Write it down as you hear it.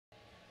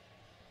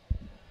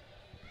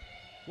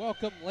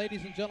Welcome,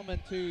 ladies and gentlemen,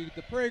 to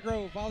the Prairie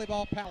Grove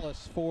Volleyball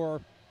Palace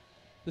for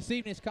this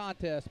evening's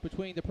contest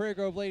between the Prairie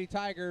Grove Lady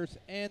Tigers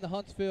and the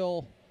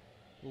Huntsville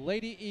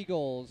Lady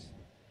Eagles.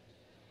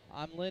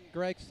 I'm Lynn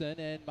Gregson,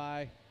 and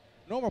my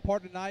normal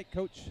partner tonight,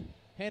 Coach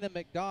Hannah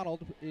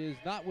McDonald, is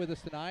not with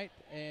us tonight,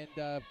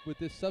 and with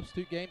this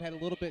substitute game, had a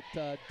little bit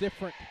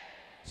different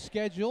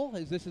schedule,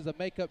 as this is a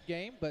makeup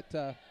game,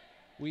 but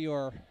we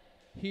are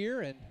here,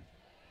 and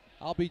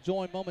I'll be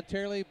joined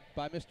momentarily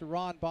by Mr.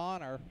 Ron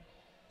Bond, our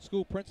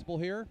school principal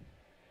here.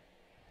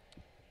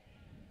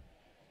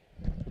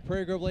 The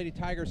Prairie Grove Lady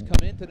Tigers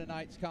come into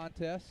tonight's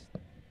contest.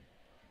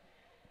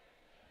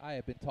 I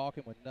have been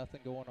talking with nothing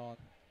going on.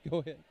 Go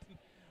ahead.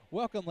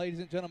 Welcome, ladies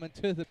and gentlemen,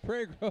 to the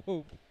Prairie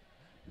Grove,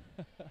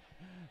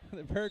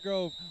 the Prairie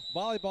Grove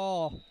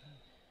Volleyball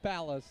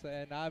Palace,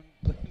 and I'm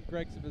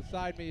Gregson.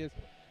 Beside me is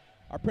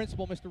our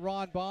principal, Mr.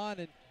 Ron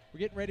Bond, and we're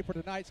getting ready for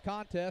tonight's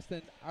contest.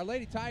 And our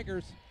Lady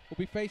Tigers will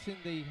be facing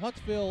the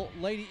Huntsville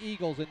Lady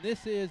Eagles, and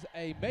this is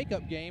a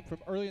makeup game from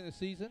early in the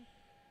season.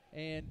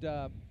 And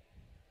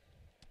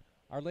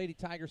our Lady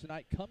Tigers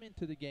tonight come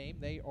into the game.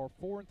 They are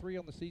 4-3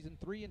 on the season,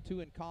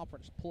 3-2 in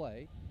conference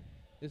play.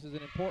 This is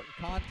an important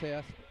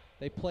contest.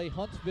 They play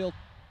Huntsville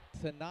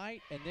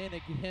tonight and then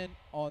again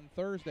on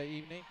Thursday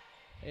evening.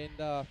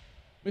 And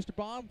Mr.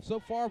 Bond, so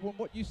far from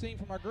what you've seen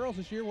from our girls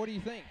this year, what do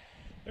you think?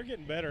 They're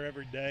getting better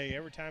every day.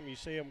 Every time you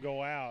see them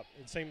go out,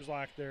 it seems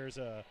like there's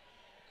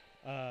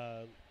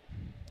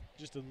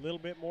just a little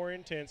bit more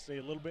intensity,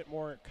 a little bit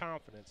more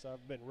confidence.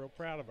 I've been real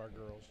proud of our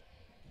girls.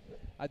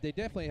 They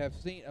definitely have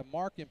seen a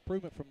marked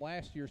improvement from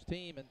last year's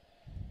team,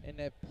 and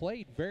have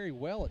played very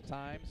well at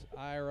times.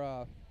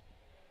 I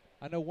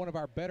know one of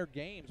our better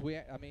games,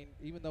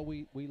 even though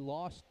we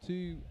lost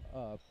to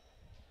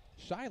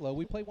Shiloh,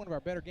 we played one of our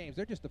better games.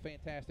 They're just a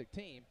fantastic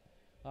team.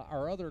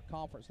 Our other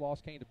conference loss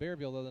came to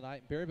Bearville the other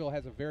night. Bearville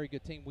has a very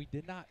good team. We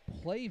did not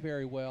play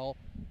very well,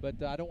 but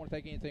I don't want to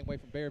take anything away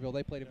from Bearville.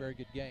 They played a very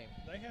good game.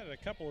 They had a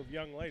couple of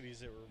young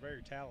ladies that were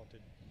very talented.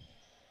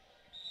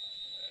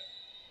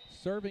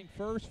 Serving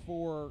first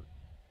for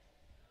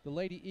the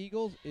Lady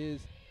Eagles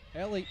is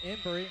Ellie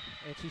Embry,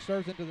 and she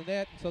serves into the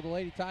net, so the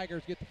Lady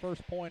Tigers get the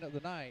first point of the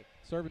night.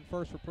 Serving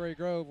first for Prairie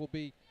Grove will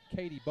be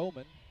Katie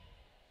Bowman.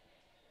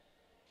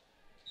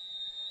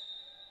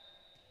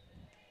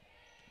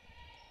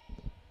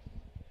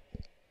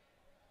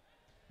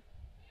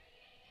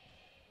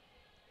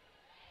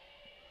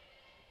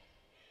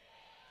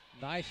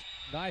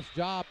 Nice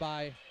job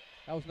by,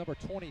 that was number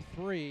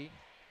 23,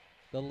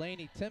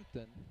 Delaney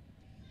Timpton.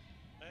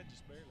 That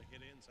just barely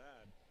hit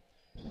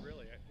inside.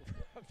 Really,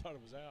 I thought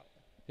it was out.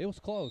 It was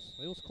close.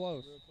 It was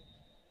close. Real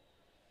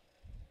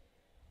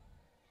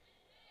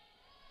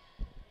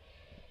close.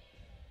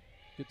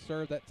 Good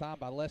serve that time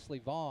by Leslie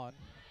Vaughn.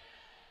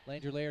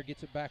 Landry Laird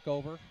gets it back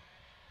over.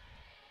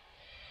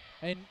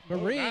 And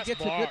Marie nice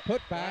gets block. a good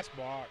putback. Nice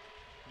block.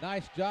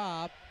 Nice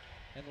job.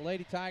 And the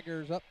Lady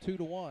Tigers up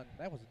 2-1.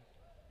 That was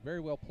very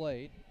well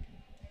played.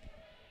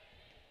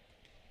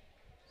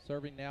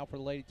 Serving now for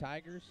the Lady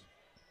Tigers.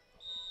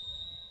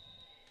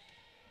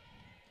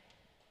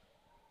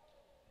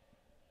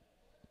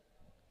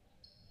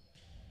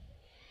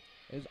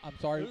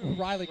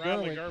 Riley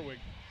Gerwig.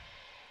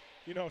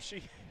 You know,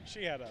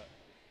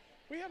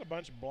 we had a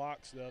bunch of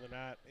blocks the other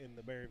night in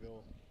the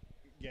Berryville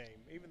game,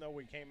 even though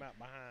we came out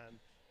behind.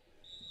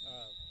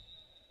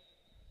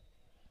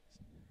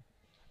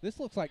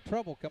 This looks like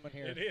trouble coming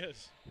here. It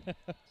is.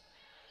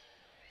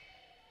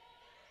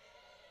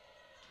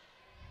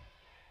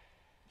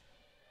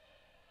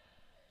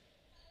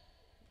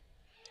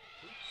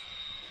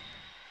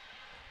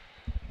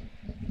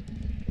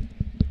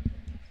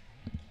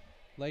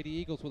 Lady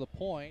Eagles with a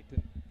point,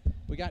 and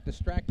we got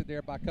distracted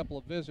there by a couple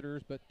of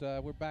visitors, but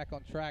we're back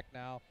on track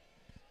now.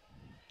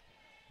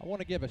 I want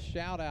to give a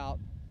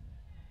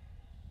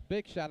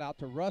big shout out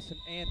to Russ and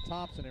Ann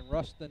Thompson in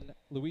Ruston,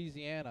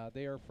 Louisiana.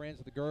 They are friends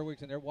of the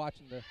Gerwigs, and they're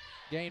watching the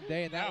game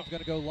today, and that one's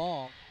going to go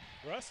long.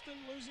 Ruston,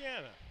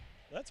 Louisiana.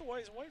 That's a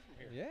ways away from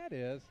here. Yeah, it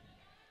is.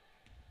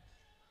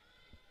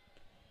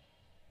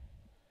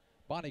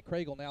 Bonnie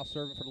Craigle now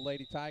serving for the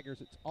Lady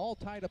Tigers. It's all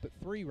tied up at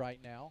 3 right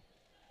now.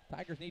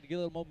 Tigers need to get a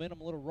little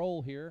momentum, a little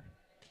roll here.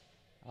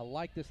 I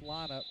like this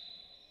lineup.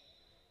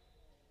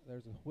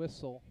 There's a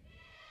whistle.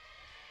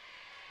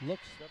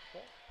 Looks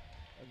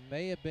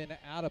may have been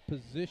out of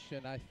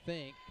position, I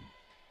think.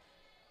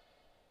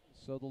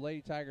 So the Lady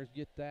Tigers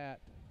get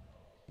that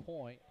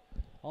point.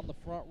 On the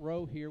front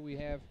row here we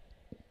have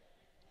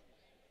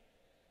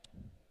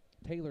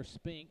Taylor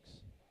Spinks,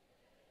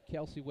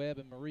 Kelsey Webb,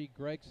 and Marie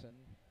Gregson.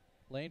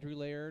 Landry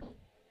Laird,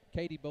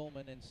 Katie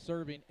Bowman, and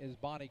serving is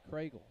Bonnie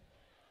Craigle.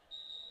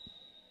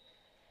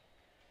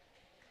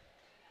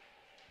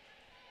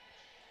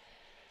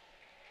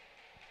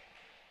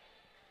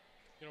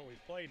 You know,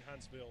 we've played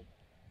Huntsville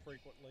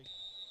frequently.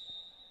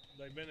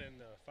 They've been in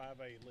the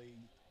 5A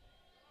league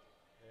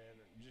and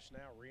just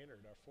now re-entered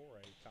our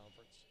 4A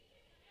conference.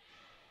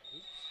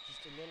 Oops,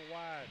 just a little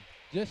wide.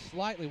 Just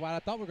slightly wide. I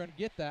thought we were going to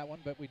get that one,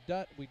 but we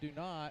do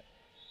not.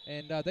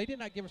 And they did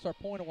not give us our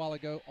point a while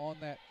ago on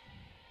that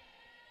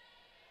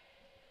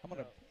I'm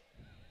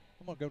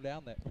gonna go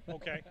down that.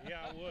 Okay,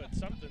 yeah, I would.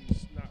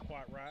 Something's not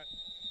quite right.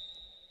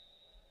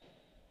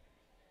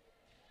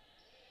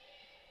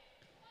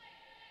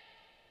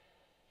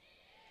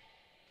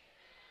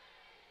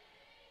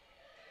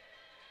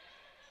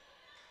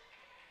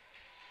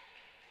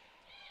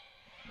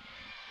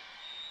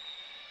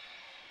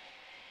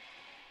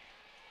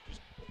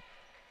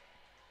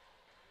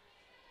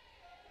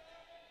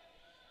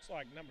 Looks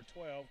like number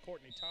 12,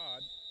 Courtney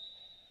Todd,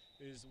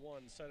 is the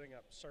one setting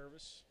up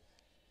service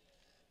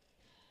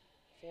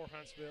for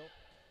Huntsville.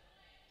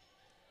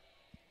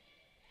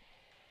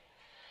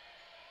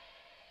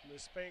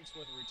 Miss Spinks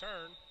with a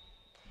return.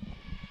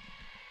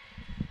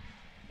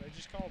 They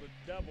just called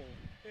a double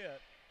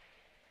hit.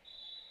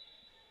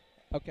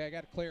 Okay, I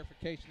got a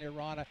clarification there,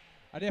 Ron. I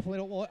definitely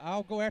don't want.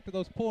 I'll go after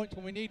those points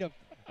when we need them.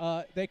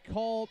 He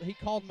called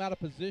them out of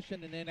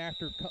position, and then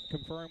after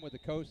confirming with the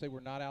coach, they were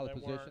not out of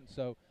position. Weren't.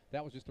 So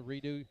that was just a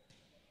redo.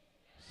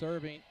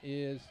 Serving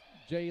is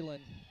Jalen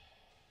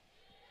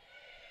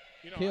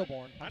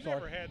Kilborn. I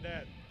never had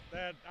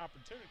that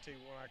opportunity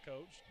when I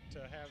coached to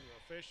have an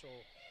official,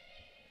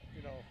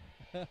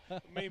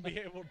 me be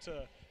able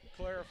to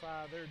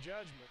clarify their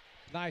judgment.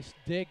 Nice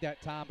dig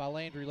that time by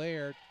Landry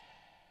Laird.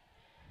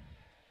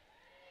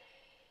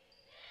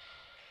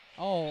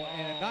 Oh,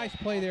 and a nice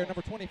play there,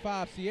 number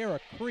 25, Sierra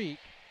Creek,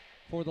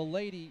 for the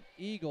Lady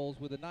Eagles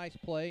with a nice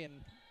play, and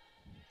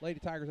Lady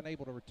Tigers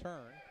unable to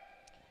return.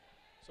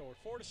 So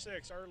we're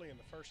 4-6 early in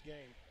the first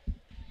game.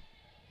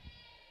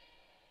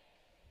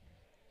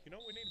 We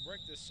need to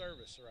break this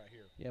service right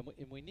here. Yeah,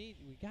 and we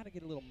got to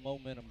get a little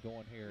momentum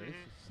going here.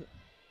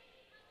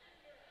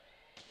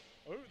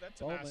 Ooh, that's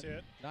Bowman, a nice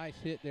hit. Nice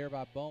hit there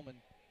by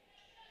Bowman.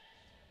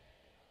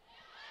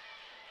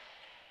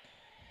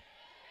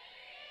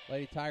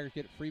 Lady Tigers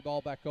get a free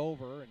ball back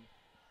over.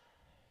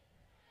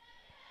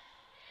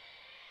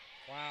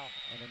 Wow.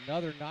 And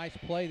another nice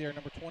play there,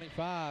 number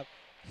 25,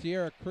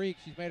 Sierra Creek.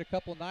 She's made a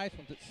couple of nice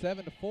ones. It's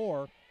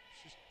 7-4.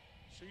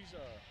 She's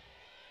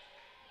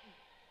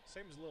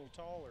seems a little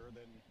taller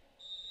than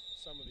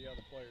some of the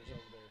other players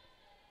over there.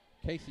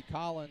 Casey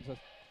Collins, a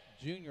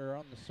junior,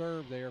 on the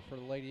serve there for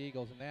the Lady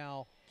Eagles. And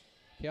now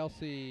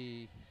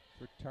Kelsey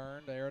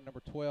returned there,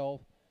 number 12,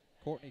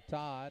 Courtney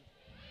Todd.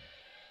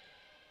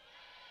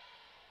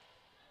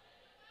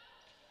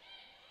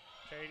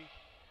 Katie.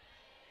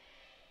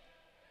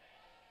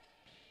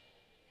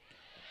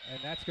 And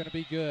that's going to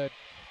be good.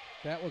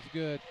 That was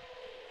good.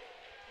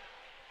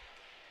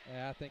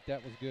 Yeah, I think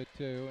that was good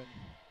too. And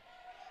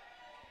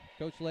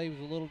Coach Lay was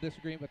a little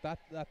disagreeing, but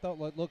I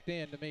thought it looked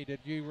in to me.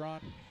 Did you,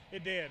 Ron?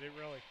 It did. It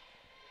really.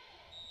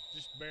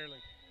 Just barely.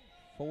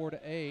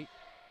 4-8.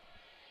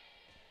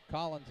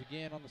 Collins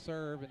again on the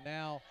serve, and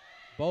now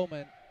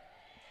Bowman.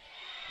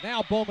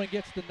 Now Bowman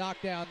gets the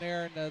knockdown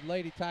there, and the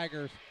Lady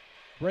Tigers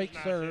break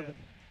serve. And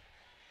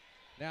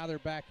now they're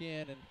back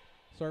in, and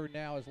serving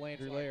now is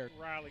Landry Laird.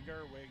 Riley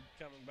Gerwig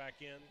coming back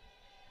in.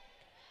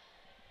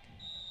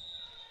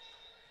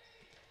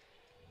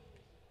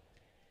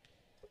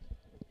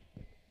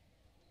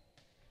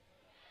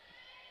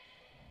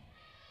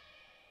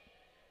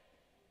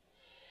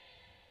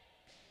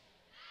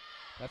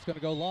 That's going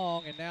to go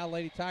long, and now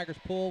Lady Tigers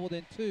pull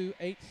within 2,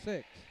 8-6.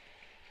 You're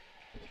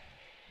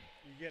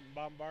getting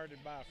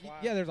bombarded by a fly.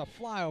 Yeah, there's a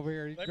fly over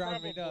here. He's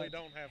driving me nuts. They probably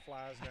don't have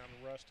flies down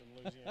in Ruston,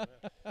 Louisiana.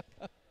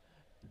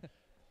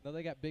 No,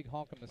 they got big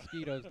honking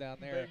mosquitoes down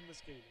there. Big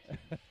mosquitoes.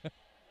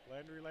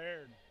 Landry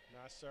Laird,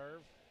 nice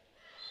serve.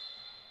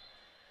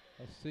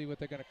 Let's see what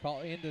they're going to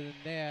call into the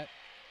net.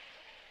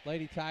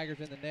 Lady Tigers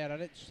in the net. I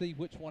didn't see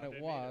which one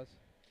it was.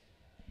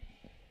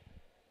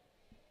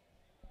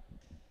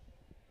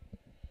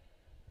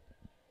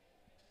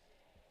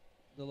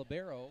 The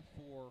libero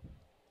for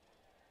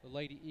the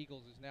Lady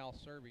Eagles is now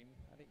serving.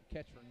 I didn't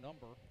catch her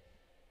number.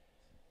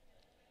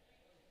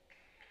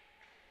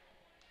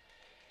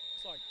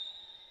 It's like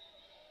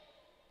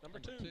number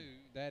two.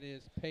 That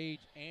is Paige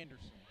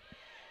Anderson.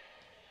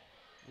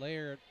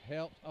 Laird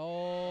helps.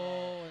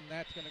 Oh, and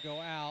that's going to go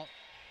out.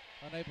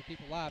 Unable to keep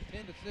alive.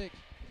 10-6,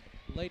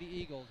 Lady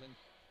Eagles. And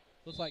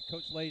looks like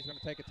Coach Lay's going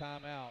to take a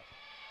timeout.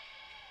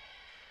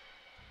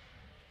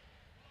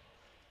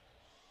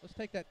 Let's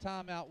take that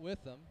timeout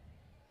with them.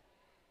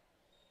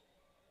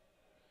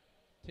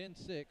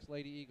 10-6,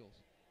 Lady Eagles.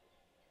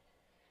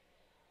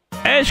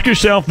 Ask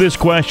yourself this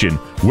question: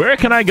 where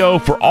can I go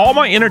for all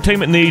my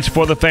entertainment needs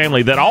for the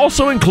family that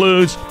also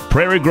includes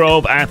Prairie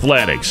Grove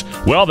Athletics?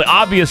 Well, the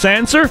obvious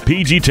answer,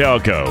 PG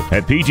Telco.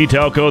 At PG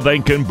Telco, they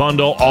can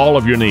bundle all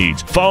of your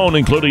needs. Phone,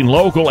 including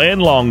local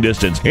and long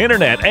distance,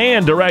 internet,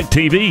 and direct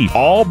TV,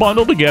 all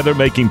bundled together,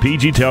 making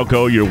PG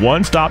Telco your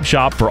one-stop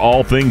shop for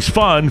all things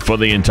fun for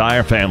the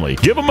entire family.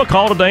 Give them a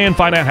call today and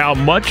find out how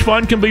much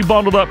fun can be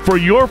bundled up for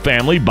your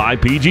family by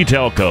PG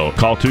Telco.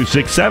 Call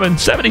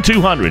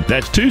 267-7200.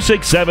 That's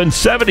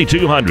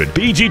 267-7200.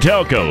 PG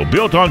Telco,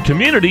 built on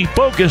community,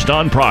 focused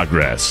on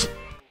progress.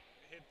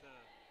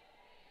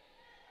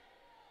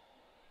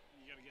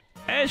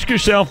 Ask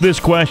yourself this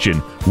question: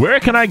 where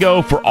can I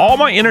go for all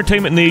my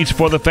entertainment needs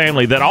for the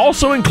family that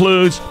also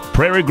includes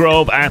Prairie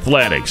Grove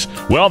Athletics?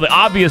 Well, the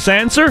obvious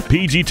answer,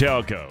 PG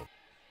Telco.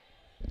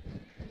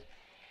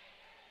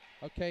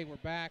 Okay, we're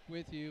back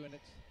with you, and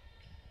it's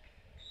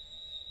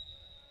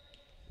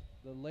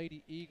the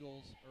Lady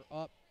Eagles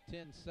are up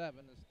 10-7 as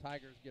the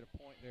Tigers get a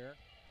point there.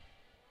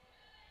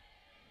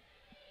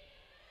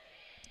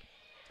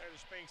 Taylor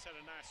Spinks had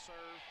a nice serve.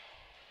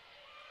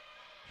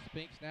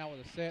 Spinks now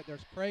with a set.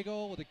 There's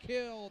Craigle with a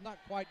kill. Not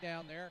quite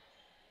down there.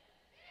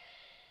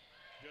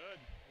 Good.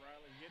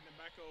 Riley getting it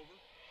back over.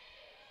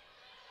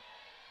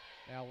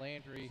 Now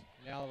Landry,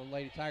 now the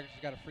Lady Tigers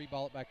has got to free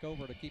ball it back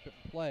over to keep it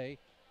in play.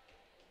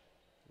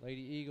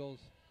 Lady Eagles,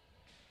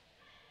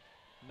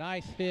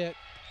 nice hit.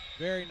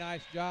 Very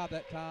nice job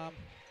that time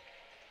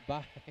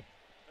by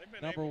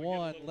number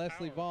one,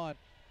 Leslie Vaughn.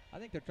 I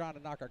think they're trying to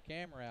knock our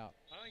camera out.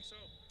 I think so.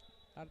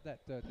 How did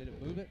that, did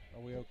it move it?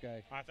 Are we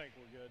okay? I think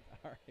we're good.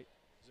 All right.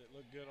 Does it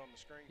look good on the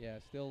screen? Yeah,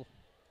 still.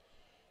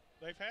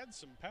 They've had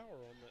some power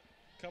on the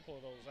couple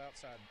of those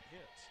outside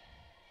hits.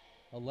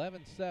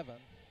 11-7.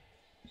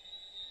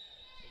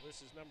 So this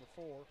is number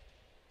 4.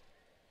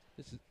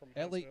 This is from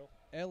Ellie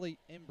Huntsville.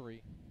 Embry.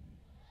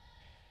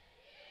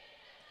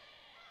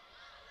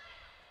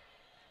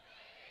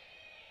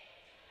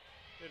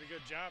 Did a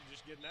good job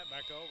just getting that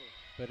back over.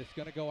 But it's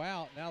going to go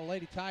out. Now the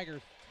Lady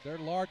Tigers, their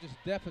largest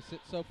deficit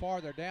so far,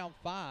 they're down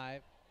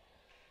 5.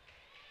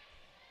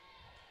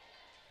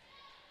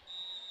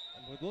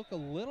 And we look a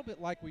little bit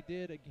like we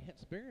did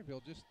against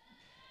Berryville. Just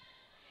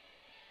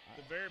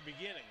the very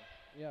beginning.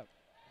 Yep.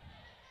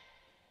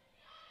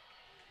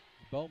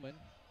 Bowman.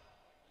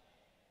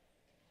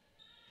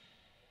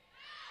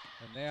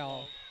 And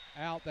now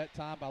out that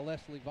time by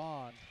Leslie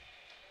Vaughn.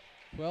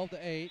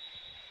 12-8.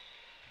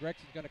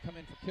 Gregson's going to come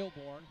in for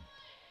Kilborn.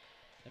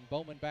 And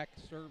Bowman back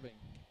serving.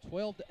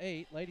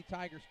 12-8. Lady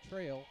Tigers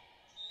trail.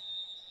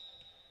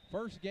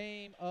 First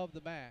game of the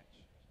match.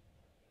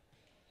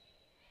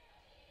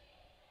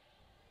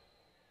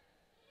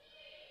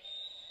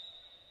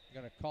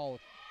 Going to call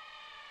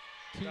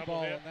a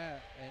 2-ball on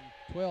that. And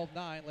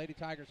 12-9. Lady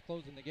Tigers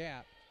closing the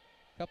gap.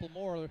 Couple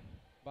more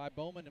by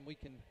Bowman, and we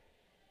can.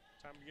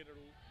 Time to get a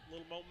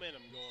little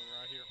momentum going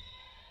right here.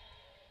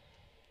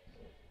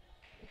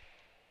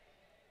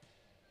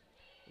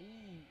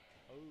 Ooh.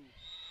 Oh.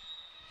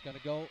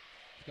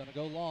 It's gonna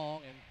go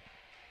long, and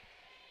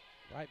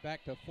right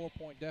back to a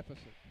 4-point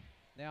deficit.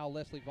 Now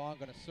Leslie Vaughn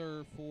gonna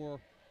serve for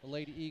the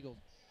Lady Eagles.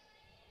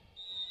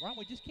 Ron,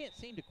 we just can't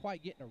seem to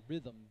quite get in a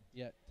rhythm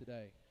yet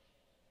today.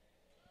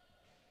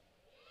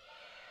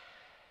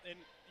 And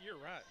you're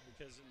right,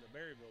 because in the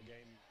Berryville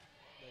game,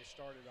 they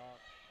started off,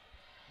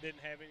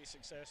 didn't have any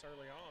success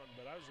early on,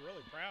 but I was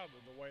really proud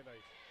of the way they.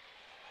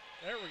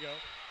 There we go.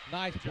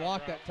 Nice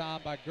block that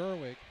time by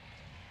Gerwig.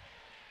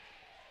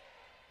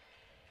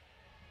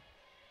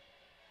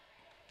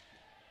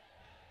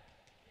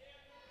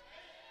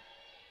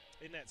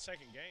 In that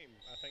second game,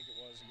 I think it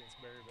was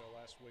against Berryville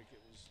last week, it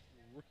was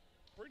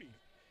pretty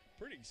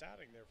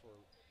exciting there for.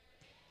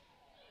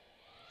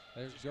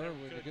 There's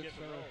Gerwig, a good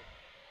serve.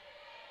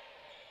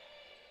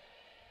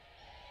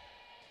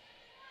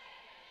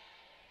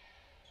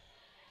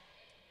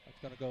 That's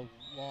going to go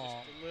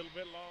long. Just a little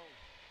bit long.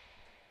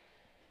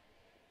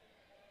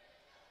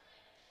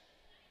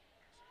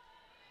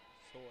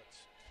 So it's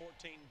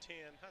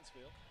 14-10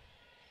 Huntsville.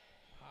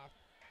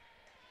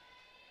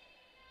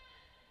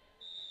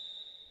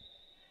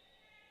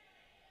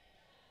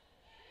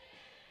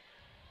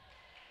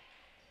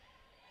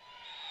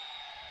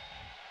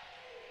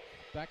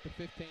 Back to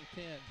 15-10.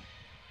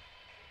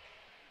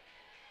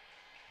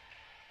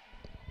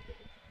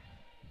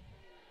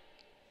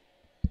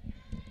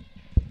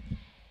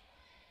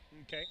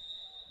 Okay.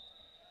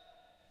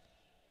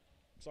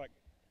 Looks like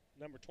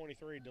number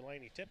 23,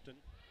 Delaney Tipton,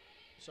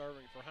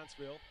 serving for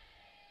Huntsville.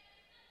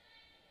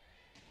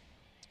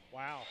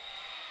 Wow.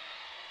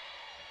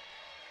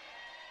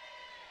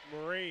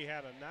 Marie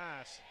had a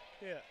nice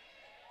hit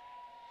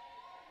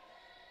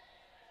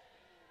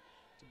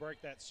to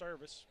break that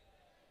service.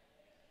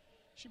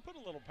 She put a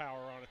little power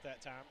on it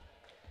that time.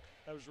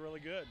 That was really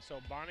good. So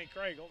Bonnie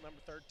Craigle,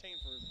 number 13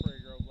 for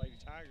Prairie Grove Lady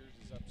Tigers,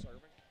 is up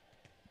serving.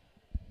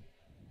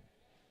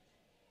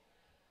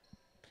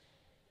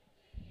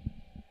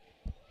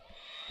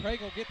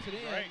 Craigle gets it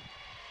in. Great.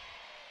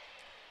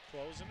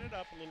 Closing it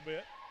up a little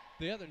bit.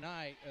 The other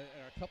night,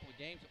 in a couple of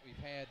games that we've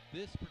had,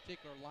 this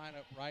particular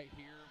lineup right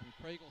here, with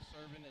Craigle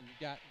serving, and you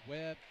got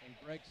Webb and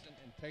Gregson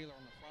and Taylor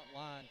on the front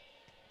line,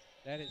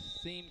 that has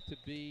seemed to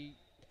be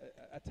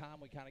a time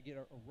we kind of get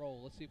a roll.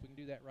 Let's see if we can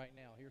do that right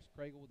now. Here's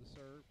Craigle with the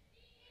serve.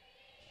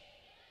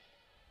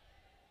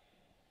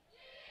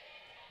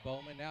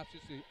 Bowman, now it's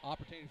just the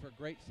opportunity for a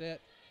great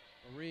set.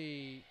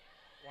 Marie.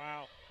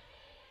 Wow.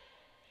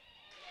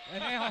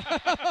 And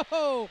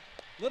now,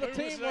 little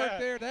teamwork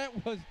there.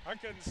 That was I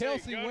couldn't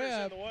Kelsey see. Gunner's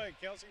Webb. in the way.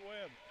 Kelsey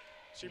Webb.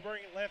 She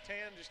bring it left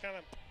hand, just kind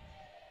of.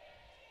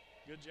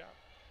 Good job.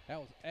 That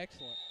was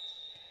excellent.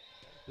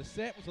 The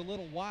set was a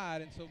little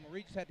wide, and so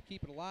Marie just had to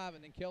keep it alive,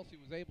 and then Kelsey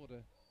was able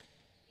to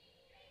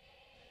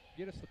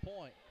get us the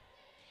point.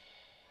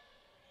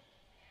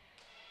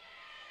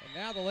 And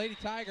now the Lady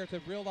Tigers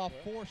have reeled off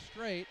 4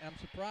 straight. I'm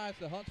surprised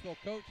the Huntsville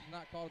coach has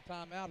not called a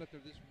timeout after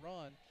this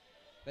run.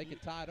 They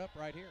could tie it up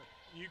right here.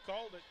 You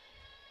called it.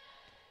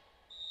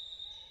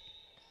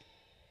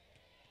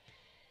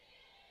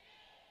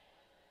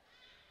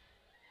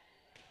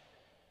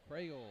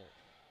 Prairie.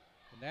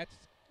 And that's,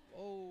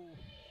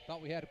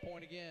 thought we had a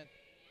point again.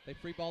 They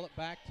free ball it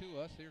back to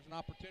us. Here's an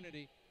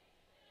opportunity.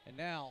 And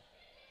now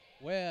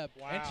Webb.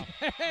 Wow.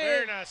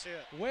 Very nice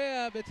hit.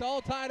 Webb, it's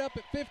all tied up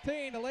at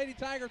 15. The Lady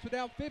Tigers were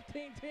down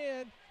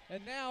 15-10,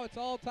 and now it's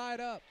all tied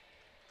up.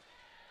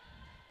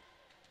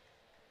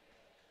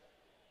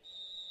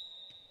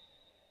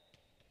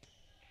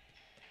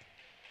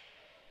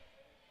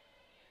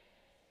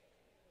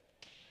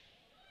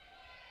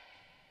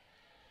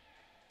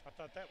 I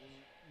thought that was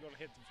going to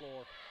hit the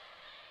floor.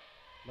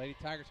 Lady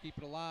Tigers keep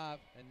it alive,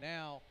 and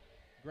now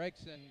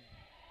Gregson,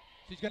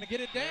 she's going to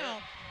get it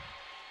down.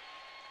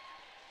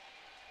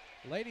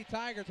 Lady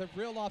Tigers have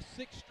reeled off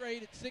 6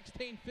 straight at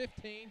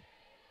 16-15.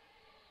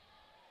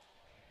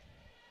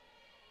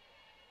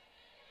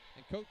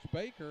 And Coach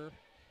Baker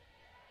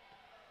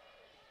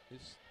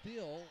is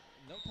still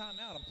no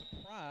timeout. I'm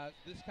surprised.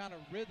 This kind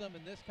of rhythm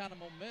and this kind of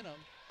momentum.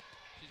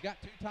 She's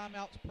got 2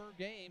 timeouts per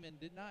game and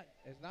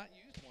has not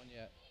used one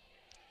yet.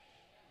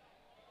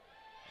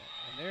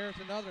 And there's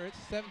another. It's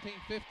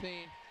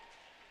 17-15.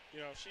 You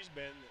know, she's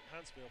been at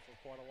Huntsville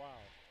for quite a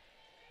while.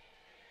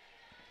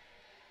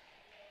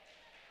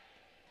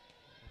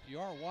 If you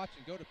are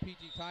watching, go to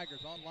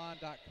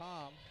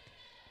pgtigersonline.com.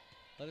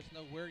 Let us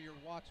know where you're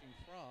watching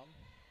from.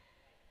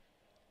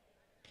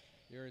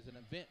 There is an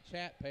event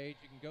chat page.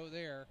 You can go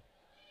there.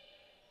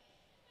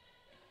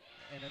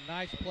 And a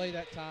nice play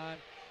that time.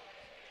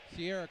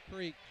 Sierra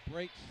Creek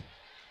breaks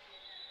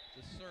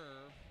the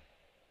serve.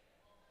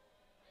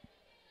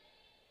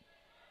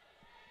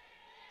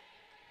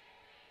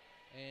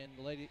 And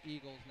the Lady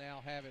Eagles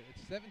now have it.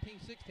 It's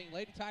 17-16.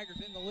 Lady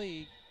Tigers in the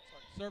lead.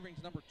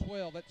 Serving's number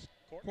 12. That's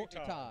Courtney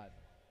Todd.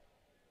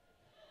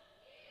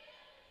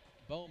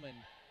 Bowman.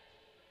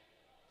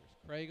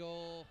 There's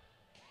Craigle.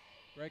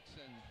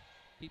 Gregson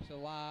keeps it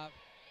alive.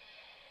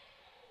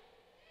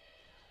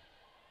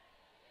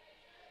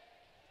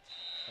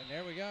 And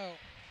there we go.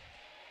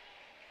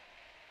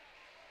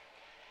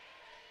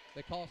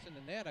 They call us in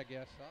the net, I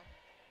guess, huh?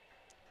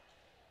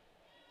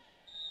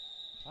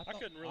 I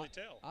couldn't really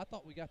tell. I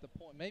thought we got the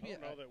point. Maybe I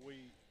don't know that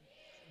we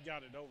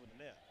got it over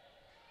the net.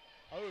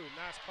 Oh,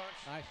 nice punch.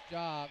 Nice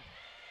job.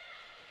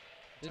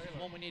 This Taylor.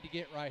 is one we need to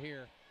get right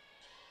here.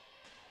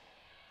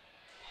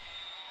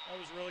 That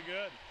was really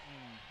good.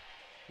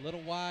 A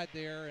little wide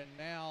there, and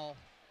now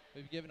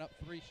we've given up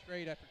 3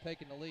 straight after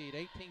taking the lead.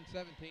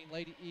 18-17,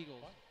 Lady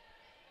Eagles.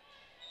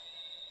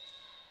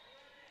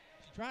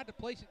 She tried to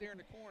place it there in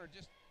the corner,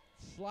 just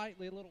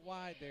slightly a little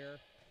wide there.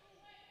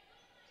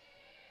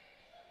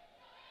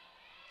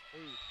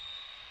 Ooh.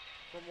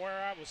 From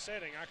where I was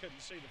sitting, I couldn't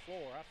see the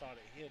floor. I thought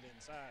it hit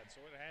inside, so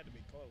it had to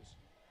be close.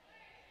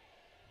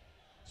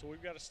 So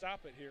we've got to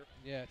stop it here.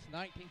 Yeah, it's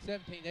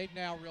 19-17. They've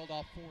now reeled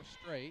off 4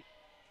 straight.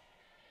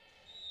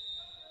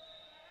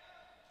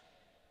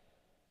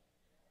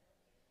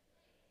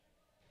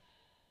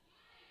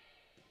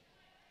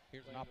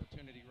 Here's an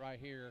opportunity right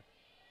here.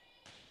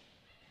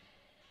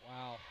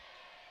 Wow.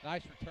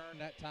 Nice return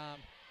that time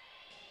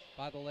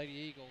by the Lady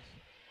Eagles.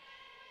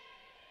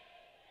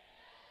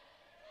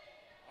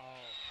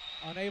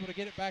 Unable to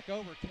get it back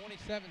over.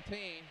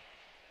 2017.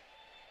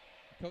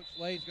 Coach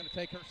Lay's going to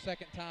take her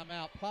second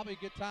timeout. Probably a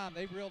good time.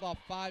 They've reeled off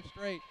 5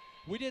 straight.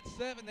 We did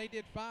 7. They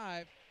did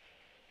 5.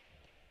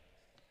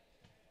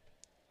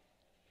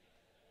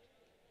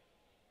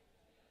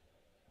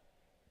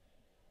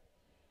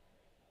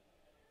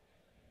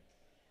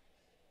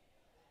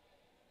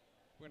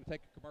 We're going to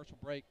take a commercial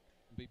break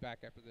and be back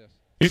after this.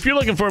 If you're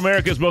looking for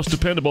America's most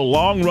dependable,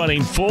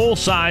 long-running,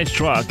 full-size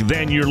truck,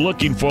 then you're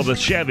looking for the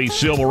Chevy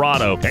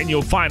Silverado. And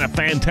you'll find a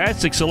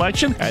fantastic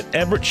selection at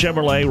Everett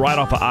Chevrolet right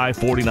off of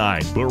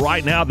I-49. But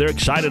right now, they're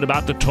excited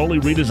about the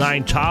totally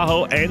redesigned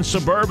Tahoe and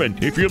Suburban.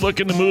 If you're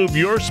looking to move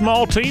your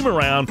small team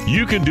around,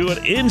 you can do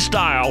it in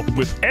style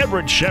with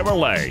Everett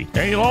Chevrolet.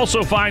 And you'll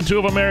also find 2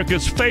 of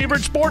America's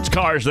favorite sports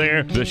cars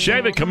there, the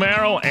Chevy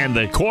Camaro and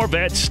the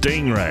Corvette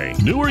Stingray.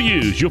 New or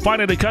used, you'll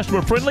find it a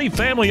customer-friendly,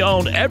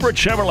 family-owned Everett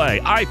Chevrolet,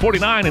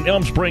 I-49 and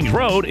Elm Springs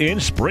Road in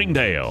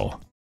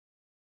Springdale.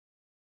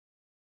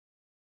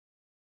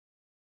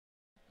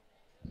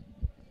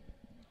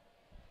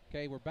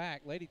 Okay, we're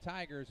back. Lady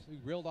Tigers, who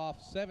reeled off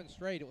 7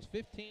 straight. It was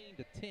 15-10.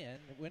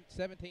 It went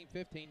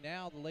 17-15.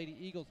 Now the Lady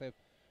Eagles have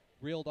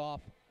reeled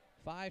off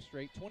 5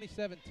 straight.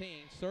 2017.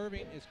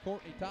 Serving is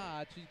Courtney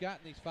Todd. She's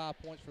gotten these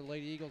 5 points for the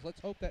Lady Eagles.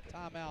 Let's hope that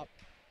timeout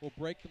will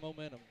break the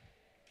momentum.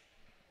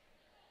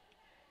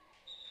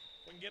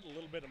 We can get a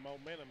little bit of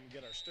momentum and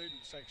get our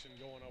student section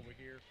going over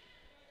here.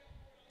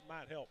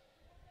 Might help.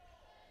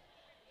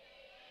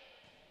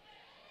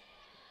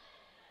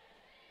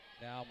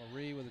 Now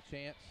Marie with a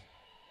chance.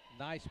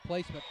 Nice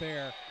placement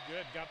there.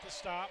 Good, got the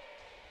stop.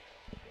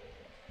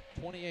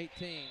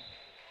 2018.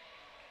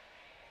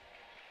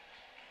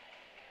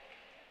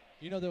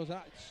 You know, there was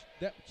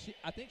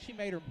I think she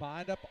made her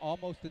mind up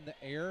almost in the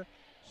air.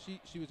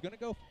 She was going to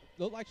go,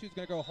 looked like she was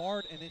going to go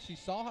hard, and then she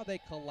saw how they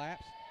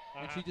collapsed,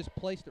 and she just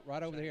placed it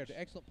right over there.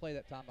 Excellent play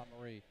that time by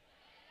Marie.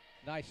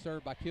 Nice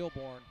serve by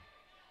Kilborn.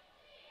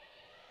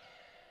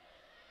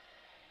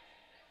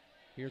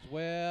 Here's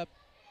Webb.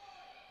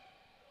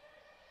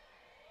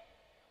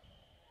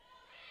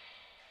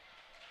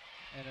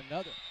 And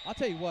another. I'll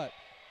tell you what,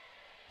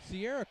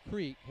 Sierra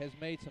Creek has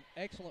made some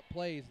excellent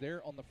plays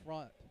there on the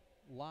front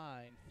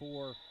line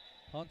for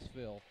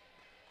Huntsville.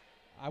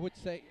 I would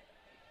say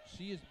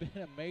she has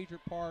been a major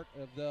part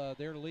of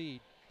their lead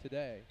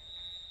today.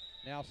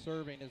 Now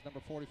serving is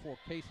number 44,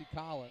 Casey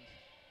Collins.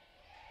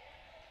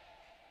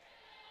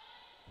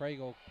 Prairie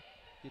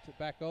gets it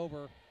back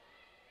over.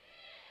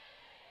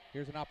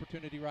 Here's an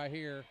opportunity right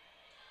here.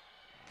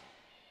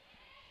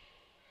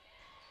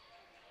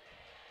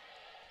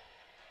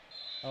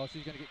 Oh,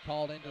 she's going to get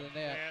called into the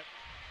net.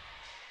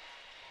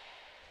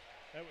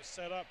 That was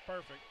set up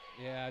perfect.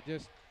 Yeah,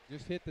 just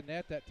hit the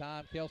net that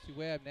time. Kelsey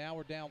Webb. Now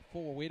we're down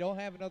 4. We don't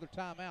have another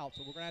timeout,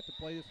 so we're going to have to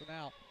play this one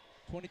out.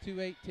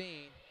 22-18.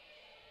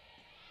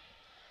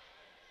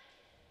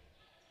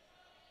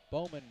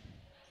 Bowman.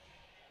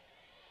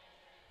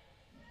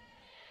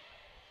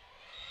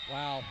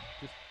 Wow,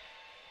 just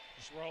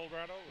rolled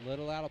right over. A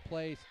little out of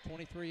place.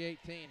 23-18.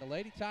 The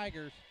Lady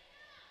Tigers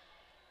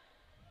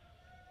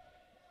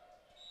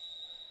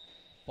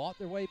fought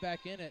their way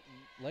back in it,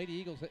 and Lady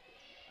Eagles,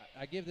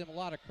 I give them a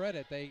lot of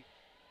credit. They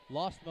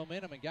lost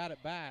momentum and got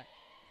it back.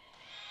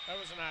 That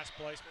was a nice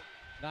placement.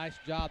 Nice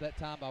job that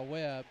time by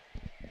Webb.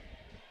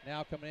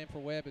 Now coming in for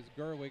Webb is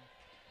Gerwig.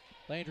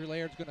 Landry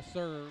Laird's going to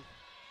serve.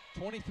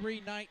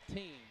 23-19.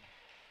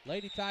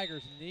 Lady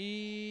Tigers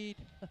need,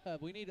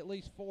 we need at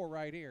least 4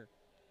 right here.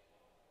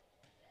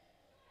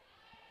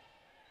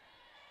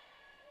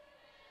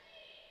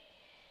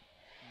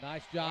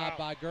 Nice job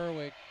by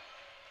Gerwig.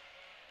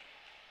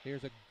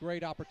 Here's a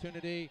great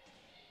opportunity.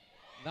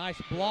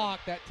 Nice block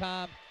that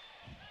time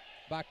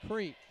by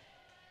Creek.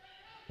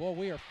 Boy,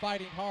 we are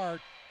fighting hard.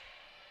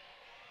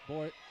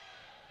 Boy.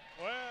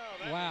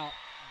 Wow.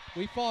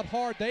 We fought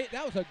hard. That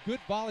was a good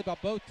volley by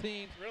both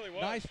teams. It really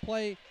was. Nice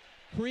play.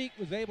 Creek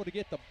was able to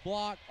get the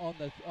block on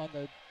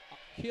the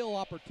kill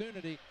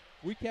opportunity.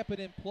 We kept it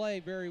in play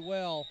very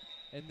well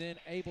and then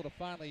able to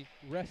finally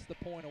wrest the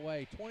point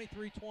away.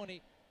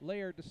 23-20,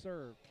 Laird to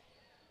serve.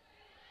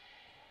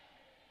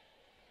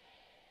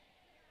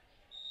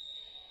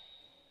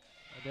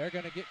 And they're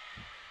going to get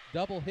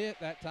double hit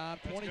that time,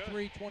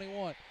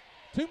 23-21.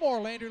 2 more,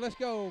 Landry. Let's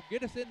go.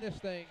 Get us in this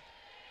thing.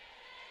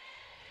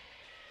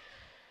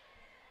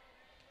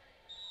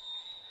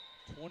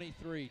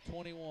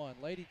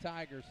 23-21. Lady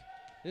Tigers.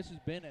 This has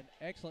been an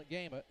excellent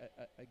game,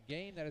 a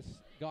game that has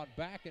gone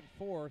back and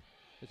forth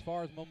as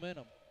far as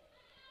momentum.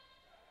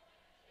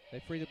 They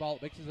free the ball.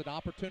 It makes it an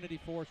opportunity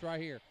for us right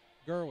here.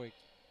 Gerwig.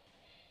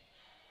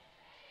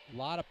 A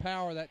lot of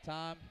power that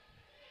time.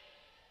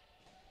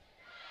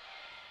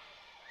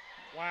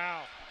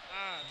 Wow.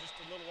 Just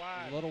a little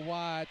wide. A little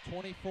wide,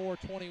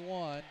 24-21.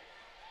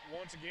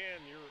 Once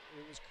again,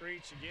 it was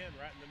Creech again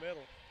right in the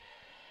middle.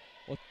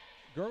 Well,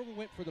 Gerwig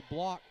went for the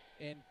block,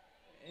 and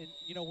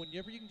you know,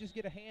 whenever you can just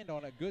get a hand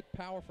on a good,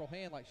 powerful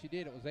hand like she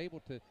did, it was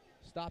able to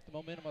stop the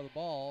momentum of the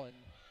ball. And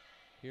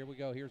here we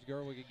go. Here's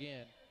Gerwig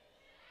again.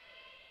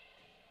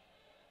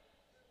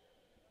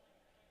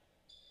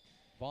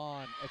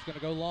 Vaughn, it's going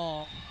to go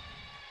long.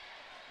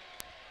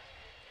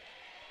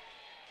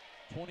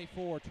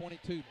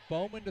 24-22.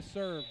 Bowman to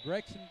serve.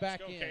 Gregson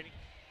back in. Katie.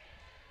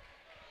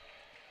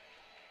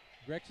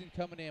 Gregson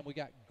coming in. We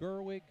got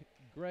Gerwig,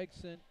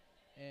 Gregson,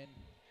 and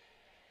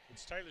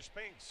it's Taylor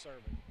Spinks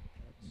serving.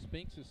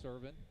 Spinks is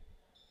serving.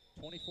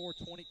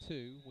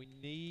 24-22. We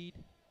need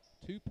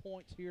 2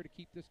 points here to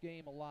keep this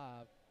game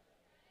alive.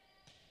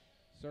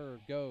 Serve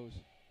goes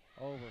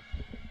over.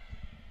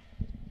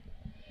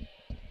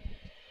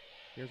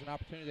 Here's an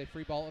opportunity. They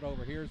free ball it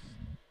over. Here's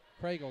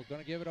Craigle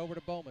going to give it over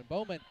to Bowman.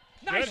 Bowman,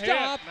 nice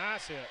job.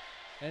 Nice hit.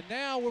 And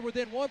now we're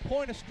within 1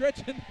 point of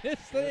stretching this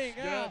thing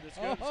out. That's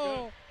good. That's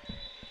good.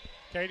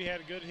 Katie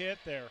had a good hit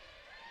there.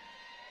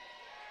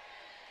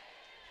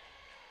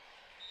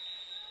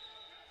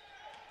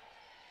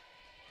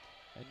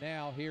 And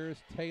now here's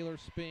Taylor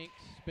Spinks.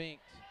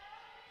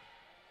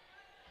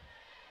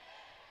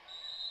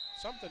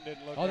 Something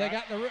didn't look right.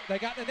 They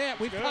got the net.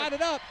 We've tied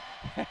it up.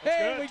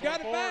 Hey, we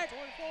got it back.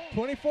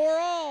 24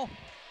 all.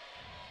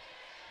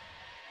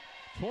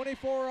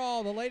 24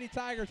 all. The Lady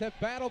Tigers have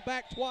battled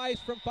back twice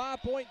from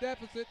 5-point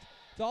deficits.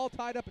 It's all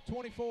tied up at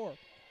 24.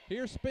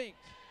 Here's Spinks.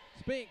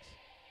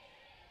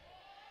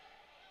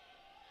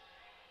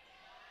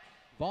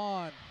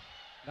 Vaughn.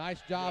 Nice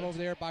job over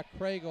there by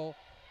Craigle.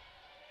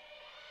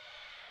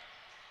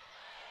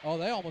 Oh,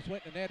 they almost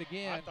went in the net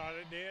again. I thought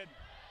it did.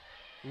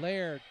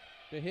 Laird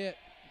to hit.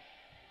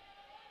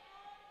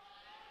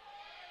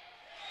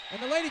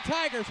 And the Lady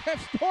Tigers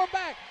have stormed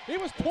back. It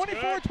was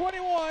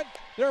 24-21.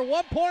 They're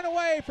 1 point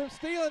away from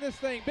stealing this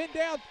thing. Been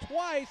down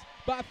twice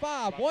by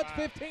 5. Once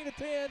 15-10.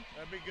 That'd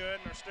be good.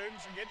 And our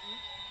students are getting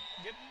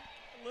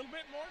a a little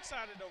bit more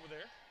excited over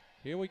there.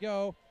 Here we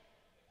go.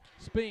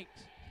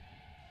 Spinks.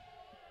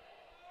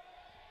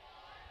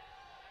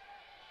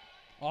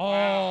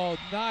 Oh,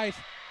 nice.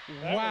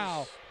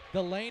 Wow.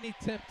 Delaney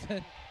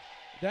Tipton.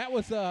 That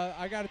was,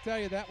 I got to tell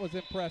you, that was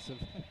impressive.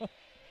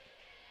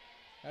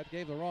 That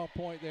gave the wrong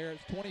point there.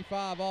 It's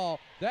 25 all.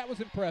 That was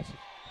impressive.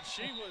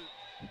 She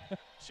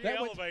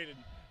elevated.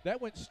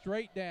 That went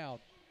straight down.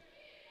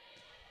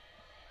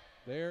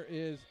 There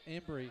is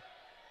Embry.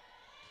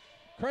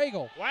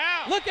 Craigle.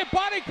 Wow. Look at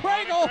Bonnie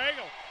Craigle.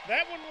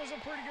 That one was a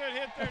pretty good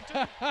hit there,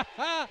 too.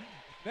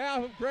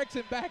 Now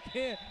Gregson back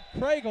in.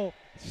 Craigle,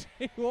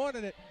 she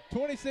wanted it.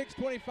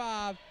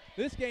 26-25.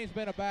 This game's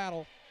been a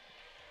battle.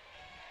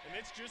 And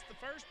it's just the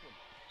first one.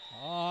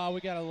 Oh, we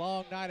got a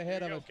long night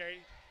ahead of us. Okay.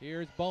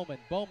 Here's Bowman.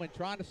 Bowman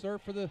trying to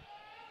serve for the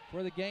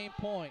game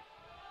point.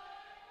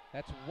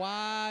 That's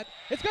wide.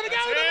 It's going to go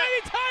to the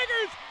Lady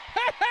Tigers.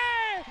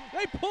 Hey,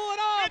 they pull it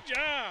off. Good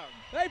job.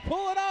 They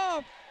pull it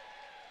off.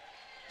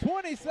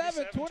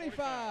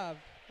 27-25.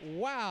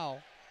 Wow.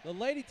 The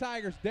Lady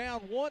Tigers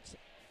down once,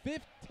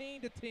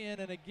 15-10,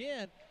 and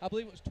again, I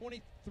believe it was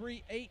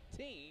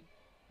 23-18.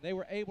 They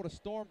were able to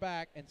storm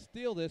back and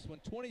steal this one,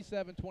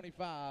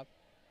 27-25,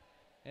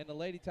 and the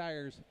Lady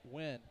Tigers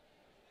win.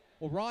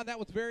 Well, Ron, that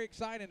was very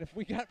exciting. If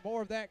we got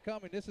more of that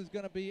coming, this is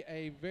going to be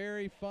a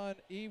very fun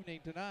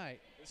evening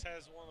tonight. This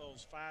has one of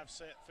those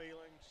 5-set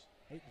feelings.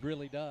 It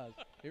really does.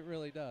 It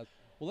really does.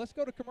 Well, let's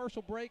go to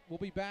commercial break. We'll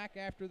be back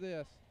after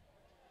this.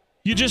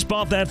 You just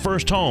bought that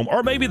first home,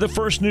 or maybe the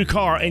first new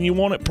car, and you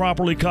want it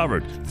properly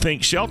covered.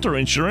 Think Shelter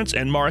Insurance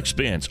and Mark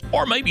Spence.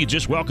 Or maybe you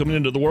just welcomed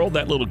into the world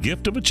that little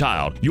gift of a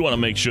child. You want to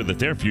make sure that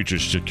their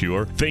future's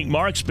secure. Think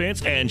Mark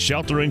Spence and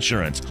Shelter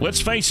Insurance.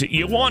 Let's face it,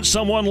 you want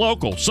someone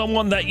local,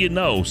 someone that you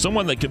know,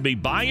 someone that can be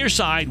by your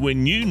side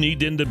when you need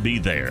them to be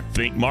there.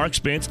 Think Mark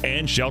Spence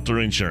and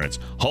Shelter Insurance.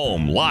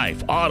 Home,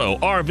 life, auto,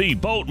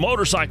 RV, boat,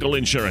 motorcycle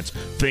insurance.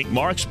 Think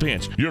Mark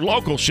Spence, your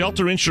local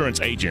Shelter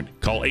Insurance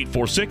agent. Call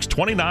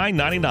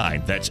 846-2999.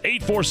 That's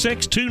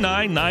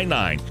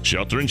 846-2999.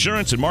 Shelter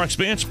Insurance and Mark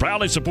Spence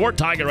proudly support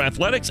Tiger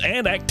athletics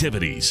and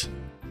activities.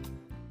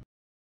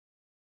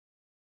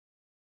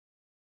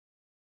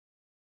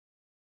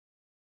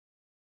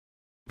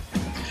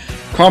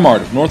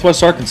 Car-Mart of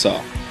Northwest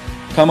Arkansas.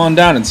 Come on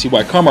down and see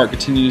why Car-Mart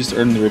continues to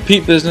earn the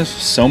repeat business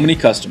with so many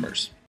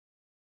customers.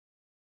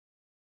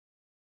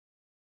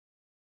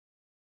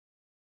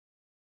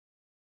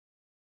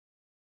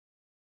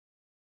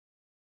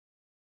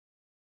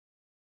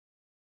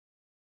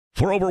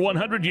 For over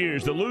 100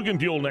 years, the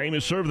Luganbuehl name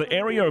has served the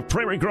area of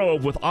Prairie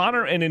Grove with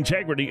honor and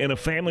integrity in a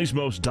family's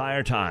most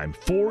dire time.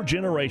 4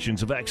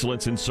 generations of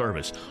excellence in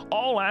service.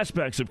 All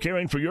aspects of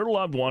caring for your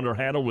loved one are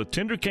handled with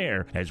tender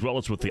care, as well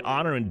as with the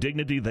honor and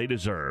dignity they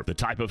deserve. The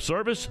type of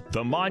service,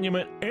 the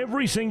monument,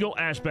 every single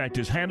aspect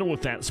is handled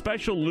with that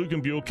special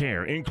Luganbuehl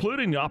care,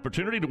 including the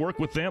opportunity to work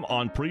with them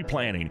on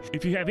pre-planning.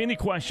 If you have any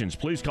questions,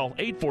 please call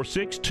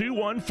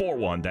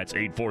 846-2141. That's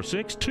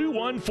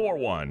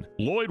 846-2141.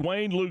 Lloyd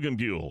Wayne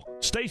Luganbuehl.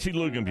 Stacy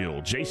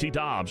Luganbuehl, J.C.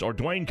 Dobbs, or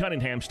Dwayne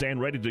Cunningham stand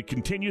ready to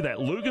continue that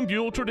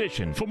Luganbuehl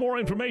tradition. For more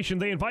information,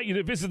 they invite you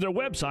to visit their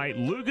website,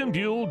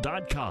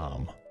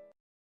 luganbuehl.com.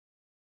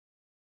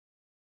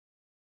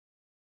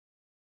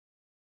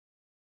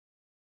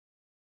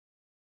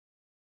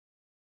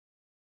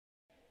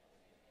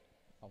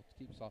 I'll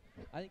keep us off.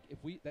 I think if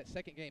that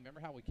second game, remember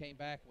how we came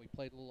back and we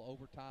played a little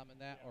overtime in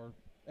that or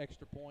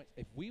extra points?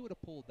 If we would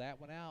have pulled that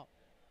one out,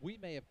 we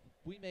may have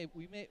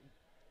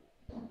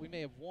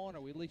won,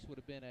 or we at least would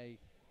have been a.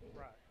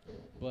 Right.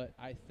 But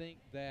I think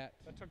that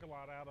took a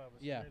lot out of us.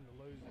 Yeah. To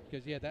lose it.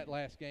 Because that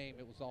last game,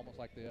 it was almost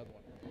like the other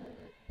one.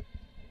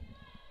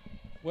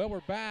 Well,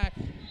 we're back.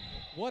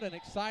 What an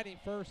exciting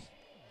first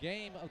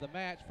game of the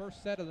match.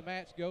 First set of the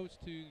match goes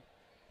to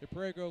the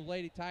Prairie Grove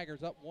Lady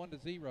Tigers, up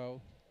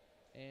 1-0.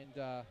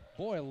 And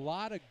boy, a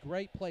lot of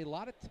great play, a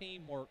lot of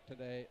teamwork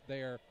today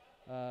there.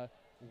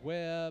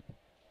 Webb,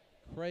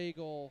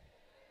 Craigle,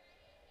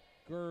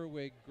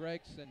 Gerwig,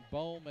 Gregson,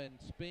 Bowman,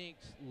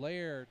 Spinks,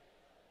 Laird,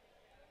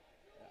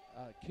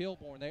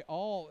 Kilborn.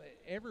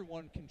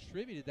 Everyone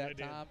contributed that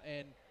time,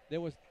 and there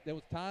was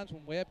times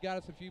when Webb got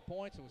us a few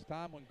points. There was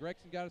time when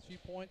Gregson got us a few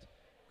points.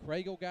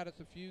 Craigle got us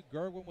a few.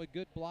 Gerwin with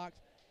good blocks.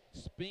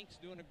 Spinks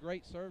doing a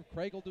great serve.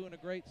 Craigle doing a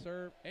great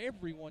serve.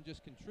 Everyone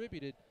just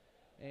contributed,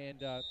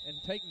 and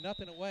taking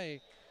nothing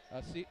away.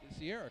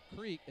 Sierra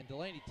Creek and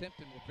Delaney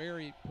Tipton were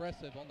very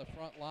impressive on the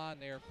front line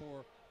there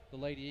for the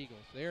Lady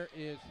Eagles. There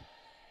is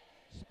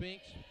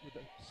Spinks with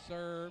a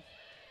serve.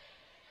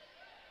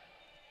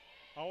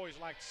 I always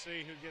like to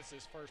see who gets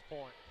his first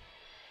point.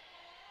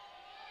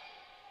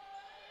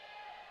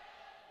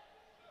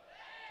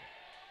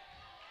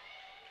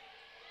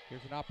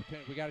 Here's an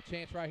opportunity. We got a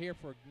chance right here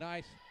for a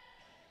nice.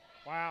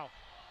 Wow.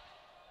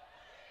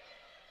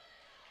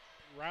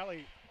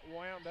 Riley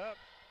wound up.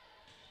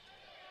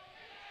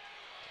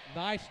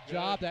 Nice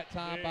job that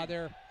time by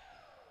their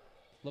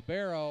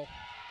libero.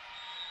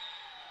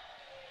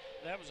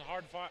 That was a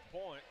hard-fought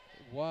point.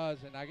 It was,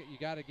 and you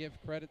got to give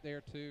credit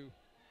there to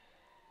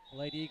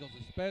Lady Eagles,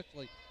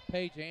 especially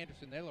Paige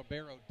Anderson. Their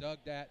libero dug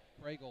that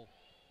Craigle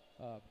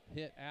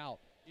hit out.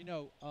 You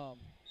know,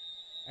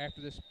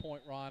 after this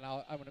point, Ron,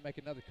 I'm going to make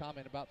another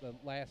comment about the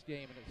last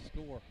game and its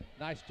score.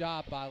 Nice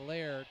job by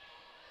Laird.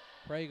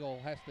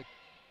 Craigle has to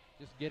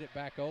just get it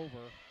back over.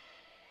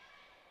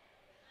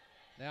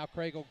 Now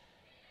Craigle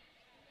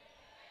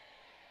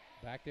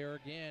back there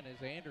again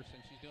is Anderson.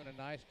 She's doing a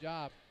nice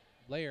job.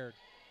 Laird.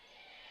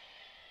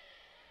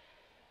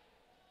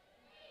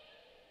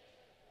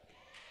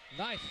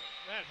 Nice.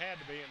 That had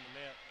to be in the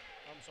net.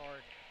 I'm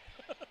sorry.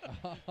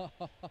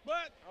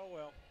 But, oh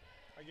well.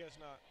 I guess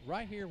not.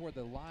 Right here where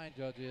the line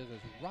judge is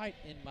right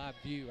in my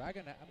view. I'm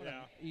gonna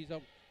ease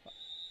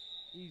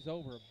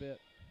over a bit.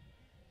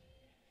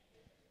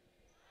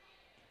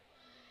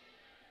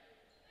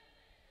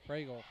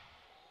 Craigle.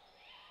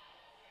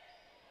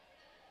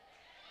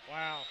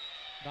 Wow.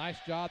 Nice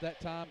job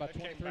that time by That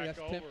came 23. back That's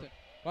over. tempting.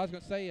 What I was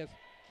going to say is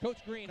Coach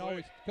Green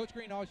always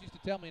used to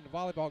tell me in the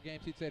volleyball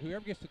games, he'd said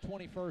whoever gets to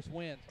 21st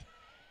wins.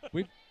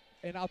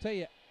 And I'll tell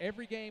you,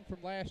 every game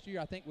from last year,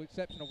 I think with the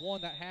exception of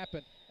one, that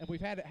happened, and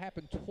we've had it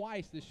happen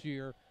twice this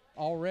year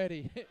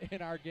already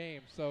in our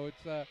game. So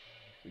it's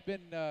we've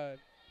been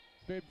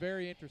very,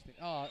 very interesting.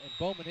 And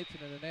Bowman hits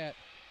it in the net.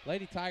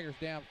 Lady Tigers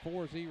down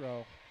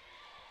 4-0.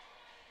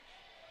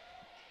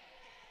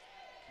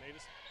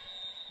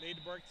 Need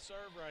to break the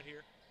serve right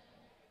here.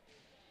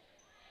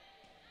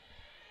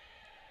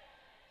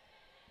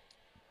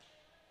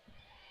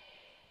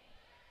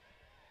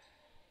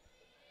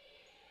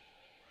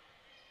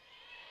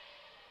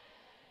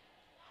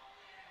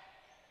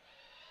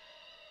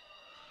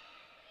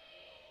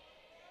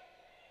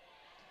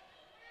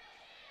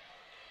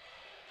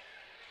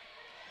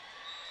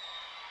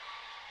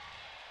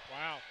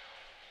 Wow.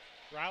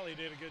 Riley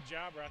did a good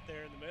job right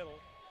there in the middle.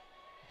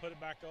 Put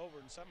it back over,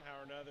 and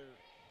somehow or another,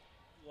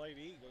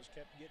 Lady Eagles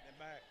kept getting it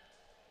back.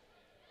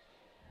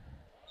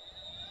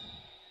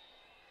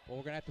 Well,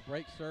 we're going to have to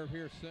break serve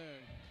here soon.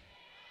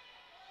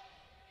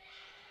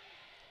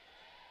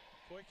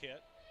 Quick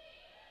hit.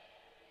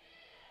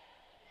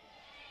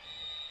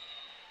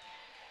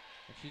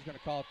 And she's going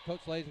to call,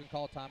 Coach Lay's going to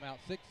call a timeout,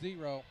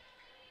 6-0.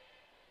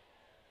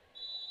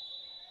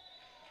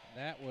 And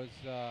that was,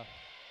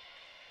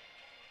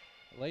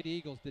 Lady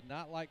Eagles did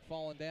not like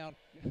falling down.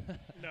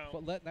 No.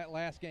 But letting that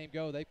last game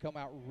go, they've come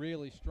out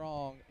really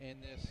strong in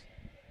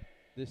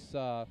this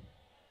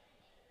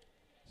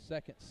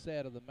second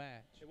set of the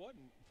match. It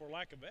wasn't for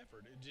lack of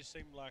effort. It just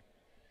seemed like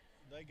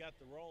they got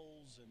the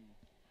rolls, and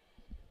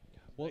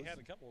they had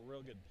a couple of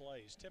real good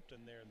plays. Tipton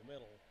there in the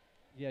middle.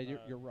 Yeah,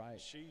 you're right.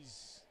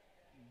 She's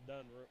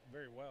done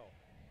very well.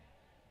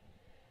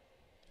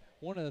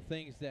 One of the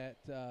things that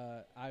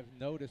I've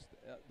noticed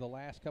the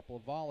last couple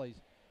of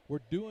volleys, we're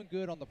doing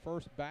good on the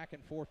first back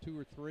and forth 2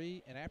 or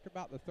 3, and after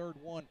about the third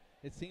one,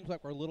 it seems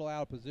like we're a little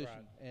out of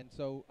position. Right. And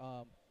so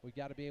we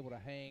got to be able to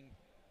hang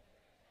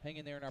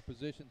in there in our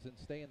positions and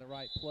stay in the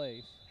right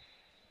place.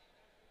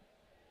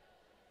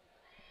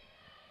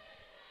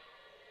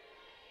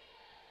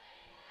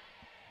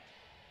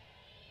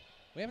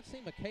 We haven't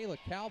seen Michaela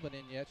Calvin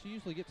in yet. She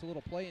usually gets a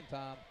little playing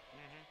time.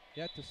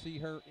 Yet to see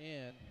her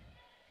in.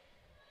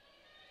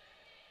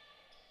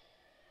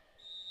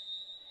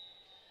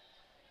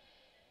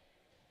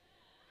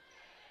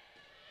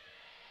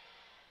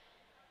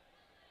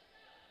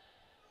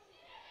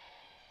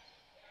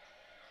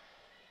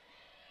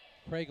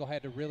 Craigle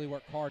had to really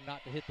work hard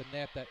not to hit the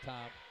net that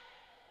time.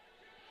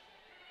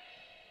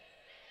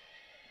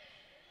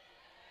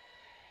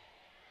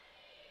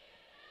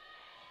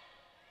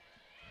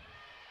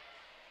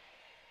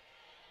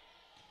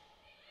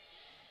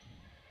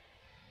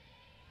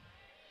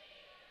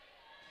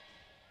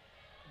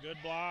 Good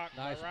block.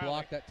 Nice by Riley.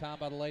 block that time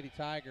by the Lady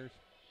Tigers.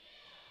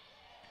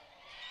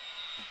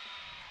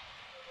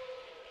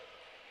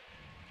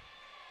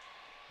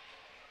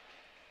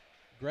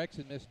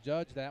 Gregson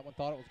misjudged that one,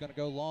 thought it was going to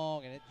go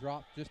long, and it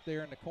dropped just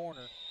there in the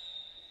corner.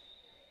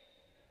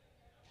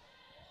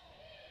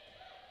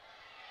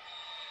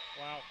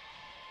 Wow.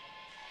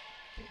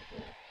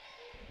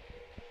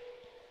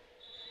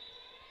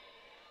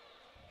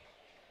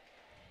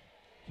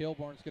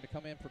 Kilborn's going to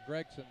come in for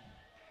Gregson.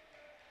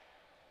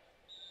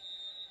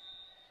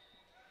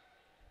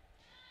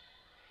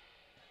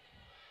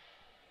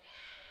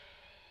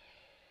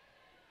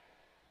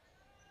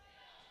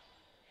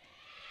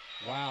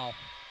 Wow.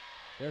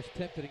 There's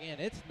tempted again.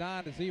 It's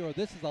 9-0.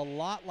 This is a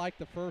lot like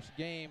the first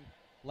game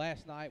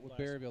last night with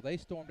Berryville. They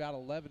stormed out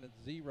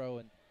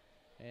 11-0,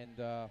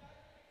 and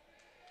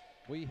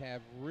we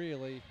have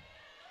really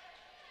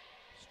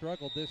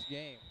struggled this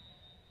game.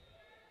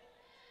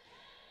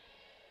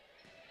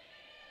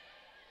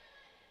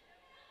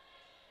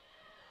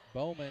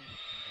 Bowman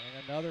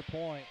and another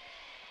point.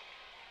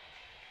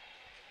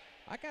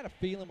 I got a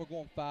feeling we're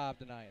going 5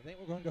 tonight. I think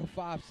we're going to go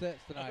 5 sets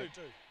tonight. I do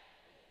too.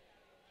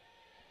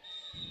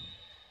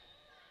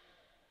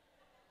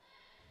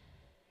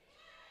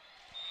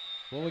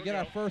 Well, we get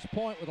our first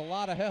point with a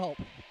lot of help.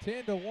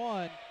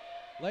 10-1.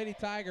 Lady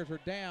Tigers are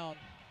down.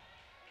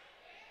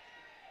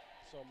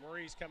 So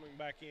Marie's coming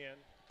back in.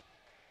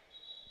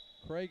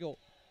 Kriegel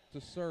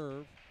to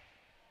serve.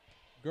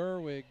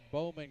 Gerwig,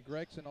 Bowman,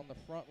 Gregson on the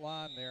front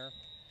line there.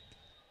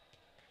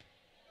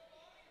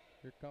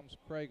 Here comes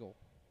Kriegel.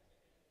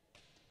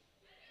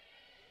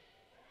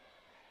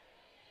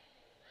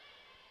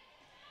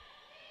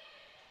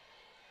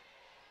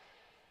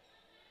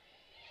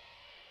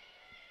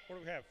 What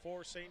do we have?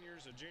 4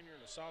 seniors, a junior,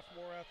 and a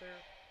sophomore out there?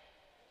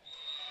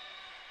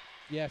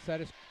 Yes,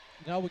 that is.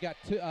 No, we got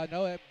 2.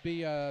 No, that'd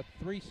be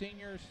 3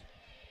 seniors,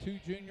 2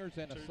 juniors,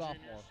 and 2 a sophomore.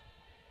 juniors.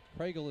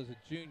 Kriegel is a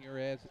junior,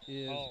 as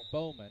is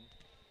Bowman.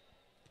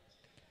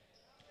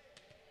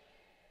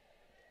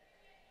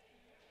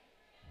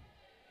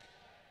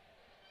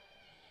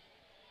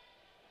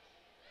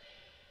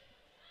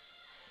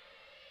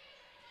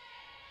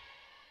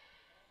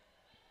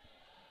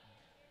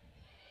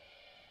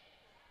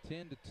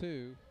 Ten to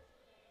 2.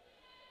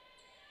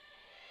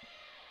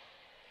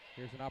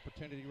 Here's an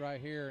opportunity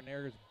right here, and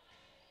there's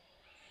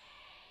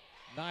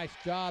nice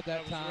job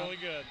that time. That was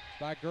really good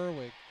by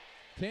Gerwig.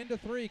 10 to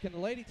 3. Can the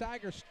Lady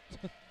Tigers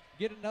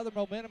get another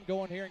momentum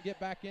going here and get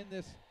back in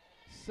this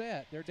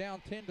set? They're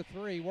down 10 to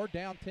 3. We're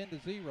down 10 to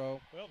 0.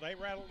 Well, they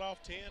rattled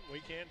off 10. We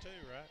can too,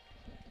 right?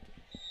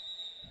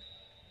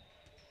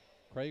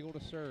 Kriegel to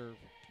serve.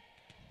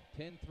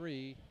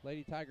 10-3.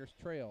 Lady Tigers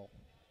trail.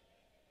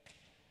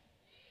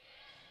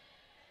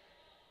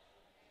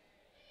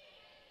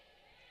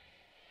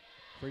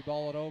 Free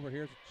ball it over.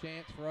 Here's a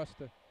chance for us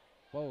to,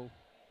 whoa.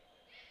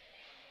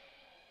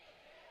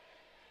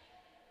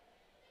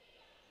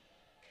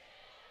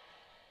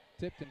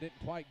 Tipton didn't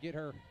quite get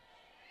her.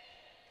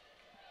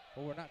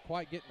 Well, we're not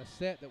quite getting the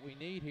set that we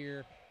need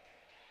here.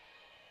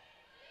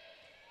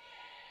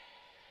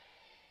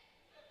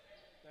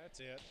 That's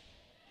it.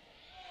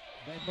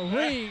 And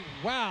Marie,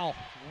 wow.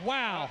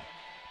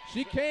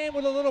 She came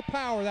with a little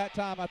power that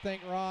time, I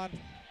think, Ron.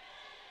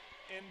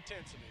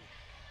 Intensity.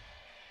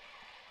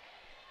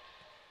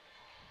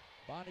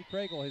 Bonnie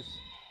Kriegel has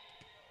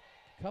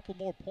a couple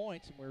more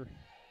points, and we're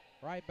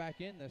right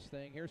back in this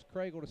thing. Here's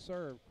Kriegel to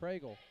serve.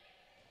 Kriegel.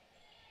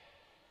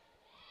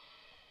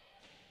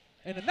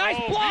 And a nice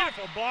block.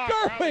 Beautiful block.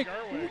 Gerwig.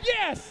 Gerwig.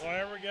 Yes. Well,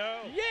 there we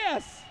go.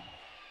 Yes.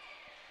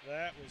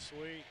 That was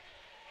sweet.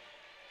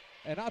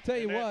 And I'll tell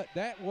you what,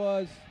 that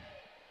was,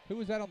 who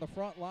was that on the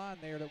front line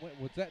there that went,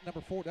 was that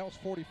number 4? That was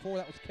 44.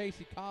 That was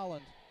Casey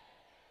Collins.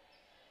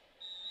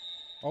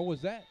 Or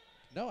was that?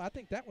 No, I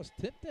think that was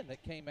Tipton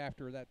that came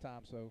after her that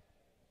time. So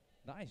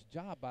nice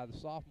job by the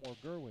sophomore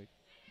Gerwig.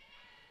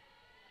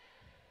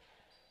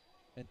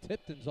 And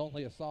Tipton's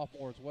only a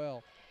sophomore as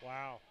well.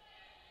 Wow.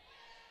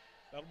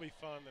 That'll be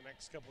fun the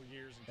next couple of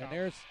years. And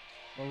there's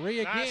Marie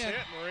again. Nice hit,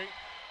 Marie.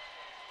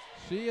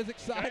 She is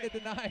excited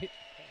tonight.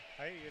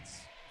 Hey, it's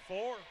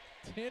 4.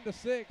 10 to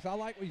 6. I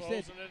like what you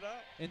said. Closing it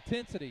up.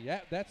 Intensity.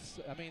 That's.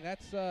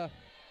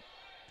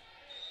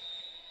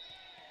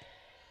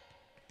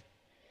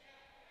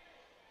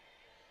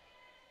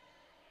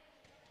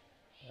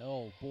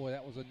 Oh boy,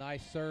 that was a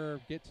nice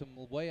serve. Gets them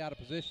way out of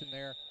position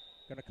there.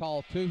 Going to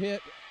call 2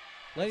 hit.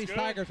 Ladies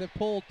Tigers have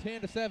pulled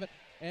 10 to 7,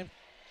 and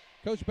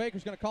Coach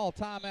Baker's going to call a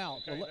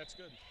timeout. Okay, that's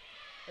good.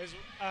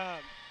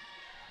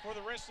 For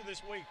the rest of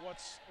this week,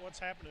 what's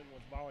happening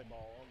with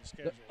volleyball on the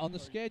schedule? On the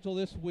schedule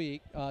this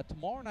week,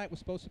 tomorrow night was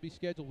supposed to be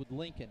scheduled with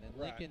Lincoln, and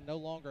Right. Lincoln no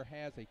longer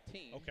has a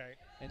team. Okay.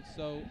 And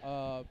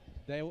so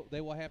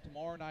they will have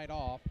tomorrow night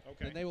off.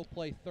 Okay. And they will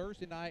play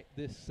Thursday night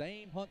this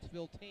same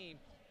Huntsville team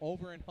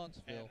over in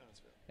Huntsville.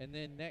 And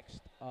then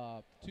next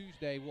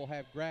Tuesday we'll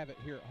have Gravett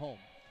here at home.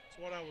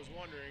 That's what I was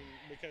wondering,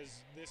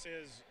 because this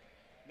is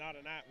not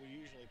a night we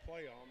usually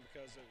play on,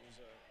 because it was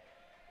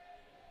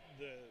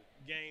the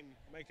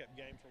makeup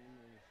game from when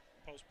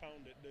we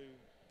postponed it due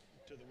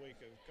to the week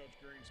of Coach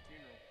Green's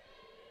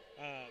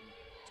funeral.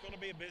 It's going to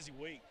be a busy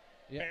week.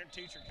 Yep.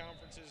 Parent-teacher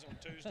conferences on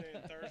Tuesday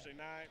and Thursday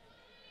night,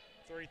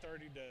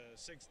 3:30 to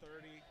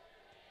 6:30.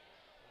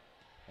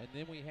 And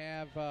then we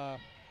have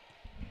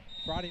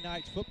Friday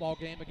night's football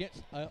game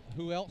against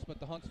who else but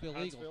the Huntsville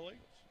Eagles.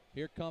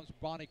 Here comes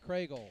Bonnie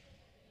Kriegel.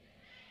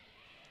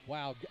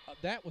 Wow,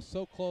 that was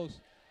so close.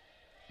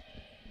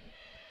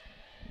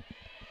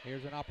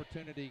 Here's an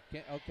opportunity.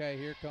 Okay,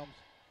 here comes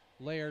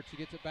Laird. She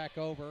gets it back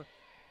over.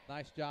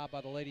 Nice job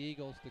by the Lady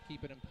Eagles to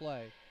keep it in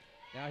play.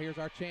 Now here's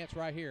our chance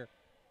right here.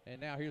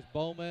 And now here's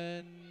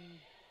Bowman.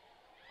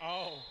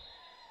 Oh.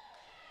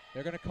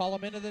 They're going to call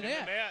him into the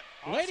net.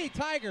 Awesome. Lady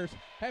Tigers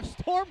have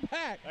stormed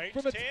back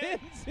from a 10.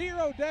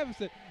 10-0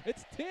 deficit.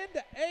 It's 10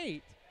 to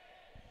 8.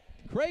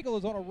 Kriegel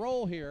is on a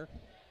roll here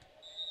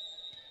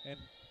and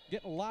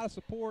getting a lot of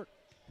support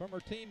from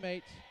her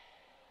teammates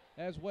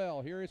as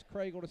well. Here is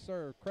Kriegel to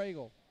serve.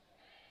 Kriegel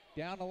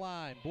down the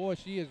line. Boy,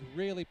 she is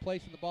really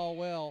placing the ball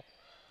well.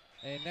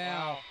 And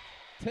now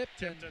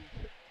Tipton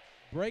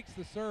breaks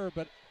the serve,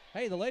 but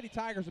hey, the Lady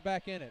Tigers are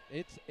back in it.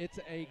 It's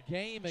a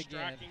game again.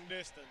 Striking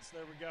distance.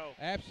 There we go.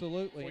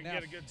 Absolutely. We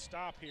get a good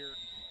stop here.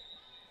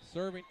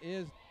 Serving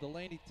is the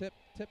Lady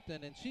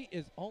Tipton, and she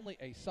is only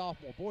a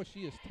sophomore. Boy,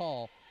 she is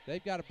tall.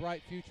 They've got a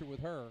bright future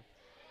with her.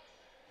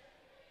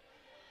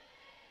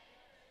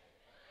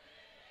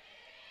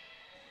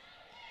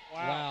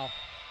 Wow.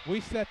 We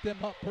set them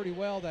up pretty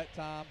well that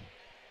time.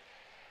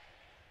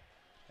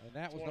 And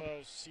that was one of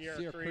those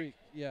Sierra Creek.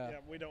 Yeah. Yeah,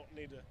 we don't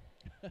need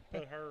to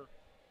put her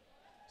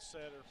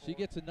setter. She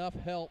gets enough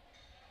help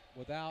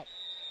without.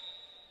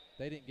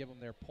 They didn't give them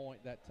their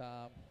point that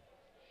time.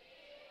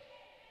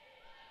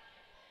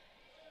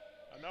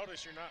 I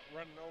notice you're not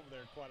running over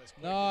there quite as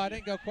quick. No, I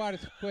didn't go quite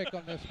as quick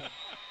on this one.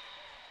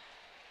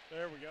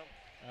 There we go.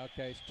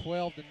 Okay, it's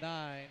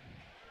 12-9.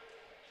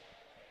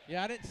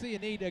 Yeah, I didn't see a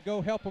need to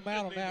go help them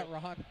out on that,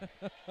 Ron.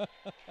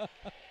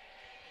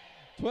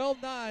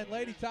 12-9,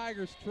 Lady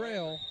Tigers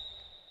trail.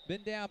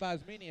 Been down by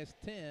as many as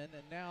 10,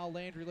 and now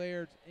Landry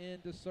Laird's in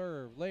to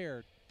serve.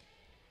 Laird,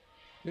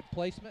 good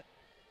placement.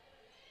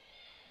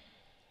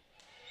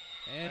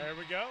 And there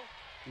we go.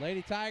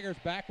 Lady Tigers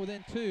back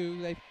within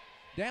 2. They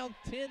down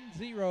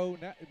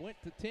 10-0, now it went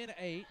to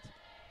 10-8,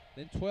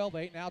 then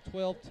 12-8, now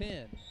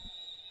 12-10.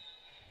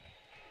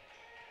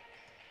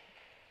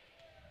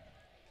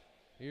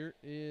 Here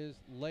is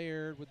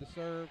Laird with the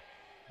serve.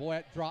 Boy,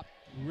 that dropped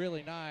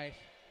really nice.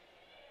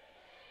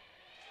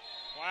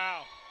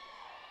 Wow.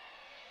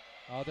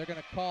 They're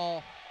going to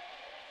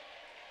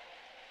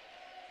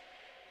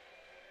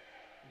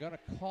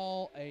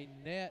call a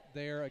net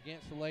there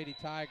against the Lady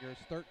Tigers,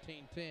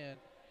 13-10.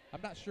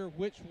 I'm not sure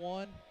which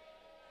one.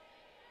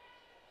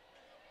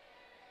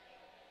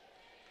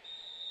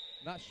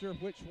 Not sure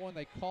which one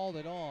they called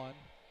it on.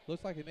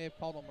 Looks like they may have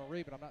called on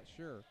Marie, but I'm not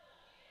sure.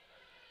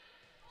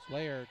 It's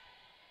Laird.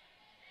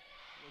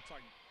 Looks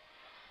like.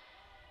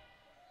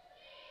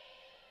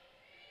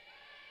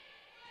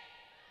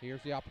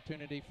 Here's the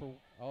opportunity for,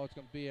 it's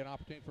going to be an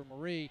opportunity for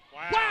Marie.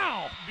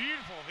 Wow!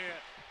 Beautiful hit.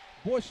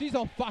 Boy, she's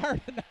on fire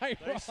tonight.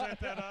 They set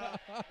that up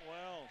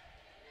well.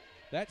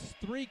 That's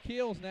 3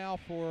 kills now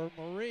for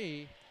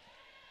Marie.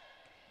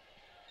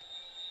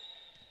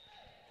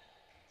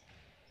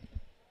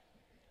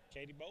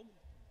 Katie Bowman.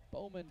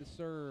 Bowman to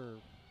serve.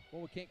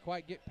 Well, we can't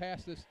quite get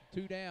past this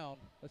 2 down.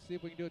 Let's see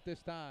if we can do it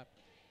this time.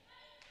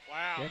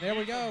 Wow. And there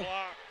we go.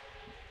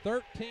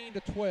 Block.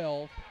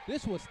 13-12.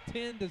 This was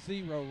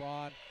 10-0,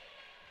 Ron.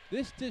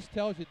 This just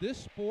tells you this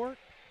sport,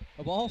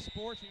 of all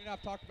sports, and you know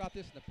I've talked about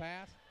this in the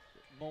past,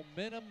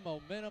 momentum.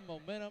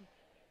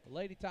 The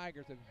Lady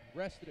Tigers have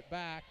wrested it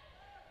back.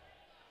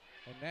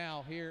 And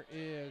now here's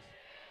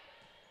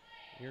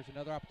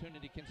another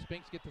opportunity. Can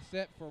Spinks get the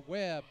set for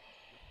Webb?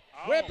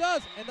 Oh, Webb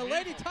does, and the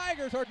beautiful. Lady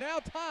Tigers are now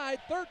tied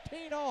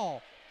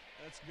 13-all.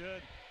 That's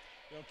good.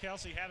 You know,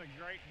 Kelsey had a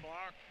great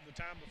block the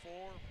time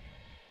before.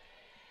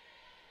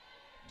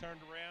 Turned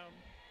around.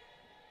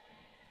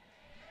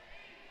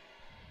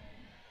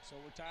 So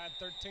we're tied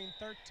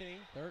 13-13.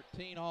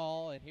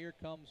 13-all, and here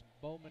comes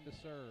Bowman to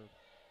serve.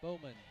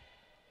 Bowman.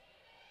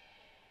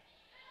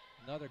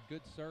 Another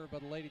good serve by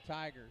the Lady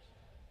Tigers.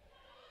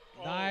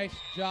 Oh. Nice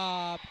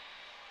job.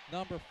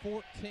 Number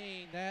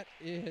 14, that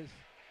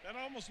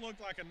almost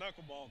looked like a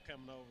knuckleball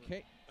coming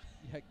over.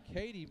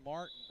 Katie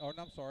Martin,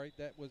 I'm sorry,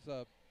 that was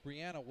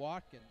Brianna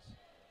Watkins.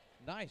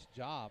 Nice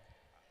job.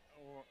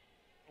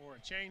 Or a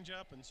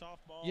change-up in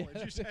softball. Yeah.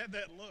 It just had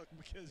that look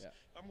because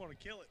I'm going to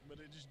kill it, but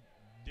it just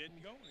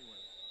didn't go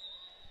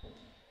anywhere.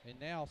 And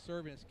now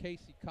serving is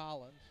Casey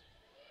Collins.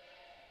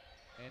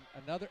 And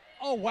another,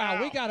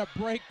 wow, we got a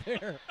break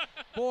there.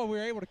 Boy, we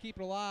were able to keep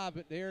it alive,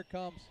 but there it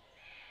comes.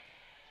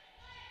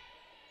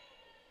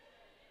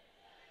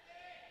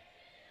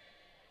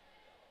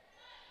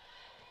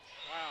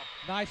 Wow.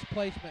 Nice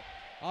placement.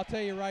 I'll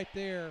tell you right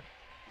there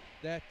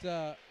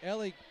that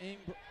Ellie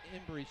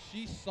Embry,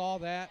 she saw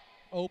that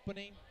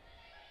opening.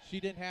 She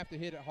didn't have to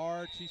hit it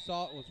hard. She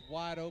saw it was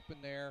wide open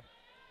there,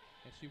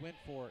 and she went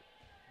for it.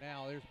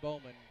 Now there's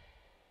Bowman.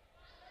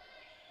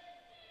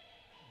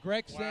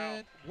 Gregson.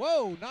 Wow.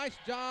 Whoa, nice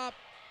job,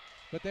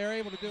 but they're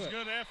able to do it.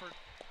 Good effort.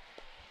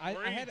 I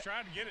Marie had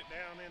tried to get it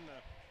down in the.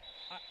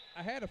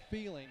 I had a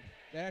feeling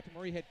that after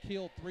Marie had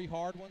killed 3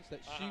 hard ones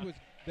that she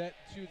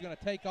was going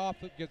to take off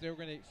because they were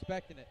going to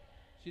expecting it.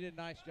 She did a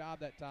nice job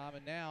that time,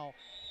 and now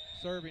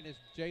serving is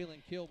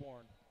Jalen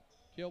Kilborn.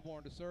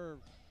 Kilborn to serve,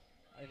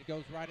 and it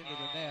goes right into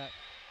the net.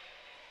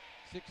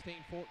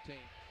 16-14.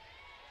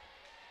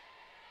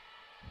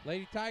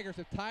 Lady Tigers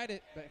have tied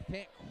it, but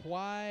can't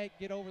quite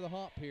get over the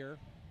hump here.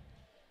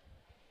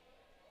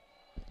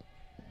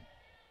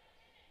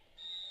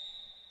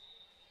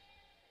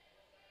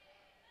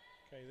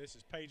 Okay, this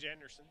is Paige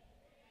Anderson.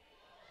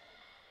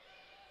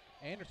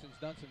 Anderson's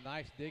done some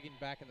nice digging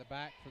back in the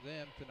back for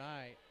them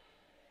tonight.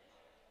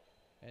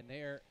 And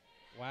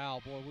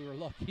wow, boy, we were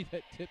lucky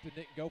that Tipton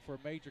didn't go for a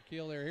major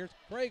kill there. Here's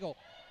Kragel.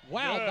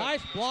 Wow, Good.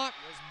 Nice block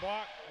Nice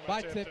block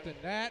by Tipton.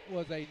 That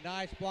was a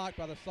nice block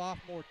by the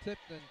sophomore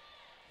Tipton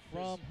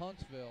from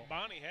Huntsville.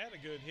 Bonnie had a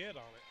good hit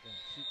on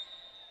it.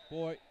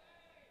 Yeah,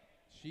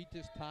 she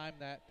just timed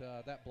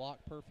that block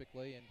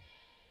perfectly, and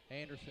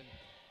Anderson.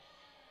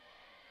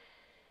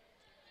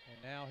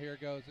 And now here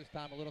goes, this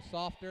time a little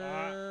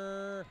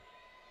softer.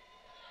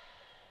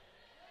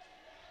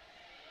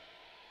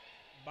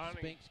 Bonnie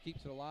Spinks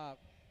keeps it alive.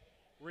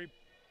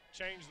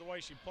 changed the way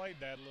she played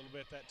that a little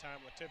bit that time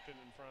with Tipton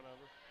in front of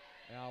her.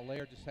 Now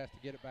Laird just has to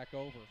get it back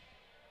over.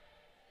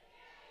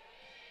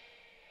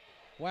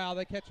 Wow,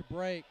 they catch a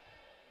break.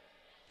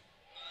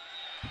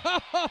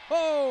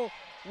 Oh,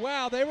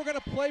 wow, they were going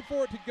to play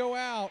for it to go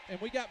out, and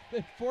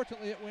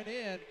fortunately it went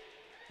in.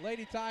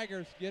 Lady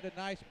Tigers get a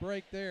nice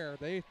break there.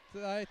 They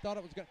thought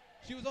it was going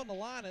to, she was on the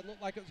line. It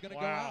looked like it was going to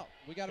go out.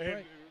 We got a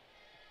break.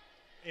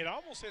 It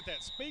almost hit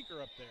that speaker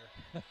up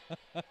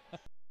there.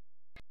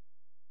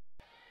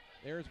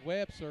 There's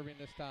Webb serving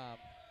this time.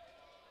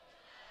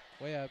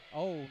 Webb,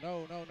 oh,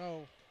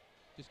 no.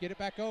 Just get it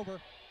back over.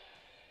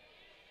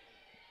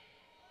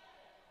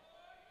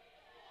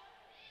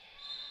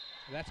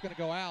 That's going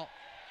to go out.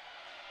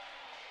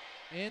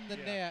 In the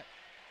net.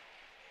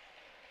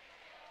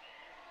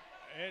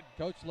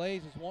 Coach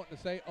Lays is wanting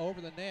to say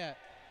over the net.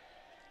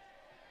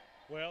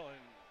 Well, and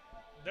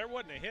there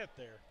wasn't a hit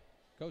there.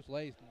 Coach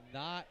Lays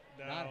not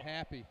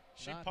happy.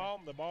 She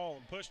palmed the ball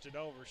and pushed it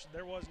over.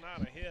 There was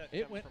not a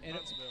hit from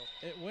Huntsville.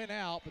 It went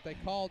out, but they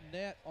called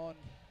net on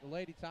the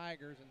Lady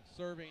Tigers, and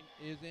serving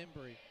is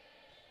Embry.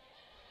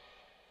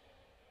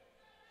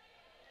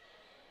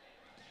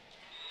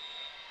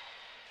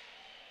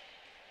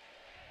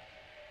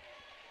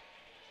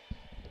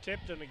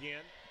 Tipton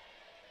again.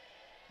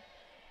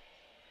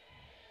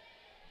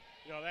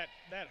 You know,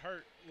 that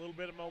hurt a little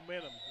bit of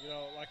momentum. You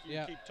know, like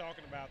you keep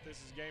talking about, this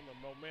is a game of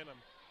momentum.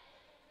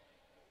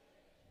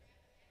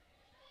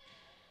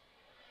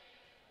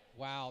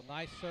 Wow,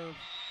 nice serve.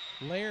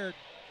 Laird,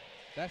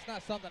 that's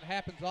not something that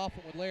happens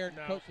often with Laird.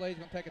 No. Coach Laird is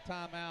going to take a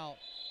timeout.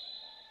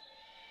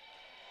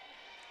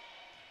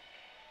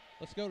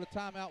 Let's go to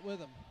timeout with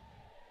him.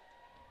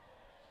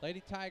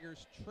 Lady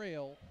Tigers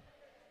trail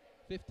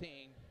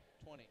 15-20.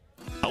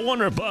 I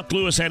wonder if Buck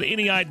Lewis had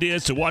any idea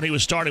as to what he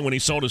was starting when he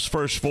sold his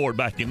first Ford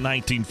back in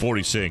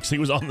 1946. He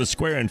was on the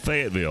square in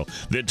Fayetteville.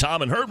 Then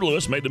Tom and Herb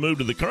Lewis made the move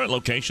to the current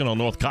location on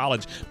North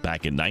College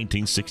back in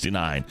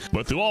 1969.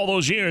 But through all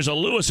those years, a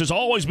Lewis has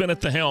always been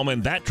at the helm,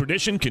 and that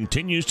tradition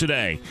continues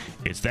today.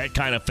 It's that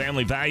kind of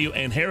family value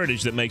and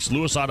heritage that makes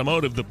Lewis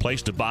Automotive the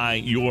place to buy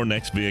your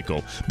next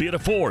vehicle. Be it a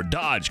Ford,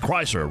 Dodge,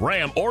 Chrysler,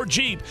 Ram, or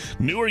Jeep,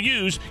 new or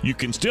used, you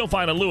can still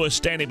find a Lewis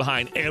standing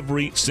behind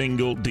every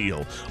single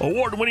deal.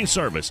 Award-winning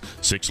service,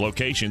 6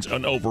 locations,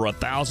 and over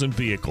 1,000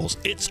 vehicles.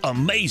 It's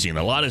amazing.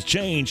 A lot has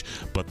changed,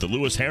 but the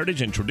Lewis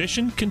heritage and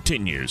tradition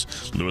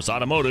continues. Lewis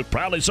Automotive,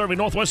 proudly serving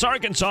Northwest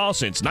Arkansas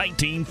since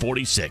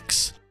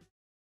 1946.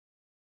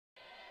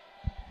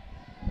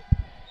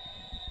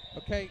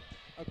 Okay,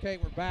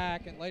 we're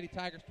back, and Lady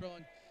Tigers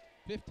throwing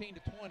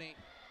 15-20.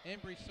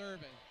 Embry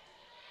serving.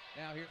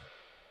 Now here's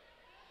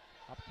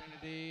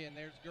opportunity, and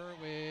there's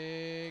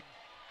Gerwig.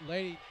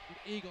 Lady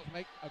Eagles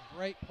make a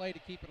great play to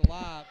keep it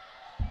alive.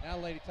 Now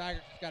Lady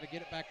Tigers just got to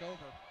get it back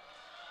over.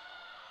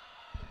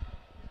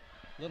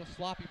 A little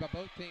sloppy by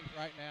both teams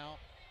right now.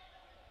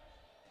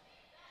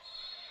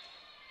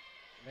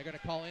 And they're going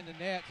to call in the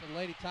net, so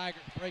Lady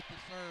Tigers break the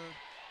serve,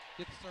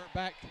 get the serve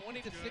back,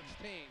 20-16.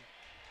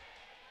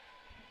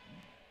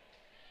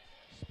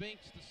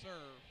 Spinks to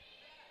serve.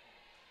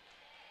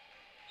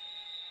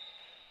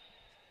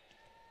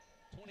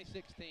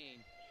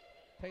 20-16.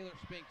 Taylor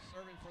Spinks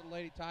serving for the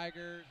Lady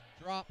Tigers.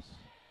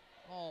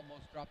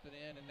 Almost dropped it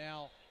in, and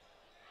now.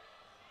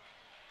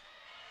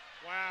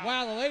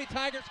 Wow, the Lady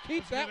Tigers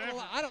keep that one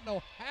alive. I don't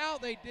know how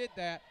they did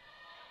that.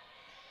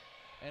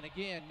 And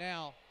again,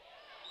 now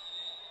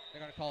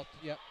they're going to call it.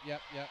 Yep.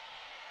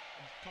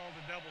 Called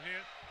a double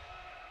hit.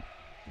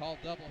 Called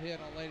double hit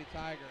on Lady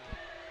Tigers.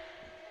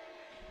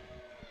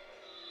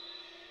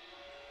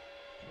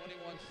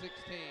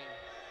 21-16.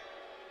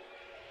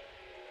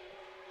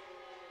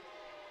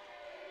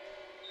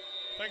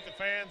 I think the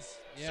fans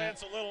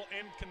sense a little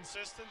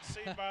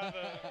inconsistency by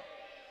the.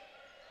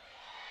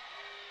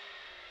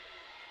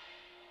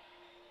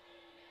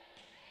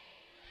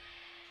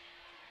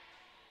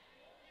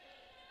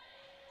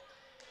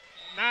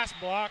 Nice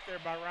block there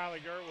by Riley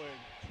Gerwig.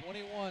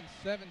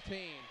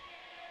 21-17.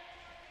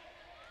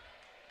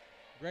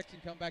 Gregson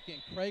come back in.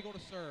 Craigle to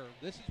serve.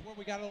 This is where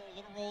we got a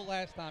little roll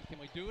last time. Can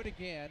we do it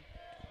again?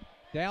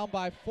 Down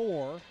by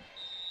 4.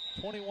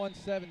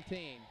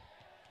 21-17.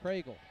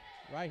 Craigle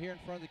right here in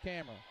front of the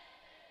camera.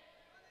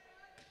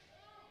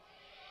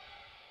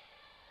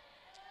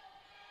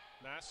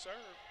 Nice serve.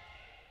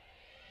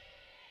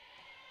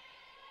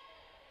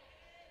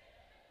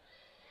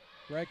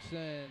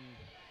 Gregson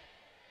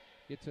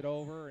gets it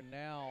over, and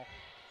now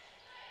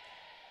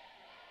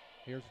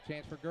here's a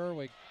chance for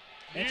Gerwig.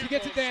 And she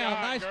gets it down.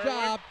 Nice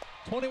job.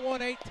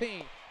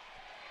 21-18.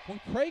 When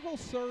Craigle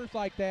serves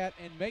like that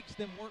and makes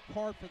them work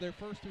hard for their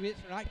first 2 hits,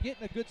 they're not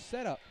getting a good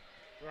setup.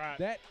 Right.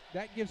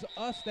 That gives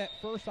us that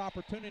first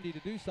opportunity to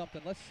do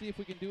something. Let's see if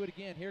we can do it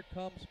again. Here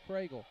comes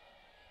Craigle.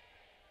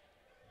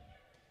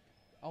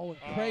 Oh, and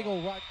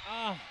Craigle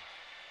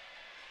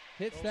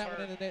hits that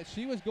one in the net.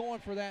 She was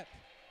going for that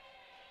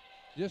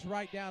just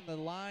right down the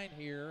line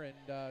here, and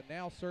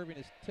now serving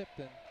is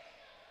Tipton.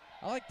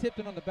 I like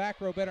Tipton on the back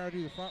row better than I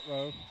do the front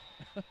row.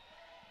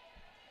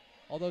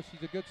 Although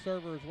she's a good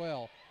server as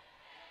well.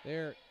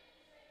 Here's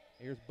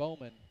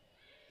Bowman.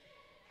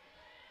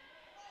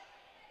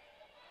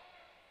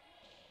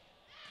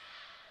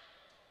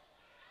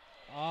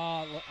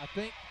 I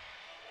think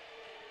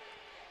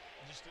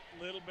Just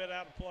a little bit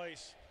out of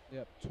place.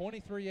 Yep,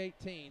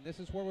 23-18. This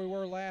is where we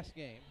were last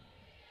game.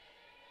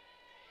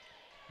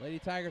 Lady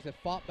Tigers have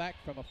fought back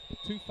from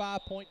two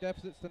 5-point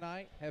deficits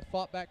tonight, have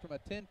fought back from a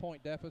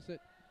 10-point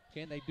deficit.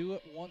 Can they do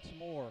it once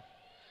more? Wow.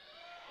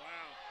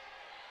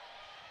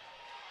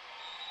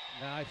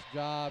 Nice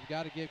job.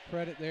 Got to give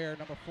credit there.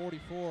 Number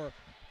 44,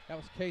 that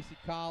was Casey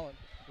Collins.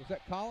 Was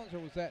that Collins or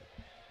was that?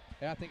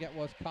 Yeah, I think that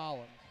was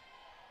Collins.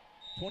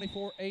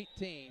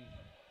 24-18,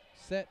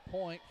 set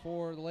point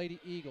for the Lady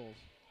Eagles.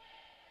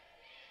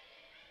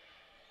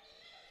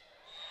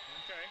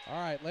 Okay.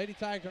 All right, Lady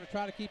Tigers going to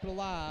try to keep it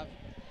alive.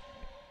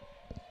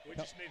 We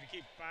just need to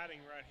keep fighting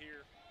right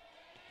here,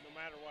 no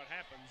matter what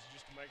happens,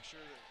 just to make sure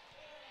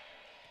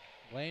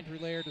that. Landry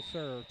Laird to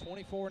serve.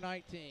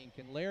 24-19.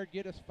 Can Laird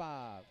get us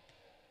 5?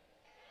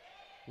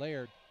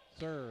 Laird,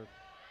 serve.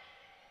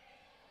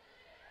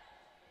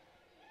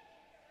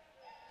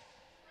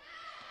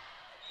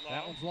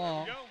 That one's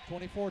long.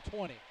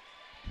 24-20.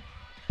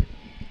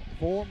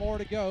 4 more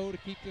to go to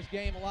keep this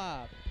game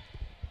alive.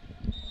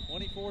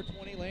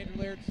 24-20. Landry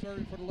Laird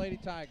serving for the Lady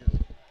Tigers.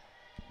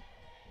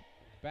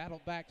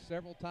 Battled back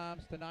several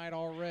times tonight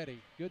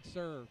already. Good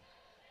serve.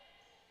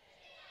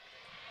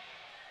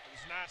 It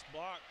was a nice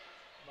block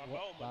by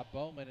Bowman. By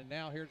Bowman. And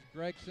now here's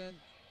Gregson.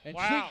 And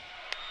wow.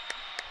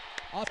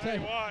 I'll tell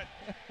you what.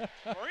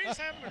 Marie's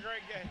having a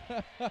great game.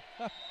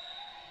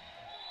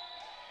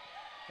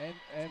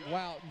 And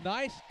wow,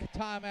 nice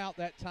timeout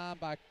that time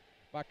by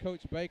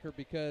Coach Baker,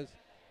 because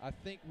I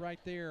think right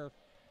there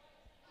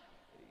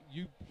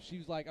she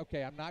was like,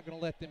 okay, I'm not going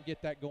to let them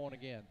get that going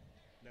again.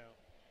 No.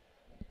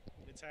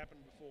 It's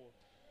happened before.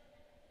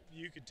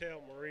 You could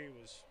tell Marie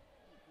was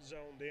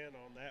zoned in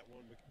on that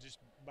one just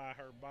by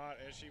her body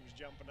as she was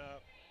jumping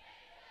up,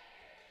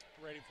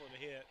 ready for the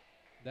hit.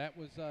 That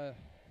was a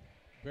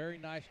very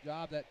nice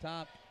job that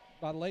time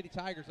by the Lady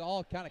Tigers,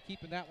 all kind of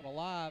keeping that one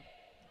alive.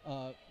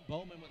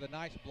 Bowman with a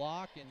nice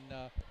block, and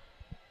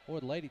boy,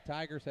 the Lady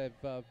Tigers have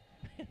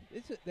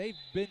they've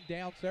been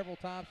down several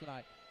times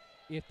tonight.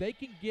 If they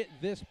can get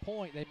this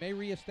point, they may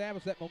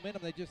reestablish that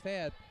momentum they just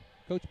had.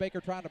 Coach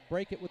Baker trying to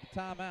break it with the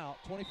timeout.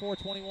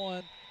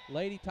 24-21,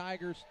 Lady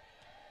Tigers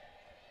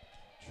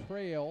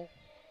trail.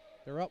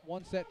 They're up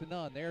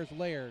 1-0. There's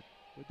Laird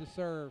with the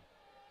serve.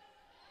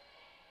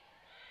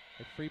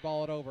 They free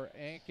ball it over,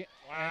 and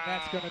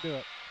that's going to do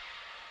it.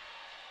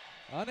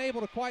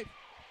 Unable to quite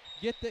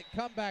get that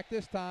comeback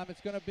this time.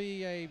 It's going to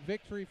be a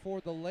victory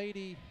for the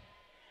Lady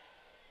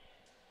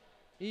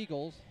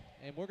Eagles,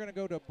 and we're going to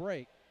go to a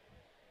break.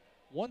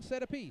 1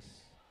 set apiece.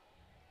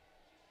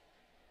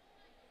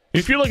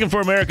 If you're looking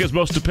for America's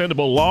most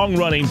dependable,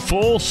 long-running,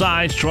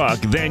 full-size truck,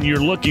 then you're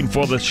looking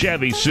for the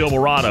Chevy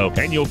Silverado,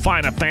 and you'll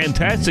find a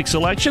fantastic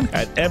selection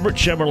at Everett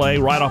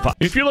Chevrolet right off.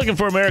 If you're looking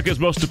for America's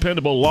most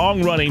dependable,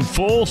 long-running,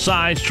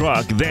 full-size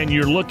truck, then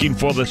you're looking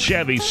for the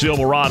Chevy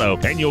Silverado,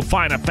 and you'll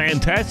find a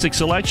fantastic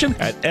selection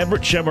at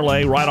Everett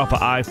Chevrolet right off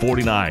of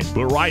I-49.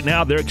 But right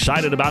now, they're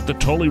excited about the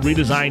totally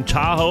redesigned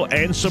Tahoe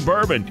and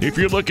Suburban. If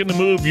you're looking to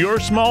move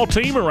your small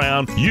team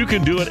around, you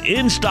can do it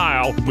in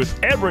style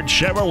with Everett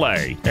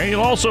Chevrolet. And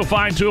you'll also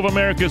find 2 of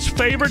America's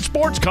favorite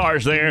sports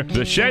cars there,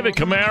 the Chevy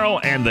Camaro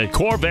and the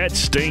Corvette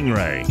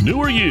Stingray. New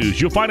or used,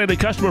 you'll find it a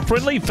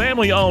customer-friendly,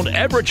 family-owned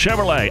Everett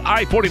Chevrolet,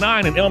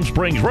 I-49 and Elm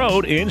Springs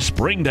Road in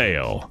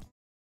Springdale.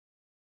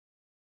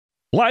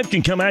 Life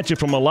can come at you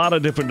from a lot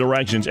of different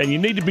directions, and you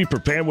need to be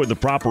prepared with the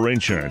proper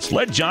insurance.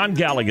 Let John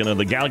Galligan of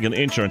the Galligan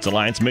Insurance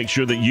Alliance make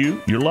sure that you,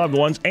 your loved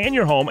ones, and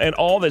your home and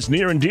all that's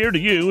near and dear to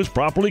you is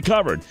properly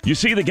covered. You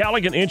see, the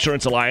Galligan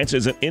Insurance Alliance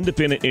is an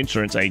independent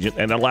insurance agent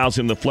and allows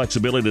him the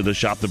flexibility to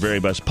shop the very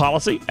best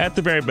policy at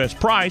the very best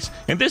price,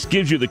 and this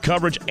gives you the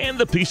coverage and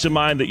the peace of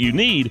mind that you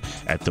need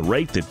at the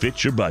rate that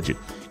fits your budget.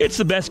 It's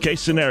the best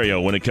case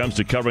scenario when it comes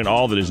to covering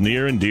all that is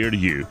near and dear to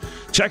you.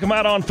 Check them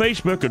out on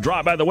Facebook or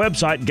drop by the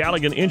website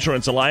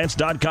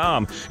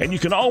GalliganInsuranceAlliance.com. And you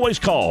can always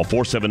call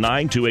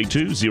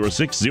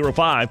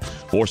 479-282-0605,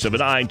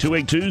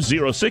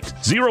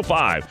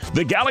 479-282-0605.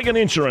 The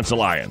Galligan Insurance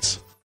Alliance.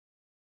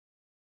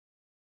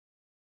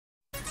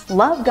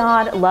 Love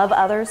God, love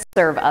others,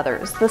 serve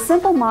others. The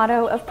simple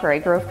motto of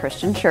Prairie Grove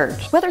Christian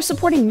Church. Whether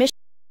supporting mission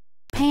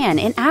in Japan,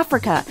 in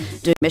Africa,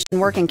 doing mission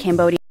work in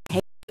Cambodia,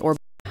 Haiti, or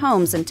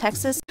homes in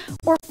Texas,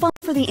 or fun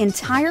for the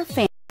entire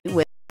family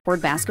with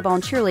board basketball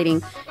and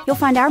cheerleading, you'll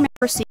find our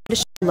members seeking to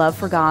show love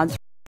for God through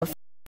love for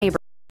neighbor.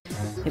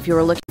 If you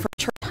are looking for a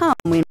church home,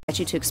 we invite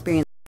you to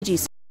experience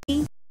PGC.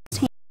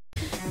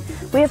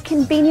 We have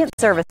convenient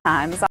service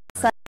times on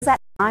Sundays at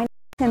 9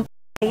 and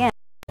 10 a.m.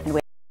 and we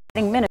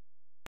have ministry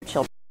for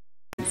children.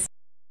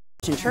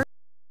 Christian Church,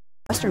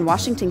 Western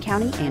Washington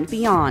County, and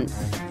beyond.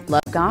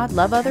 Love God,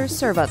 love others,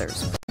 serve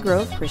others.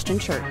 Grove Christian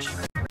Church.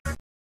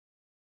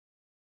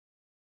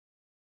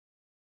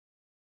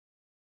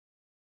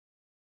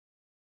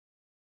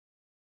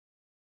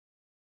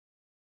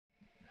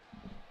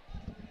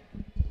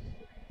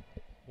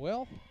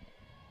 Well,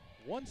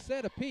 1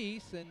 set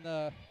apiece,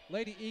 and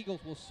Lady Eagles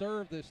will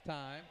serve this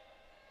time.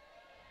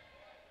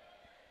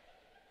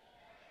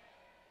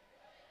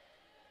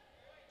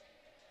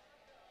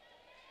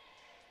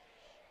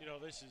 know,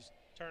 this is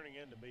turning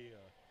into be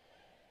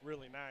a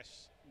really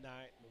nice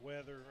night. The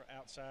weather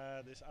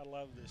outside. I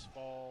love this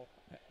fall.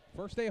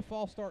 First day of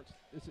fall starts.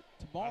 Is it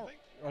tomorrow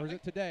or is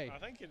it today? I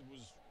think it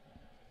was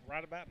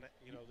right about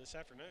this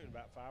afternoon,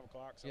 about 5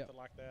 o'clock, something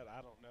like that.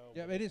 I don't know.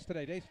 Yeah, it is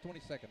today. Day's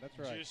 22nd. That's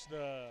right. Just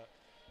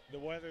the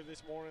weather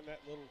this morning, that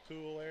little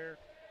cool air.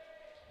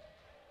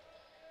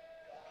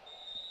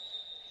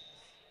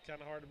 Kind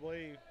of hard to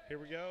believe. Here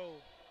we go,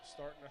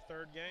 starting our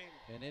third game.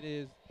 And it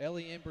is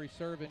Ellie Embry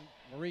serving.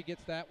 Marie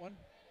gets that one.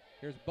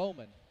 Here's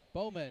Bowman.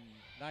 Bowman,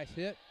 nice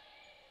hit.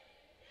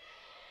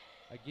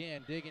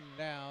 Again, digging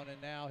down, and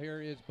now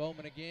here is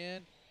Bowman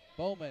again.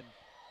 Bowman,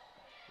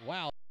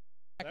 wow.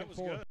 Back That and was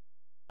forth.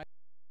 good.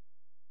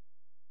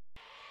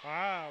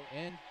 Wow.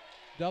 And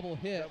double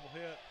hit. Double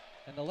hit.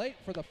 And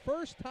for the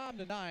first time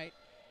tonight,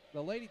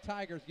 the Lady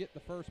Tigers get the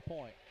first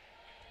point.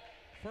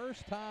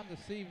 First time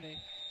this evening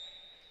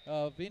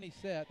of any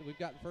set that we've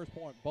got the first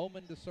point.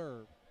 Bowman to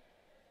serve.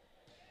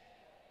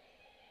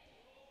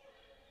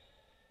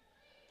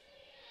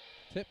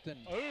 Tipton.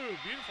 Ooh,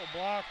 beautiful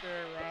block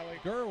there, Riley.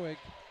 Gerwig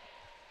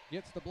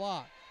gets the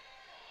block.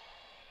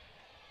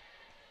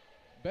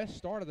 Best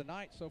start of the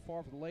night so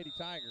far for the Lady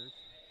Tigers.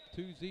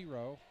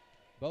 2-0.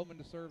 Bowman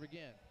to serve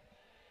again.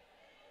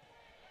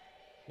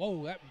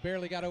 Whoa, that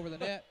barely got over the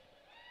net.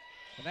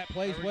 And that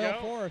plays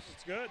well for us.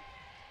 It's good.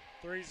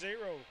 3-0.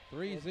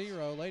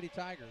 3-0, Lady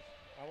Tigers.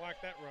 I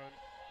like that run.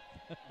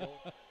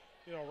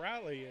 Well,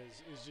 Riley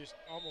is just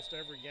almost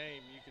every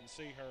game you can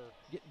see her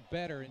getting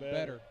better and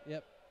better.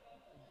 Yep.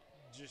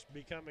 Just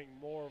becoming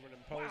more of an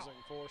imposing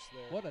force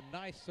there. What a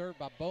nice serve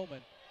by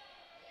Bowman.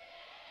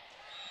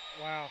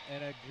 Wow.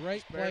 And a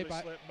great play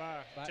by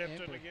Tipton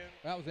Embry. again.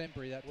 That was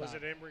Embry that time. Was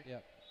it Embry?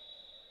 Yep.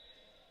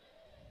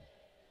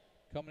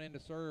 Coming in to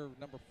serve,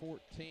 number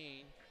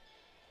 14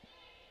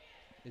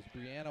 is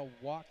Brianna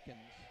Watkins.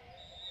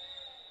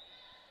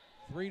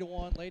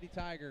 3-1 Lady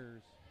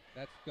Tigers.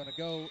 That's going to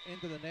go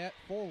into the net.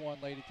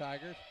 4-1 Lady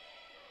Tigers.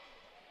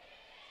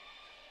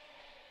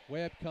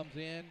 Webb comes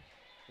in.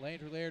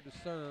 Landry Laird to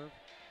serve.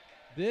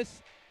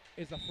 This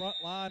is a front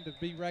line to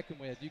be reckoned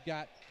with. You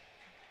got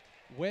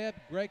Webb,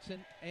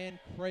 Gregson, and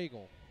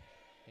Craigle.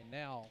 And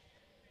now,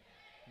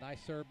 nice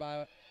serve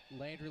by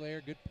Landry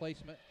Laird. Good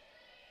placement.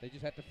 They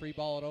just have to free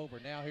ball it over.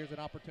 Now here's an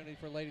opportunity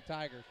for Lady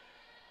Tigers.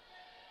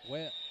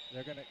 Webb,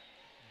 they're going to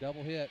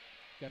double hit.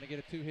 Going to get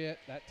a 2-hit,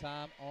 that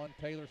time on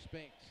Taylor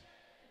Spinks.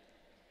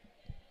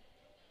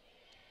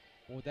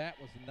 Well, that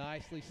was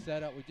nicely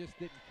set up. We just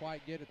didn't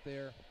quite get it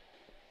there.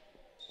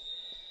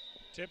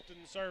 Tipton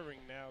serving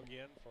now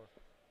again for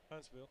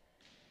Huntsville.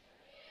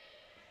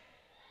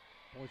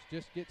 Which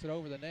just gets it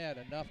over the net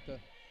enough to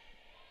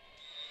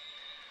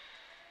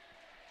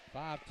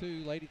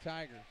 5-2 Lady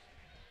Tigers.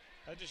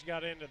 That just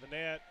got into the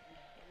net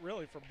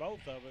really for both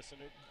of us, and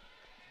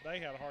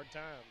they had a hard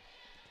time.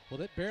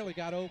 Well, it barely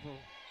got over.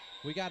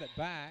 We got it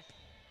back.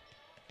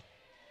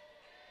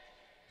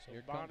 So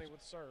Here Bonnie comes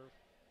with serve.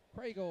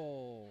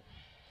 Craigle.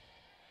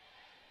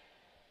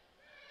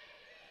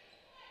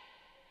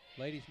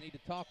 Ladies need to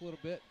talk a little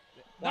bit.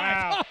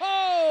 Wow. Nice.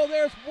 Oh,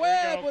 there's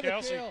Webb go, with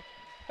Kelsey. a kill.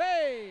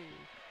 Hey.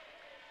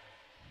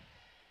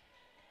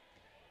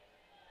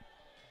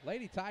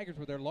 Lady Tigers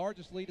with their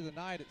largest lead of the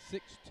night at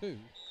 6-2.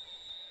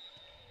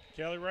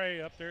 Kelly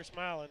Ray up there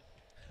smiling.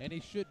 And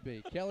he should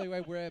be. Kelly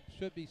Ray Webb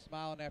should be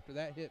smiling after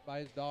that hit by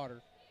his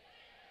daughter.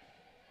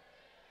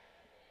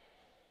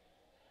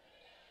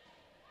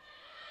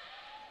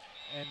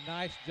 And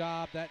nice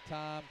job that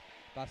time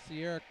by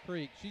Sierra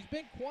Creek. She's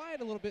been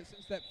quiet a little bit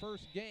since that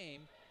first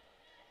game,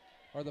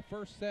 or the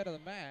first set of the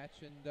match,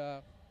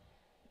 and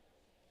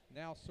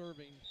now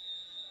serving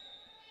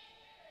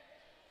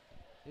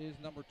is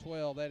number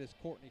 12. That is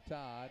Courtney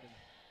Todd. And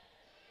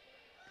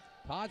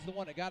Todd's the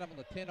one that got him on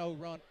the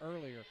 10-0 run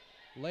earlier.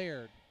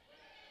 Laird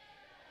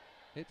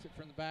hits it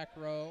from the back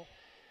row.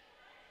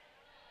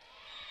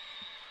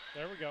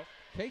 There we go.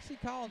 Casey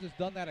Collins has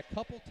done that a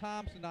couple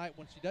times tonight.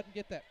 When she doesn't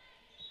get that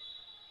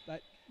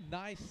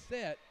nice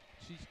set,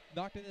 she's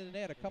knocked it in the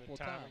net a couple of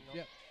times.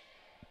 Yep.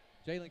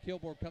 Jalen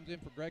Kilborg comes in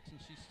for Gregson.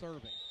 She's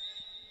serving.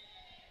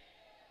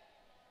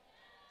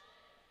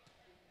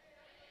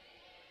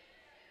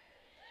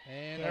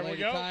 And there the Lady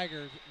we go.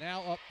 Tigers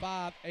now up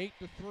 5,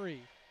 8-3.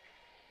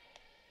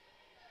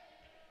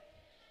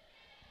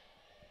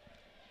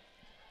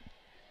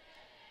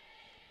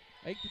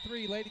 Eight to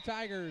 3, Lady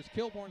Tigers.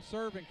 Kilborn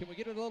serving. Can we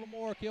get it a little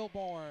more,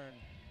 Kilborn?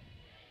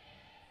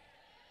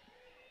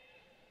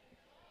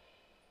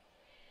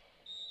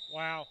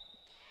 Wow.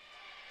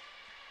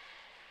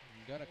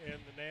 In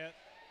the net.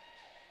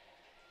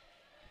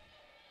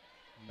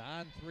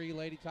 9-3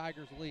 Lady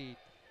Tigers lead.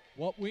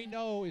 What we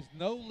know is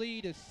no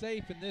lead is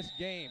safe in this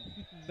game.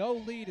 No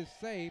lead is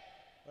safe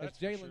as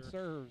Jalen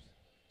serves.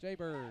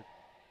 Jaybird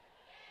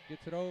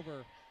gets it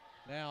over.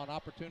 Now an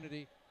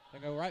opportunity. They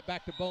go right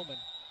back to Bowman.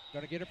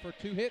 Going to get it for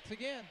 2 hits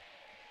again.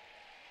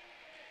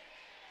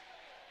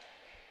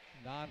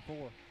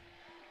 9-4.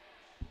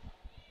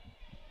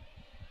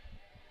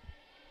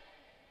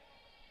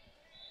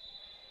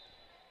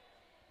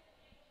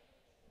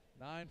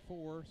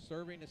 9-4.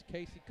 Serving is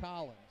Casey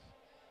Collins.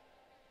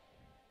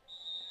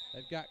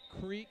 They've got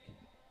Creek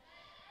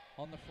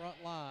on the front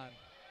line.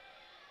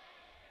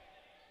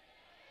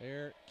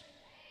 There.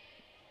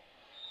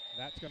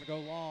 That's going to go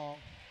long.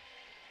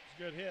 It's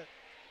a good hit.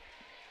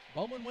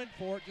 Bowman went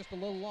for it just a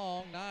little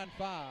long,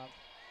 9-5.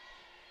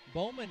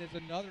 Bowman is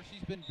another.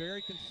 She's been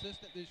very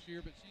consistent this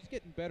year, but she's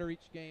getting better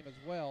each game as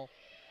well.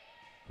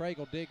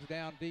 Craigle digs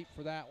down deep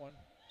for that one.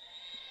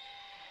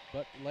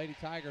 But the Lady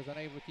Tigers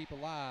unable to keep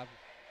alive.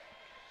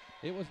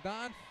 It was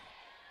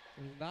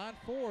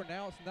 9-4,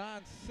 now it's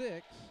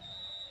 9-6.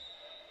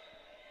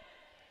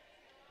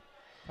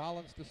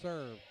 Collins to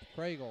serve.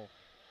 Craigle.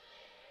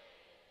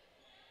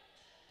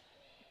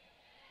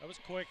 That was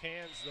quick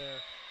hands there.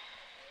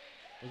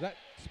 Was that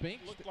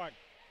Spinks? Looked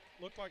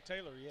like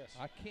Taylor, yes.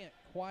 I can't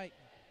quite.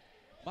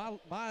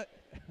 My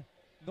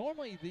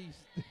normally these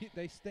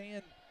they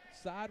stand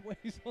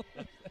sideways on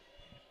this.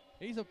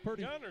 He's a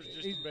pretty. Gunner's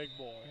just a big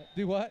boy.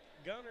 Do what?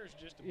 Gunner's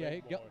just a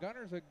big boy.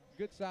 Gunner's a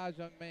good-sized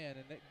young man,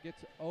 and it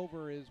gets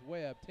over his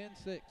Webb.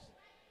 10-6,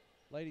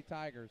 Lady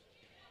Tigers.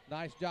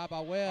 Nice job by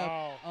Webb.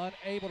 Oh.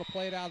 Unable to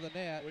play it out of the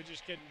net. We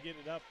just couldn't get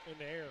it up in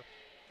the air.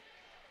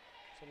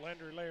 So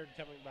Landry Laird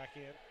coming back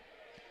in.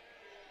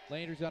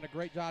 Landry's done a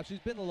great job. She's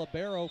been the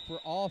libero for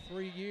all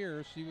 3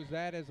 years. She was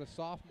that as a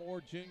sophomore,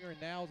 junior,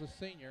 and now as a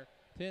senior.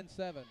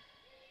 10-7.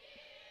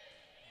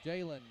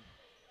 Jalen.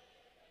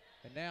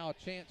 And now a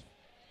chance.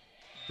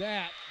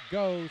 That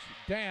goes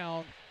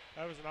down.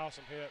 That was an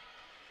awesome hit.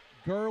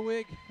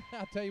 Gerwig,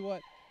 I'll tell you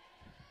what.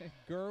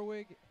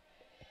 Gerwig,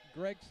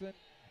 Gregson,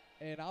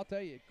 and I'll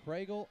tell you,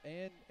 Craigle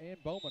and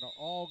Bowman are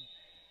all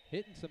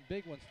hitting some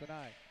big ones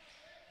tonight.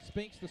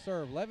 Spinks to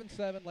serve.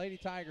 11-7, Lady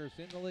Tigers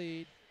in the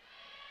lead.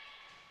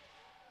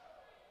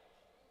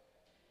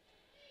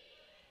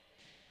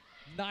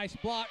 Nice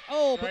block.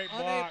 Oh, great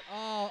but block.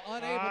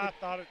 Unable I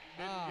thought it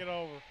didn't get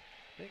over.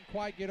 Didn't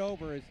quite get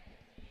over as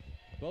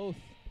both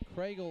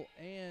Craigle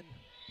and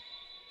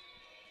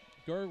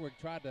Gerwig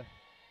tried to.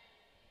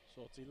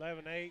 So it's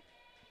 11-8,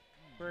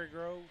 Prairie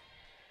Grove.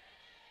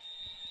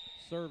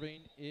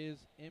 Serving is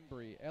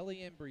Embry. Ellie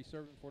Embry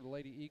serving for the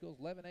Lady Eagles.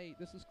 11-8.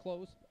 This is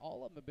close.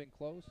 All of them have been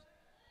close.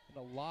 And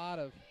a lot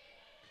of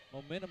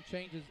momentum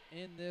changes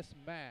in this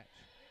match.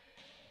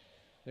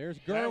 There's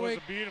Gerwig. That was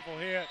a beautiful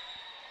hit.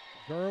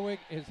 Gerwig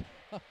is,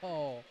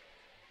 oh.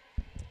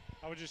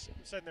 I was just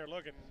sitting there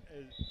looking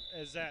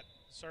as that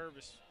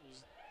service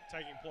was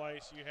taking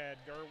place. You had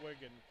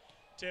Gerwig and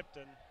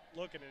Tipton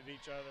looking at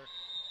each other.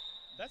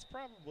 That's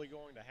probably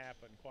going to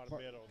happen quite a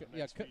bit over the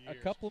next few years.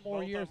 A couple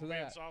more Both years of of them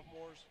that.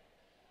 Sophomores.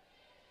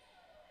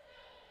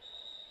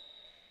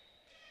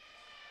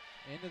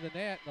 Into the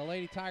net, and the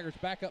Lady Tigers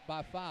back up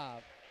by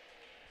 5.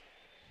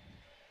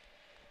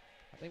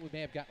 I think we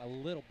may have gotten a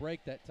little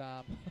break that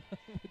time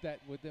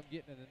with them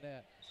getting in the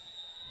net.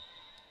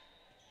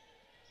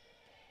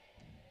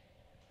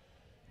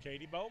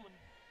 Katie Bowman.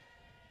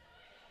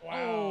 Wow.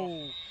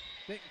 Oh,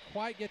 didn't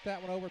quite get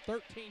that one over.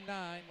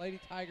 13-9, Lady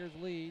Tigers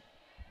lead.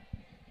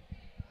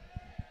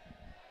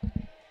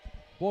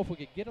 Boy, if we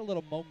could get a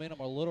little momentum,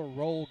 a little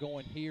roll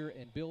going here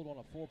and build on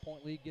a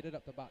 4-point lead, get it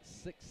up to about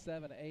 6,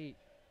 7, 8.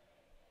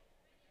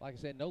 Like I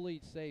said, no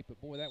lead safe, but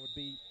boy, that would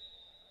be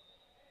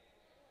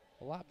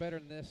a lot better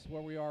than this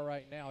where we are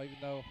right now, even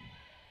though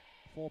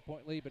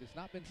 4-point lead, but it's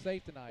not been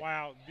safe tonight.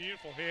 Wow,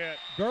 beautiful hit.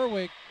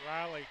 Gerwig,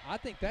 Riley. I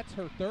think that's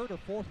her 3rd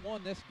or 4th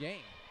one this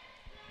game.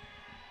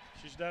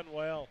 She's done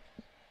well.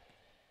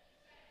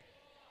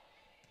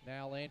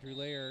 Now Landry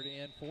Laird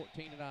in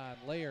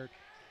 14-9. Laird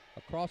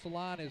across the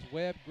line is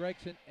Webb,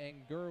 Gregson, and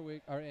Gerwig,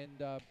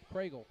 and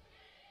Craigle.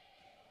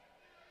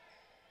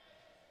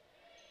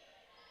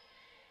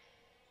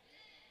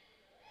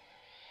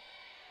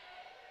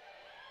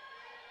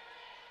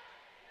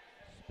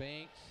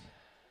 Spinks.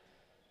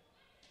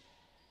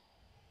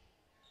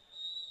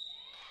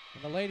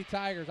 And the Lady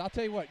Tigers, I'll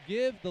tell you what,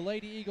 give the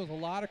Lady Eagles a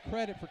lot of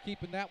credit for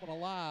keeping that one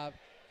alive.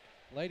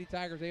 Lady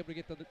Tigers able to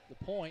get the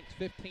points,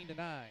 15-9.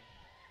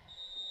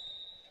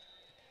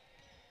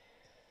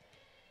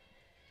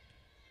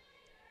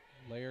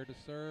 Laird to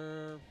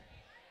serve.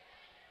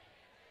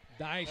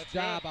 Nice That's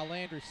job good. by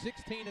Landry,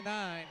 16-9.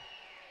 I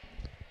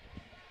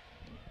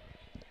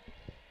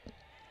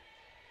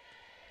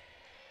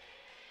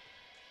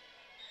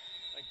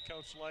think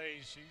Coach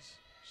Lays,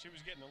 she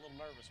was getting a little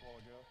nervous a while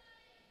ago.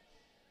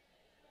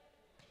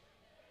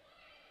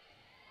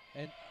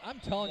 And I'm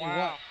telling you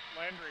Wow,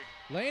 what, Landry.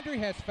 Landry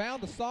has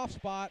found the soft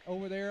spot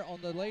over there on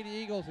the Lady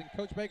Eagles, and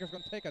Coach Baker's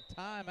going to take a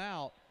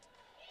timeout,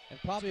 and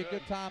probably a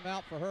good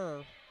timeout for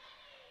her.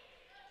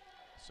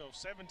 So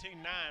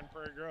 17-9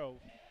 Prairie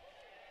Grove.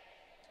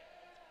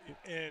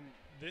 And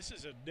this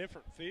is a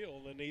different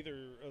feel than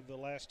either of the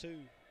last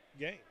 2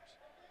 games.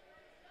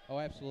 Oh,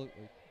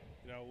 absolutely.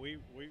 You know, we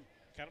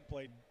kind of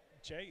played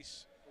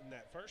chase in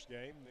that first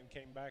game and then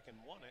came back and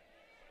won it.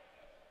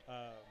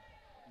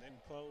 Then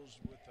closed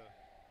with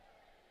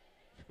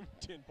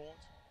 10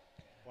 points.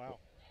 Wow.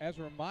 As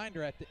a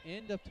reminder, at the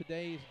end of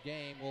today's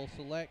game, we'll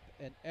select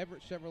an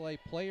Everett Chevrolet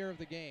Player of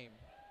the Game.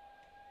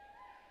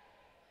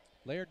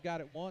 Laird got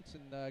it once,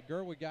 and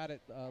Gerwood got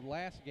it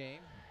last game.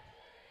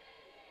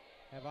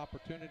 Have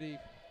opportunity.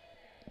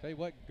 Tell you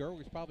what,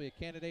 Gerwood's probably a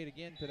candidate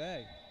again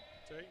today.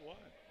 Tell you what.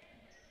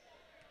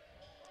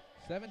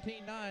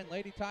 17-9,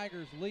 Lady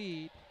Tigers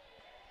lead.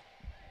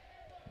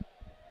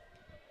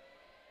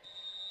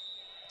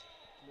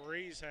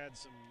 Marie's had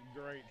some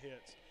great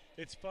hits.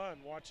 It's fun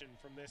watching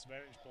from this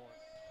vantage point.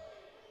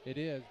 It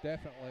is,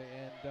 definitely.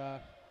 And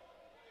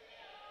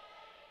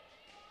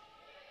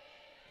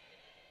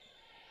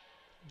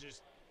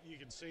just you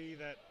can see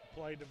that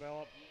play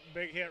develop.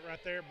 Big hit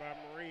right there by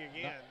Marie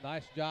again.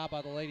 Nice job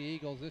by the Lady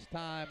Eagles. This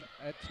time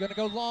it's going to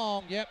go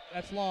long. Yep,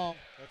 that's long.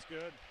 That's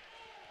good.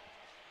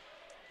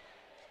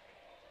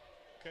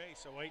 Okay,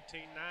 so 18-9.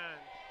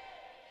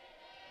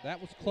 That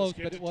was close,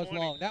 get but to it was 20.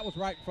 long. That was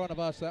right in front of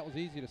us, so that was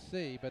easy to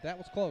see, but that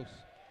was close.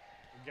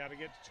 We've got to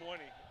get to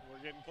 20.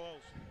 We're getting close.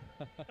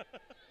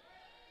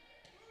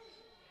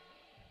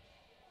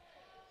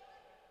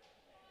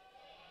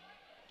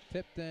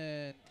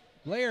 Tipton.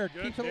 Laird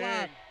Good keeps it dig.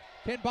 alive.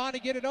 Can Bonnie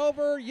get it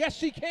over? Yes,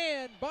 she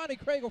can. Bonnie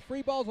Craigle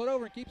free balls it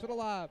over and keeps it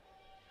alive.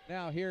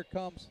 Now here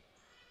comes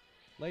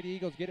Lady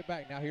Eagles, get it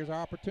back. Now here's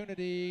our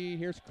opportunity.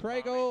 Here's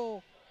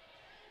Craigle.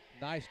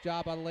 Nice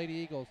job by the Lady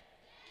Eagles.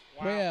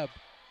 Wow. Webb.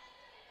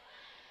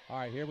 All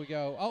right, here we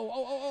go.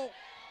 Oh.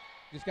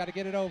 Just got to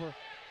get it over.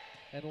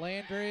 And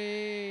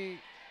Landry.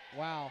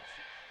 Wow.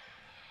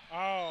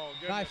 Oh,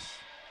 goodness.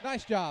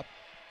 Nice job.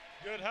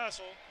 Good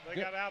hustle. They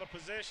Good. got out of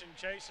position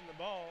chasing the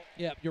ball.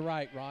 Yep, you're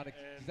right, Ron. And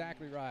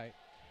Exactly right.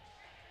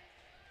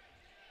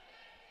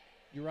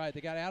 You're right.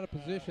 They got out of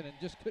position and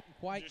just couldn't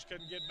quite Just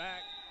couldn't get back.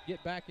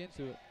 get back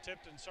into it.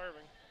 Tipton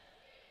serving.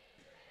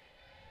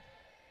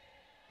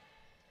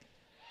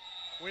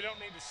 We don't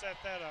need to set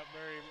that up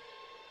very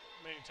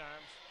many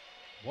times.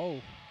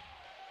 Whoa.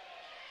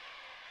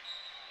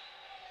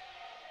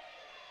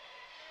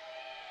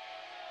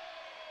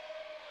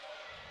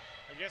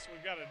 I guess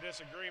we've got a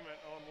disagreement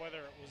on whether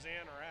it was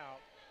in or out.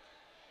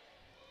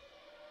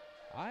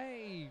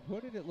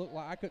 What did it look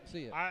like? I couldn't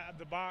see it.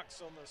 The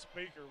box on the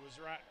speaker was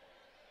right.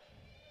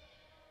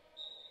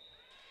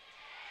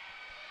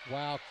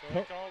 Wow. So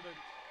he called it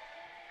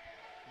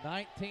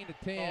 19 to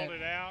 10. Called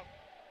it out.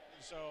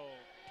 So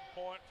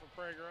point for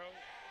Prairie Grove.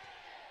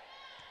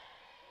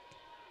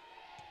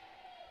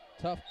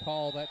 Tough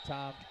call that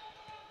time.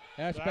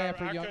 That's But bad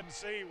for I young. couldn't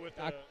see with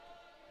the.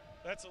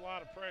 That's a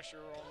lot of pressure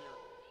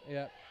on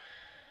your. Yep.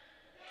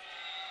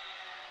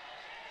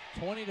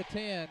 20 to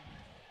 10.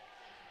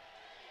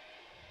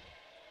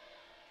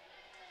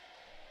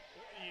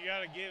 You got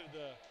to give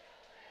the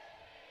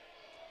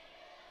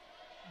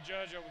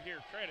judge over here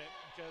credit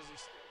because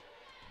he's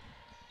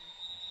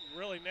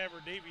really never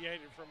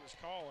deviated from his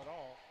call at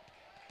all.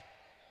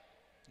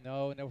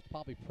 No, and there was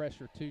probably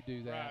pressure to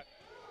do that. Right.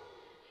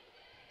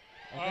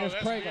 And Oh, there's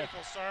that's Craigle. a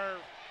beautiful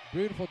serve.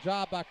 Beautiful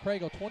job by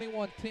Craigle.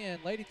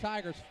 21-10. Lady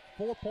Tigers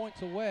 4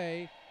 points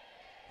away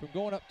from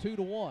going up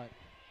 2-1.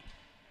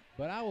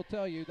 But I will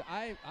tell you,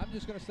 I'm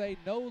just going to say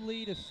no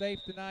lead is safe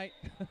tonight.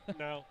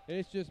 No.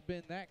 It's just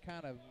been that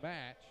kind of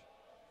match.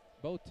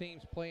 Both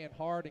teams playing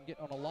hard and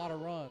getting on a lot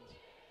of runs.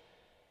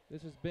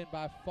 This has been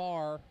by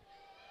far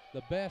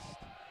the best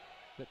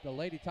that the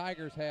Lady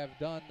Tigers have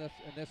done in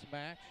this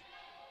match.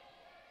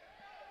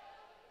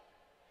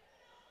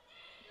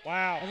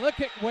 Wow. And look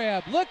at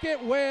Webb. Look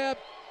at Webb.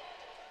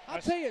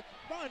 I'll tell you,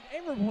 Ron,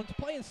 everyone's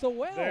playing so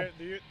well.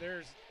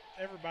 There's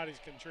everybody's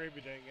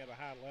contributing at a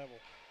high level.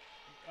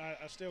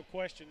 I still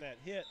question that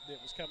hit that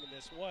was coming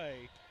this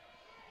way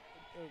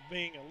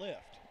being a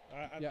lift.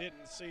 I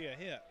didn't see a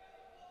hit.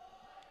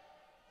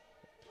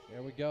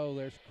 There we go.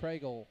 There's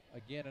Craigle.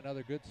 Again,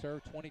 another good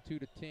serve, 22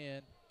 to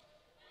 10.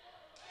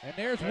 And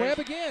there's Webb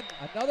again.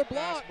 Another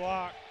block. Nice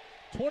block.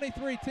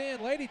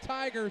 23-10. Lady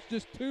Tigers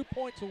just 2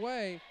 points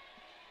away.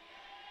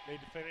 Need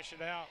to finish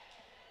it out.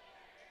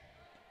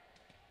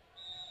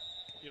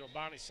 You know,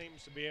 Bonnie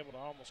seems to be able to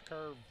almost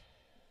curve,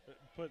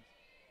 put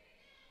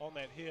on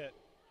that hit.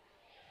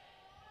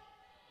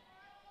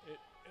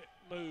 It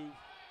moved.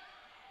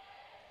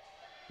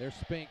 There's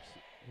Spinks.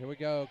 Here we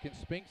go. Can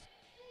Spinks?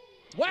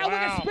 Wow, look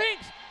at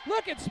Spinks!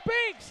 Look at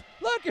Spinks!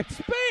 Look at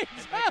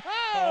Spinks!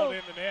 Called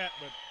in the net,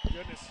 but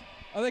goodness.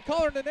 Are they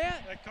calling the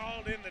net? They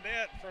called in the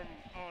net from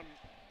on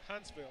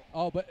Huntsville.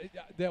 Oh, but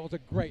that was a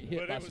great hit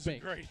But by it was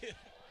Spinks. a great hit.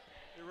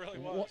 It really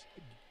was.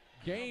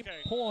 Game Okay,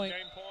 point.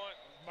 Game point.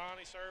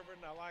 Bonnie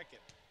serving. I like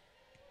it.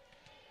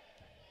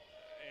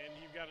 And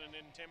you've got an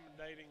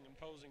intimidating,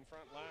 imposing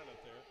front line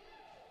up there.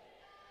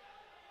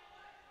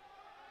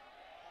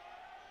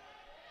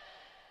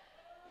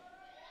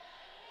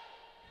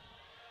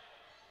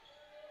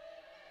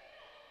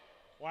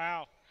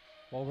 Wow.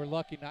 Well, we're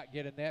lucky not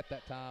getting that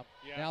time.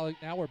 Yeah.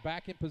 Now we're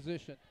back in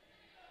position.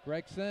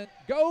 Gregson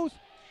goes,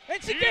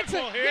 and she gets it.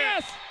 Beautiful hit.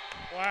 Yes.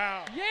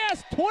 Wow.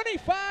 Yes,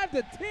 25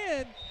 to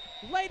 10.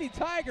 Lady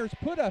Tigers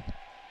put a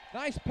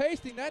nice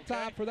pasting that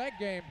time for that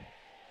game.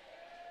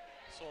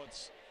 So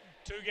it's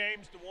 2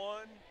 games to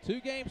 1.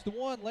 2 games to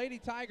 1. Lady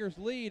Tigers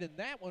lead, and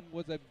that one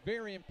was a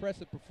very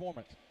impressive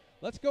performance.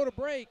 Let's go to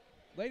break.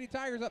 Lady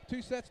Tigers up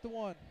 2 sets to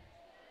 1.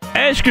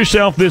 Ask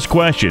yourself this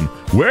question: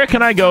 where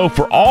can I go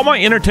for all my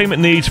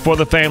entertainment needs for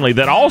the family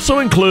that also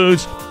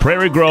includes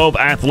Prairie Grove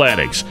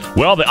Athletics?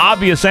 Well, the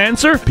obvious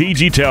answer,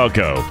 PG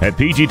Telco. At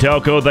PG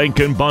Telco, they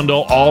can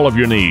bundle all of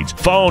your needs.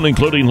 Phone,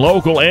 including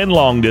local and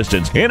long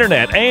distance,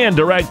 internet, and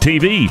direct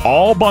TV,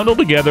 all bundled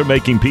together,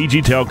 making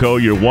PG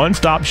Telco your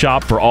one-stop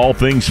shop for all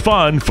things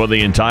fun for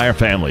the entire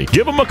family.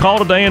 Give them a call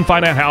today and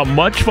find out how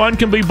much fun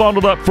can be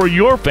bundled up for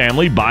your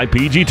family by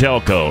PG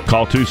Telco.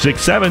 Call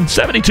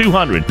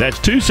 267-7200. That's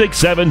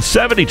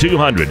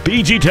 267-7200.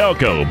 PG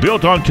Telco,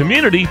 built on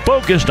community,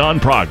 focused on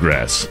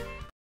progress.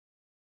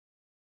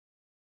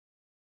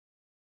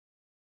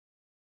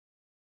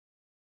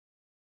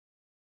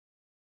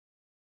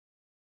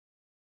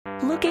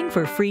 Looking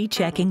for free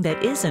checking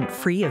that isn't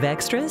free of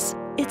extras?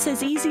 It's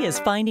as easy as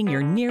finding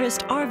your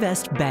nearest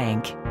Arvest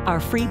bank. Our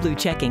free Blue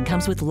checking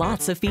comes with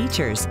lots of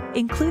features,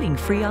 including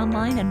free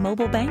online and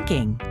mobile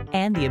banking,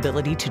 and the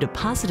ability to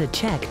deposit a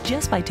check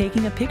just by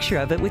taking a picture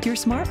of it with your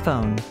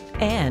smartphone.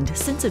 And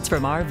since it's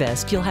from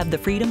Arvest, you'll have the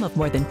freedom of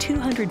more than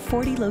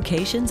 240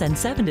 locations and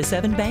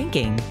 7-to-7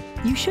 banking.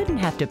 You shouldn't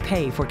have to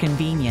pay for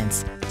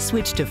convenience.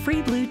 Switch to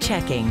free Blue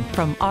checking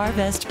from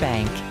Arvest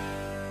Bank.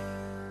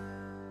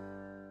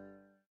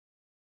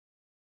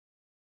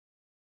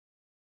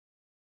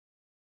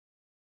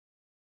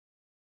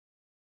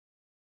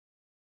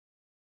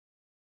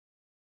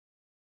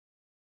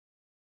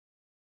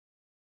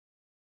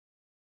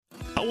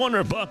 I wonder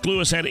if Buck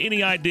Lewis had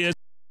any ideas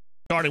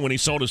starting when he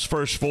sold his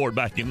first Ford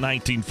back in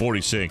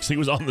 1946. He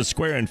was on the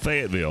square in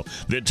Fayetteville.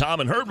 Then Tom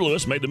and Herb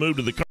Lewis made the move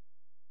to the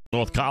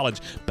North College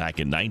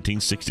back in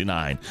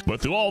 1969. But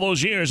through all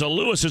those years, a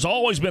Lewis has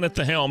always been at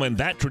the helm, and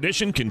that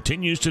tradition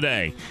continues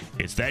today.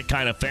 It's that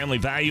kind of family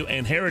value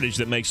and heritage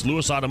that makes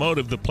Lewis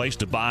Automotive the place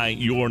to buy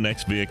your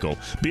next vehicle.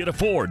 Be it a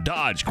Ford,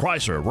 Dodge,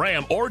 Chrysler,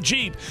 Ram, or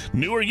Jeep,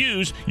 new or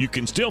used, you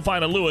can still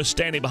find a Lewis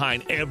standing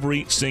behind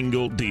every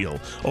single deal.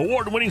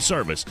 Award-winning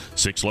service,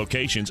 6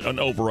 locations, and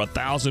over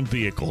 1,000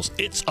 vehicles.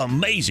 It's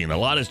amazing. A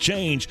lot has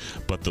changed,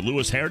 but the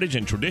Lewis heritage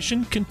and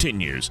tradition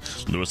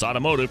continues. Lewis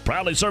Automotive,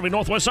 proudly serving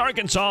Northwest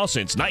Arkansas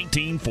since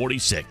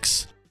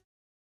 1946.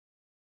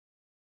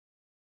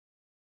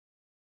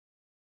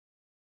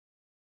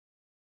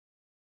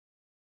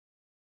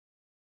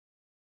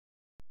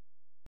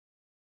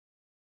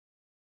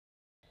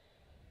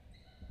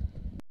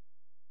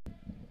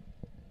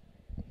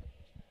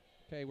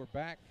 Okay, we're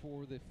back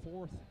for the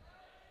 4th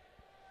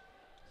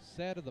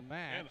set of the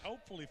match. And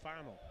hopefully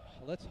final.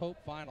 Let's hope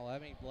final. I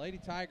mean, Lady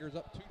Tigers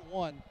up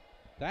 2-1.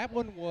 That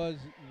one was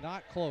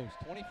not close,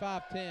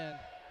 25-10.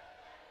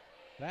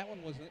 That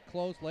one wasn't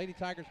close. Lady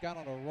Tigers got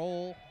on a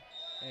roll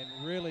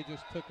and really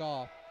just took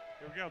off.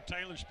 Here we go,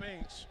 Taylor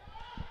Spinks.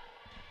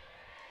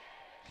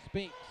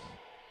 Spinks.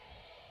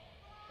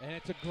 And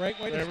it's a great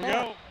way there to we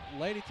start. Go.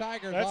 Lady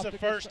Tigers. That's the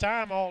first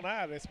time all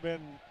night it's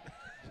been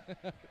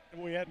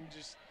we hadn't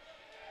just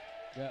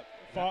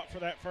fought for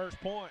that first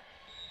point.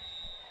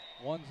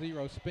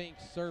 1-0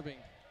 Spinks serving.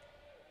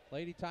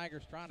 Lady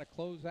Tigers trying to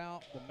close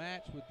out the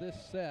match with this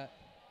set.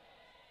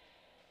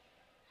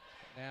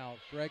 Now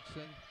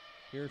Gregson.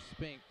 Here's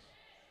Spinks.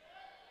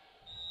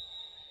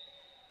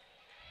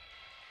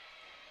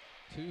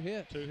 2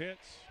 hits. 2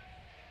 hits.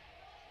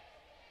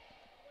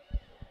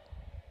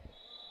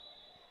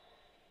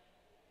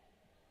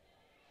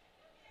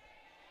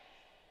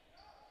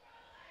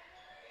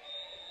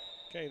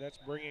 Okay, that's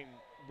bringing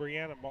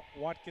Brianna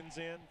Watkins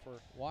in for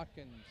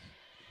Watkins,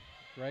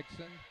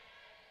 Gregson.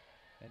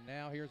 And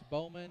now here's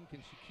Bowman.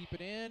 Can she keep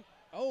it in?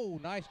 Oh,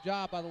 nice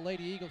job by the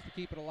Lady Eagles to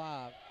keep it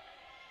alive.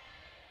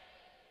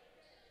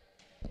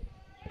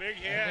 Big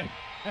hit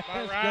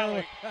by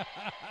Riley.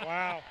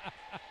 Wow.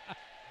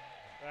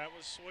 That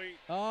was sweet.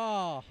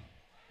 Oh.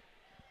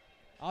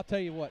 I'll tell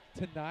you what,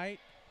 tonight,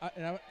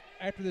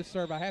 after this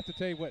serve, I have to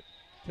tell you what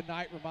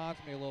tonight reminds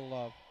me a little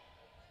of.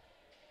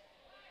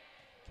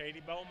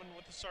 Katie Bowman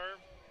with the serve.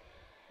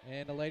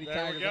 And the Lady There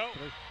Tigers. we go.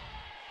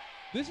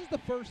 This is the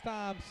first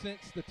time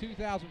since the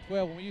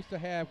 2012 when we used to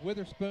have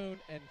Witherspoon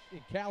and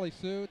Callie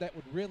Sue that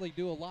would really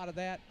do a lot of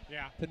that.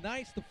 Yeah.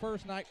 Tonight's the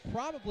first night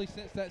probably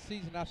since that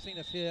season I've seen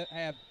us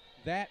have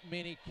that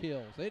many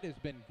kills. It has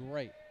been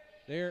great.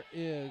 There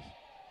is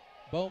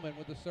Bowman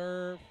with the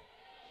serve.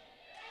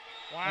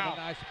 Wow. And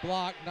a nice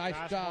block.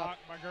 Nice job. Block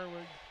by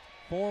Gerwig.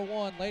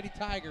 4-1 Lady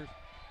Tigers.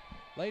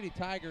 Lady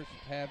Tigers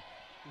have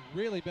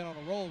really been on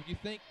a roll. You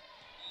think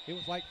it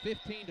was like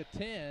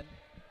 15-10.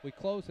 We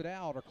closed it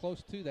out or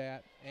close to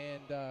that,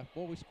 and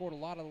boy, we scored a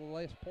lot of the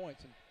last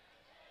points. And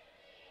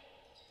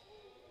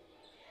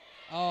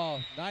oh,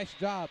 nice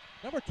job.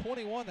 Number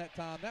 21 that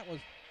time, that was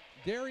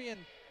Darian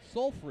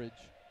Sulfridge.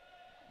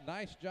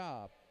 Nice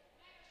job.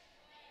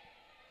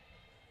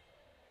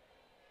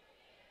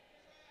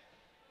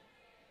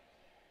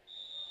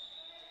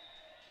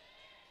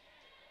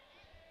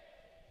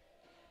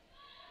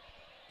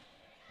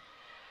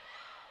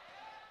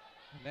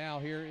 Now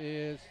here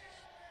is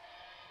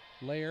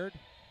Laird.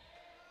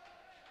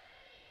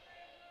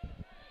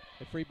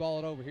 They free ball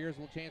it over. Here's a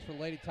little chance for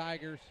Lady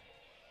Tigers.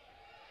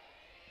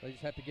 They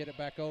just have to get it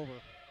back over.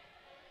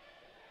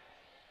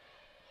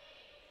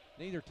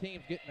 Neither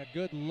team's getting a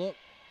good look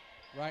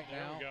right There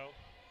now. we go.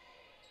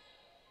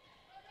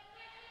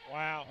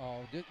 Wow.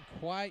 Oh, didn't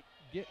quite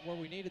get where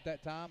we needed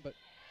that time, but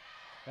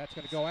that's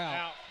going to go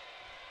out.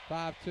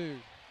 5-2.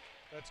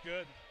 That's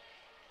good.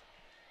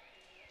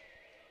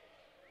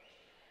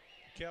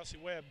 Kelsey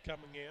Webb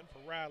coming in for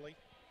Riley.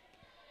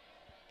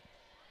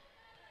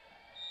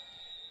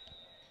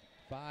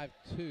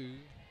 5-2.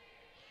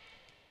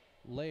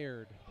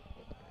 Laird.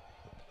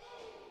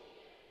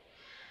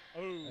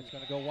 Oh. That's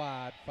going to go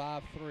wide.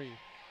 5-3.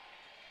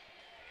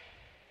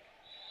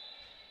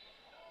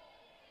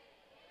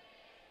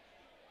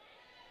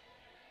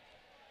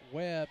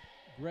 Webb,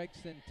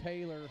 Gregson,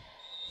 Taylor,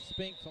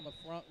 Spinks on the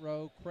front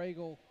row,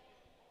 Craigle,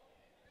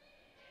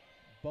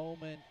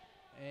 Bowman,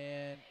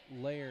 and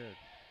Laird.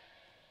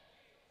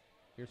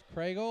 Here's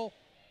Craigle.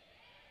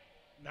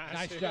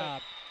 Nice hit.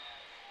 job.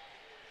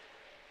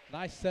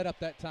 Nice setup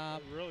that time.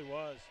 It really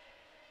was.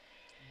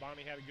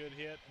 Bonnie had a good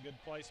hit, good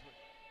placement.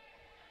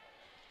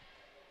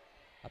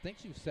 I think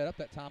she was set up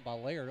that time by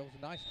Laird. It was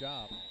a nice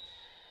job.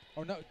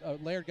 Or no,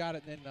 Laird got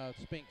it, and then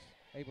Spinks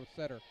able to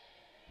set her.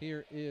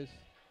 Here is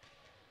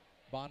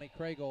Bonnie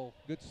Craigle.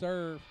 Good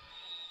serve.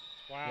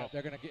 Wow. Yeah,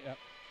 they're going to get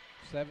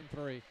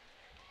 7-3.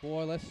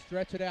 Boy, let's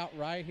stretch it out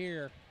right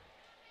here.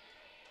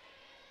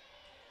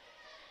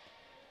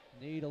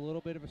 Need a little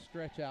bit of a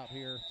stretch out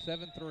here.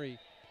 7-3.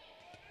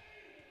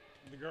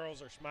 The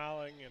girls are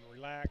smiling and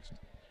relaxed,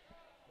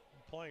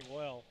 playing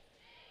well.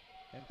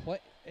 And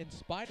in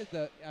spite of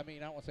I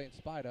don't want to say in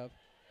spite of.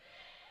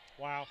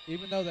 Wow.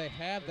 Even though they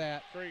have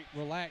that Great.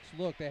 relaxed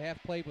look, they have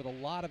played with a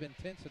lot of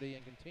intensity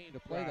and continue to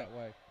play that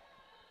way.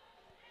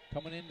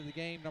 Coming into the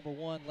game, number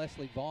 1,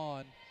 Leslie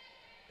Vaughn.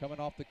 Coming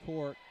off the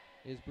court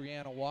is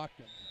Brianna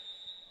Watkins.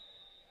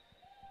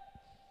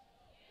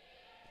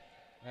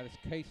 That is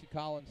Casey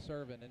Collins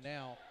serving. And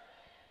now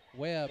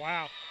Webb.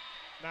 Wow.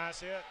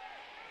 Nice hit.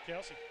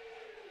 Kelsey.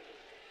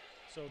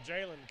 So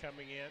Jalen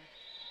coming in.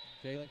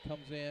 Jalen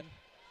comes in.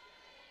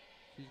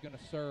 She's going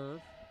to serve.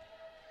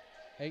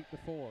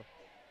 8-4.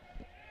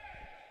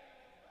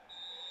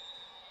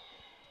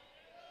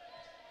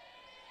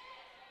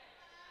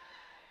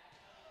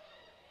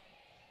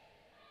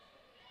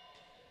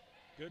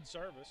 Good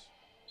service.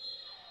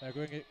 They're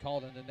going to get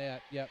called in the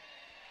net. Yep.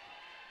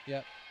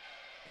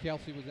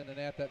 Kelsey was in the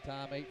net that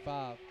time.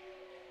 8-5.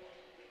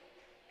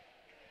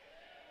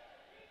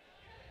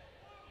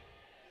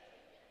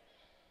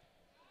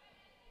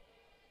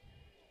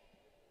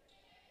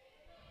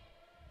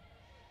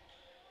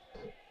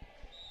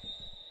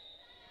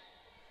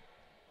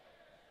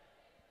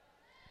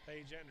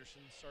 Paige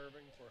Anderson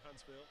serving for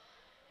Huntsville.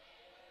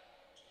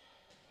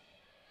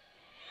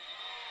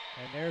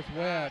 And there's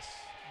Webb. Nice.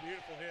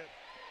 Beautiful hit.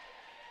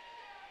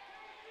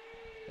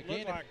 Again,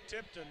 Looked like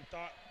Tipton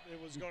thought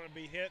it was going to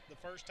be hit the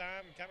first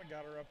time and kind of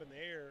got her up in the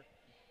air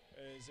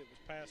as it was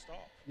passed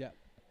off. Yeah,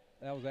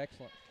 that was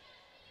excellent.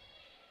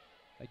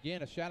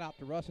 Again, a shout out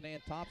to Russ and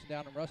Ann Thompson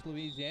down in Russ,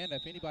 Louisiana.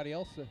 If anybody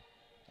else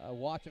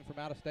watching from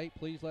out of state,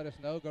 please let us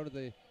know. Go to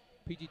the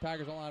PG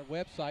Tigers Online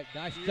website.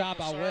 Nice job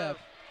by Webb.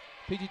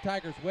 PG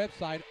Tigers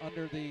website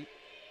under the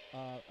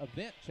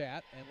event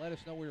chat, and let us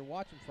know where you're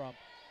watching from.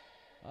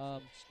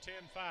 It's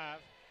 10-5.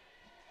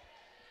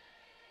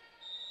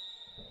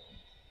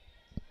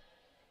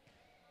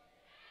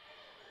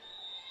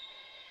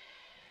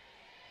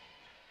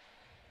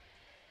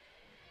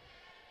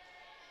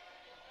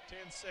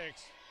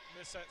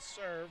 Missed that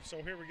serve.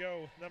 So here we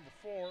go. Number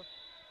 4.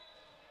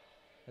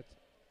 That's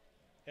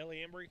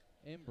Ellie Embry.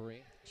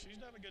 She's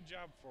done a good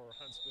job for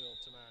Huntsville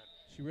tonight.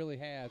 She really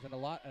has, and a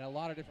lot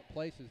of different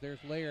places. There's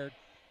Laird,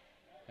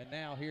 and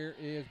now here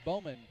is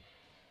Bowman.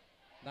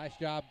 Nice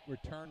job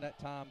returned that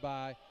time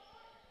by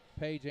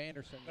Paige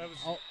Anderson. That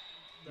was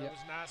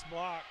nice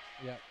block.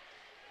 Yeah.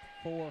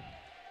 4.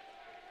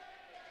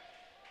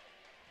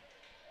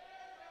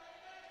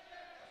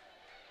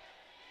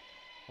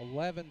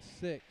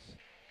 (11-6).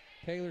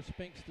 Taylor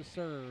Spinks to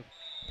serve.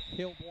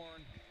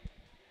 Kilborn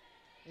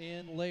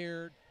in,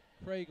 Laird,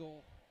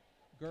 Craigle,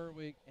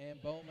 Gerwig, and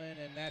Bowman,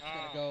 and that's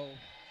going to go.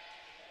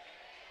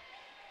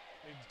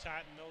 Need to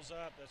tighten those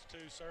up. That's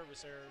 2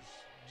 service errors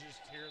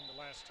just here in the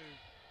last 2.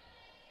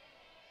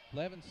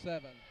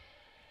 11-7.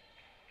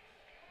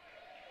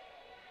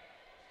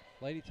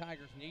 Lady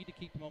Tigers need to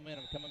keep the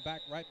momentum. Coming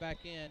back right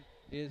back in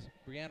is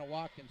Brianna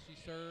Watkins. She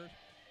serves.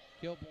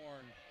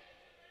 Kilborn.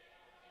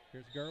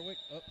 Here's Gerwig.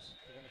 Oops,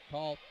 they're going to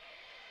call.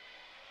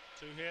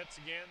 2 hits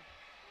again.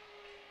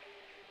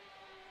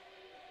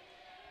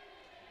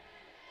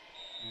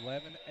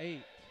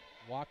 11-8.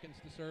 Watkins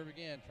to serve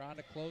again, trying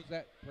to close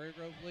that Prairie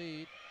Grove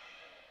lead.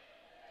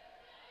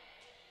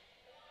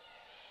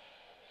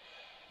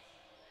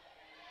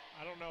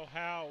 I don't know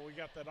how we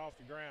got that off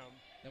the ground.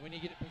 Then we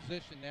need to get it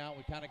positioned now.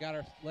 We kind of got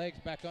our legs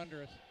back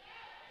under us.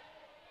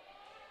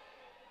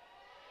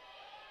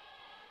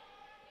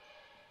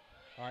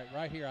 All right,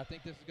 right here. I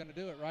think this is going to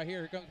do it. Right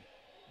here. Here comes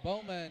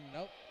Bowman.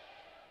 Nope.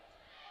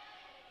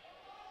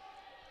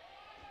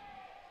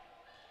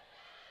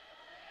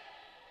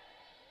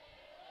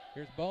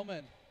 Here's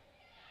Bowman.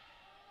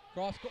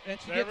 Cross court, and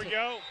she There gets we it.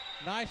 go.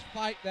 Nice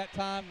fight that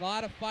time. A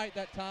lot of fight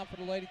that time for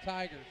the Lady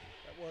Tigers.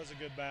 That was a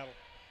good battle.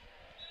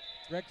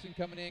 Gregson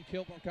coming in,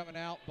 Kilburn coming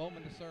out,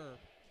 Bowman to serve.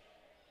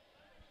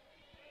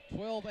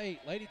 12-8,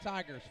 Lady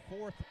Tigers,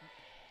 fourth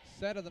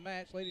set of the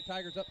match. Lady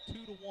Tigers up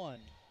 2-1.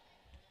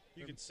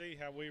 You could see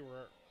how we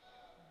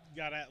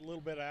got a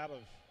little bit out of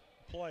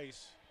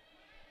place,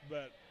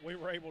 but we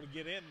were able to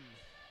get in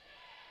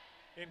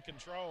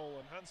control,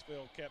 and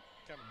Huntsville kept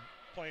kind of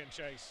playing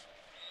chase.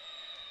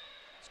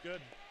 It's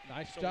good.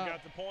 Nice so job. We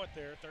got the point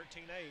there,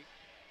 13-8.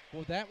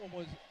 Well, that one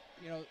was,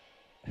 we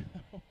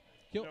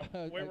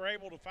were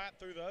able to fight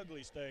through the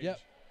ugly stage. Yep,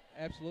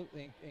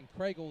 absolutely. And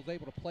Craigle was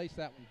able to place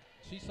that one.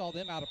 She saw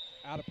them out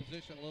of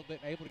position a little bit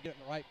and able to get it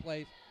in the right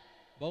place.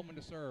 Bowman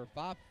to serve.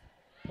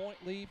 5-point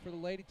lead for the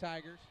Lady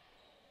Tigers.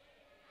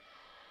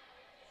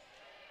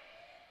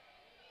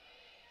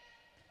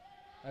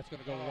 That's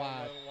going to go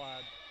wide.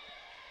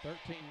 13-9.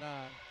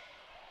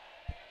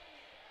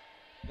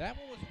 That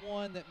one was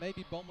one that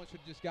maybe Bowman should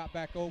have just got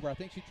back over. I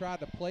think she tried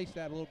to place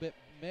that a little bit.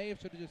 May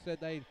have should have just said,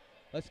 "Hey,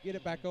 let's get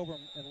it back over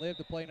and live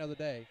to play another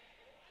day."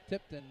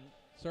 Tipton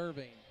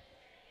serving.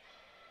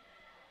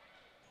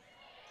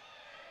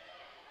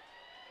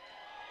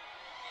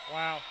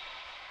 Wow.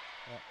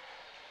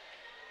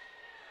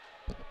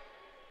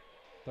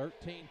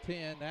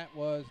 13-10. That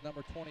was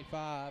number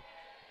 25.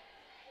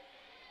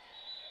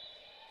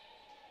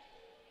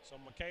 So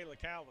Michaela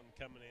Calvin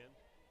coming in.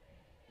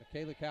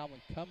 Michaela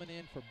Calvin coming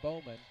in for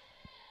Bowman.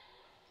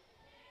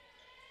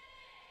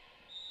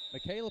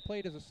 Michaela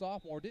played as a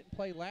sophomore, didn't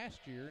play last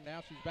year.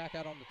 Now she's back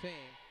out on the team.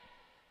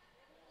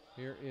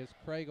 Here is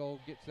Craigle,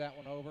 gets that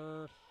one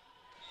over.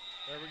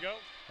 There we go.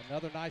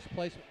 Another nice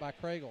placement by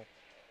Craigle.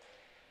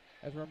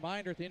 As a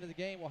reminder, at the end of the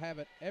game, we'll have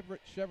an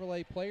Everett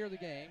Chevrolet Player of the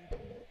Game.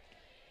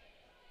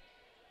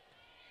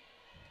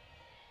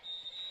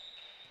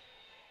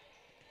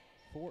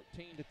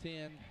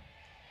 (14-10).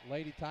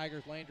 Lady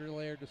Tigers, Landry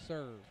Laird to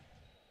serve.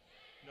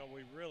 No,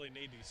 we really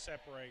need to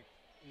separate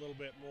a little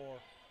bit more.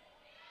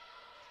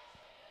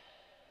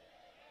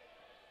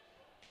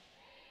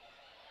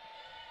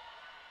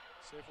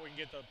 See if we can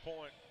get the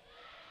point.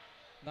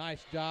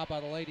 Nice job by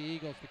the Lady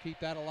Eagles to keep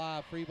that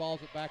alive. Free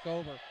balls it back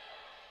over.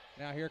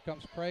 Now here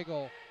comes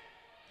Craigle.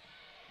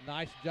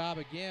 Nice job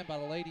again by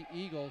the Lady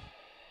Eagles.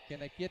 Can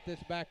they get this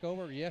back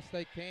over? Yes,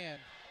 they can.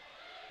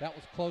 That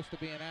was close to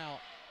being out.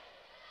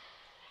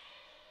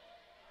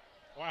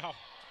 Wow.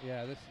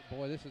 Yeah, this is a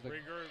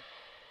regroup.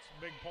 It's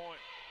a big point.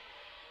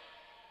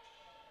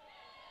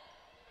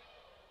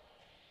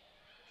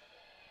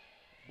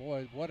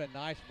 Boy, what a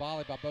nice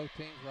volley by both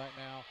teams right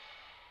now.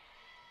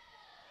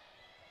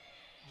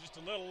 Just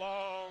a little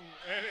long,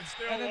 and it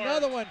still and worked.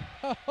 Another one.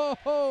 Ho, ho,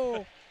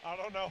 ho. I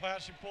don't know how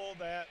she pulled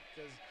that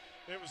because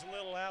it was a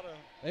little out of.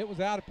 It was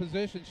out of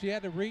position. She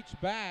had to reach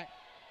back.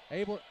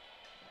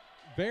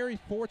 Very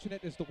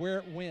fortunate as to where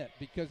it went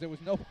because there was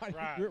nobody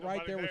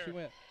right there where she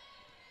went.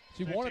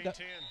 She wanted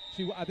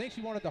the. I think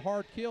she wanted the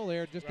hard kill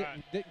there. Just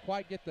didn't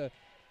quite get the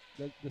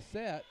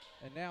set.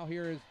 And now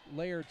here is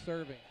Laird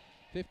serving.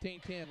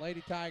 15-10,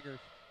 Lady Tigers.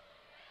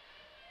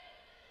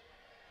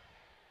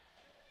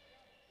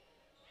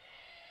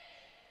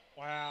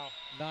 Wow.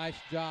 Nice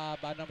job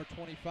by number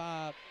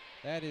 25.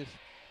 That is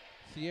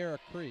Sierra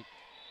Creek.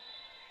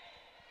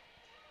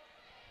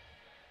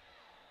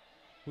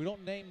 We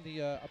don't name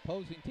the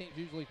opposing teams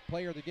usually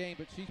player of the game,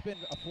 but she's been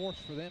a force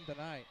for them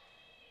tonight.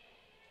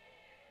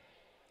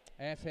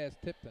 As has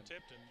Tipton.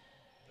 Tipton.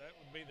 That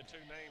would be the two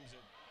names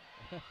that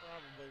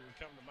probably would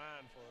come to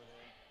mind for them.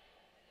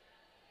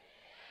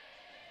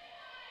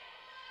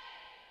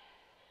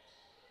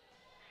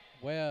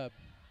 Webb.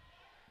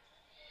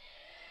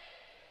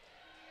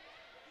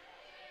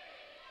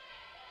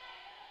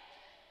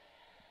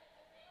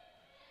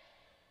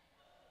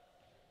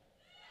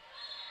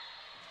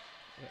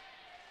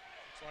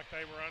 Looks like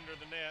they were under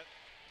the net.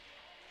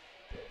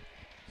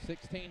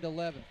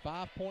 16-11,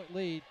 5-point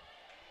lead.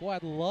 Boy,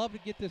 I'd love to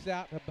get this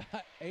out in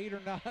about 8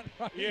 or 9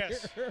 right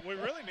Yes, here. we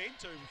really need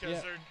to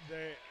because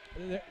they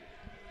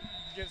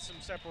get some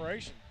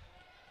separation.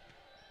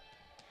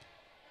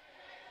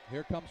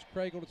 Here comes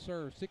Craigle to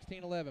serve.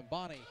 16-11,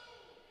 Bonnie.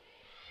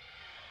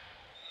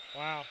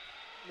 Wow,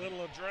 little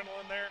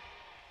adrenaline there.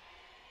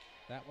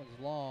 That one's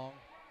long.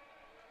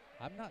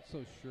 I'm not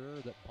so sure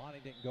that Bonnie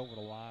didn't go over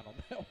the line on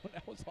that one.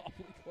 That was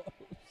awfully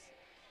close.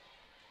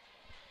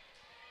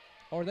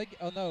 Or they gave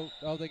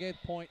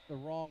the point the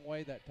wrong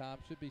way that time.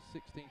 Should be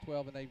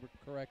 16-12, and they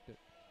correct it.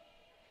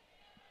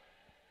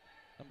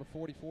 Number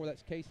 44,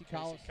 that's Casey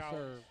Collins to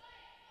serve.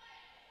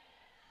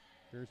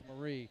 Here's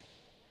Marie.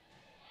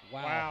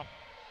 Wow.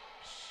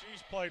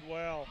 She's played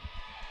well.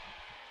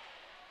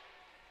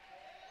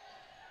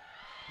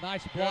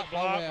 Nice block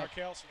by Webb.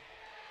 Kelsey.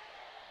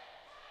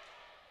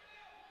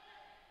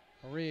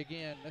 Marie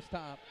again, this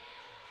time.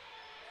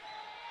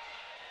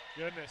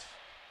 Goodness.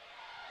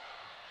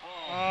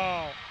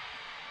 Oh.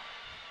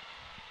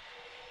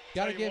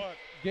 Got to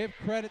give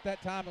credit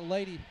that time to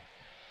Lady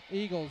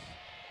Eagles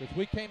because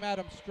we came at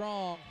them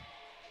strong.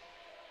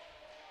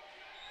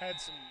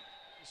 Had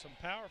some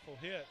powerful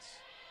hits.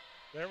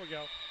 There we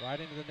go. Right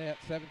into the net,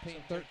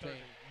 17-13.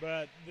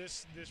 But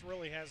this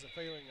really has a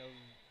feeling of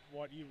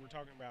what you were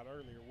talking about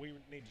earlier. We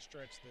need to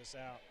stretch this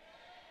out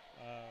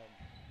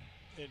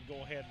and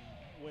go ahead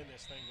and win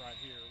this thing right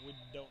here. We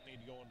don't need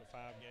to go into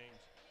 5 games.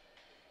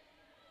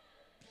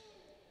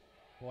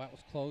 Well, that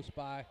was close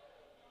by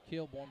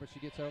Kilborn, but she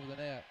gets over the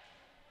net.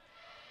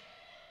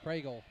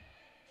 Pragle.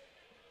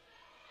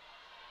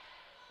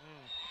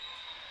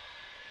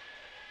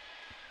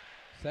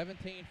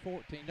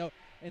 17-14. No,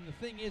 and the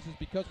thing is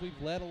because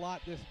we've led a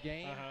lot this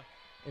game,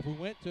 if we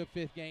went to a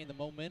 5th game, the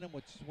momentum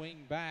would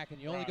swing back,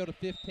 and you only go to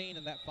 15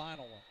 in that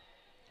final one.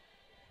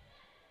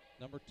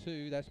 Number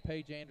 2, that's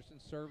Paige Anderson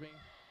serving.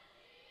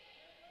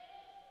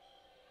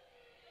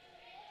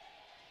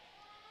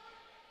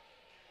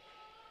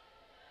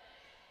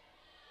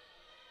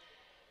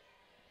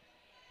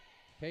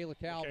 Kayla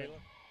Calvin. Michaela.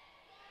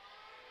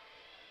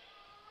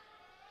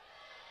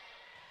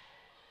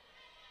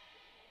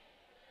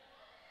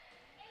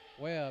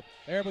 Webb.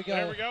 There we go.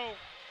 There we go.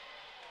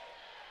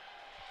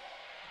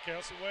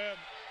 Kelsey Webb.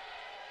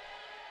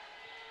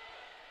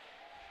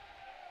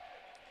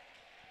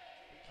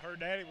 Her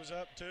daddy was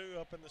up too,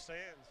 up in the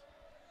stands.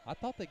 I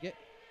thought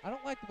I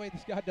don't like the way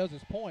this guy does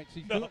his points.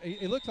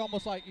 It looks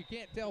almost like you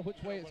can't tell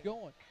which way it's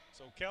going.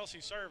 So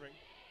Kelsey serving.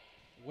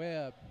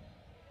 Webb.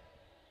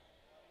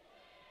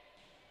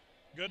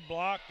 Good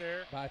block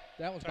there.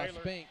 That was Taylor. by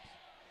Spinks.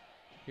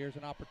 Here's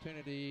an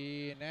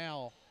opportunity, and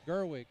now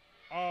Gerwig.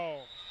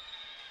 Oh.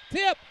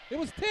 Tip! It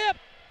was tip!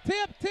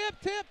 Tip, tip,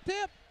 tip,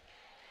 tip!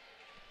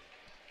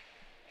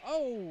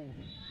 Oh.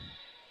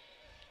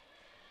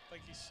 I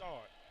think he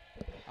saw it.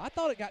 I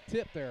thought it got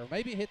tipped there.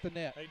 Maybe it hit the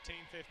net.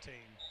 18-15.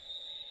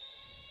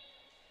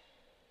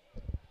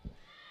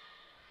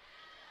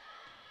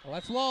 Well,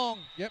 that's long.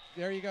 Yep,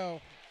 there you go.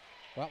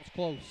 Well, that was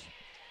close.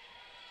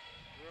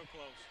 Real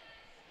close.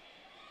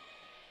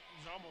 It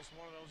was almost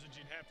one of those that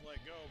you'd have to let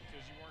go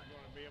because you weren't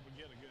going to be able to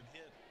get a good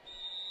hit.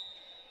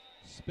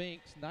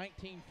 Spinks,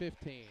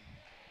 19-15.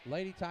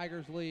 Lady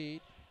Tigers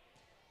lead.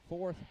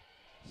 4th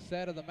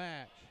set of the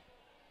match.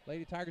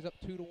 Lady Tigers up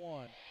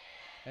 2-1.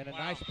 And a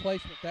nice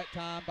placement that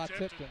time by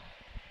Tipton.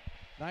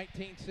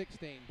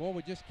 19-16. Boy,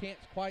 we just can't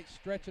quite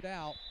stretch it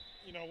out.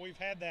 You know, we've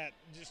had that.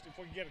 Just if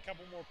we can get a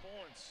couple more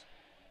points,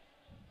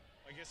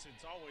 I guess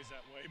it's always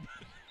that way.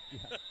 But,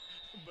 Yeah.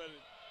 but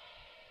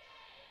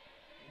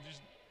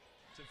just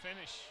to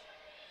finish.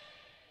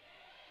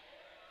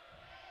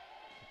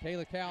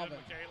 Michaela Calvin. Good,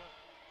 Michaela.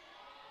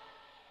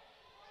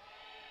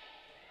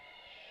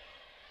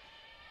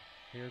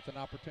 Here's an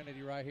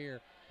opportunity right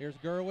here. Here's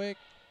Gerwig.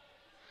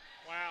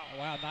 Wow. Oh,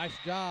 wow, nice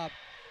job.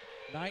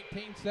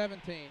 19-17.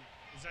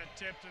 Is that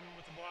Tipton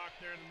with the block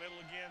there in the middle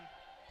again?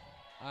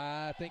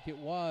 I think it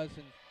was,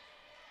 and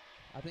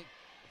I think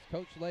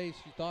Coach Lace,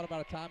 she thought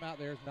about a timeout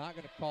there, is not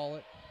going to call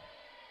it.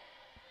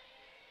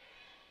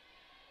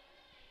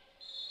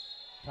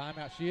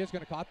 Timeout, she is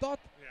going to call. I thought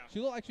she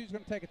looked like she was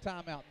going to take a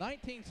timeout.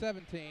 19-17. She's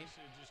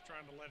just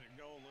trying to let it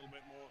go a little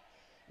bit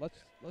more.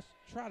 Let's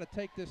try to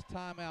take this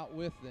timeout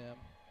with them.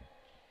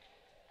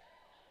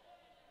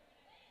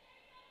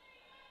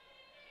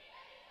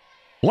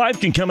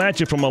 Life can come at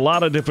you from a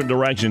lot of different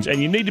directions,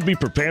 and you need to be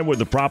prepared with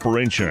the proper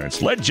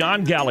insurance. Let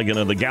John Galligan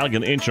of the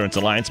Galligan Insurance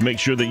Alliance make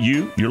sure that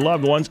you, your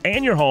loved ones,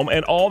 and your home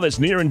and all that's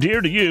near and dear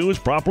to you is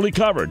properly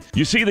covered.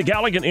 You see, the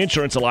Galligan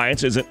Insurance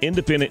Alliance is an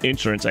independent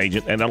insurance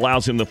agent and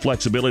allows him the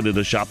flexibility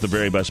to shop the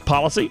very best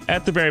policy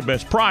at the very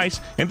best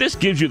price, and this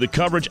gives you the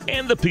coverage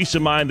and the peace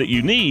of mind that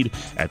you need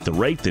at the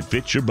rate that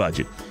fits your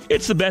budget.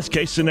 It's the best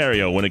case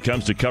scenario when it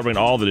comes to covering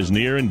all that is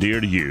near and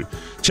dear to you.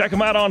 Check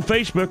them out on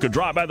Facebook or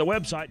drop by the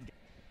website.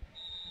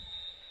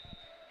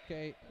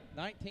 Okay,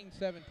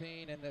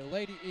 19-17, and the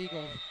Lady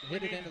Eagles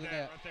hit it into the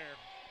net. Right there.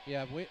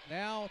 Yeah,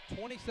 now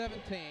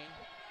 2017.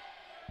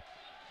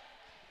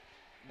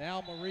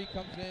 Now Marie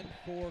comes in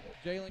for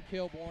Jalen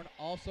Kilborn.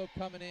 Also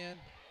coming in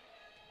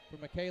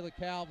for Michaela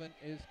Calvin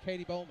is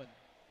Katie Bowman.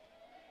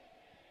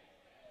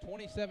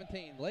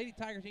 2017. Lady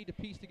Tigers need to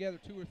piece together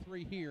 2 or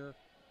 3 here.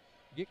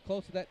 Get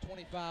close to that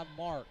 25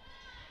 mark.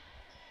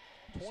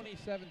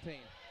 2017.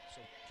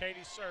 So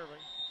Katie's serving.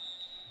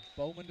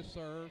 Bowman to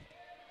serve.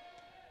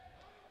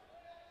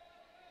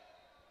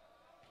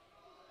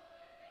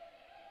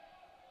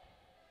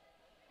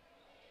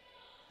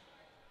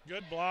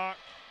 Good block.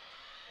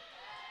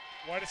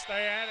 Way to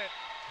stay at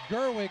it.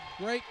 Gerwig,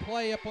 great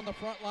play up on the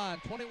front line.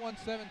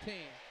 21-17.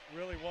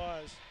 Really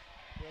was.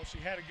 Well, she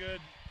had a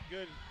good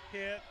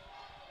hit.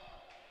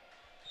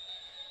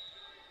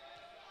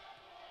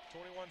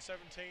 21-17,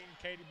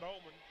 Katie Bowman.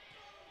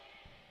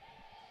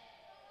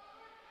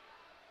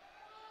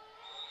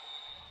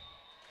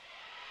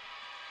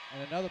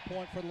 And another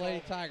point for the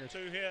Lady Tigers.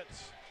 2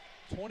 hits.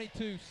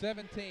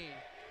 22-17.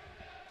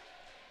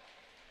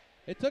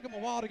 It took them a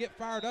while to get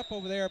fired up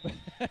over there, but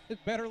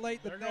better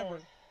late than never.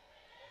 Going.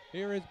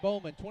 Here is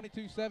Bowman,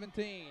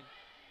 22-17.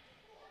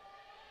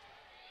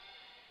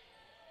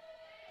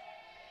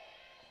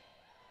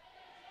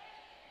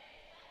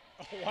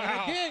 Oh, wow.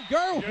 And again,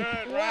 Gerwig.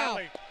 Good wow.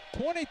 rally.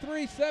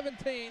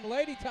 23-17.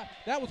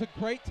 That was a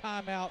great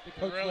timeout that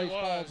Coach really Lace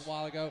calls a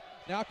while ago.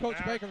 Now Coach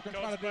Baker's going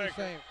to try to do the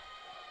same.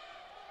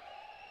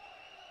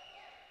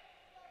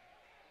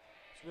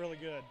 It's really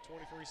good.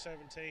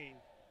 23-17.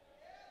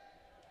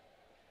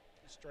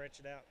 Stretch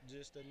it out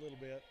just a little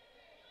bit.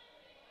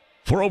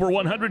 For over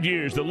 100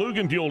 years, the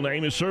Luganbuhl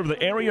name has served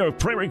the area of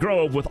Prairie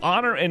Grove with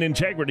honor and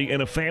integrity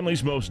in a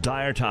family's most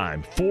dire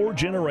time. 4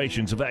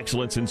 generations of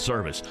excellence in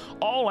service.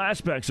 All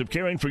aspects of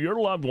caring for your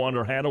loved one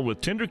are handled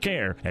with tender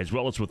care, as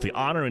well as with the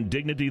honor and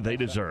dignity they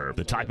deserve.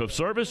 The type of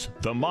service,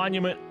 the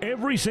monument,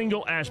 every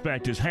single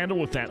aspect is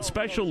handled with that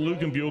special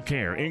Luganbuhl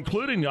care,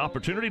 including the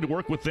opportunity to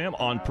work with them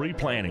on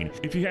pre-planning.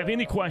 If you have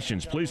any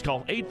questions, please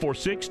call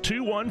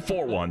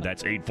 846-2141.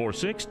 That's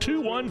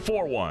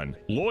 846-2141.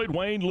 Lloyd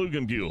Wayne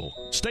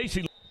Luganbuhl. Stacy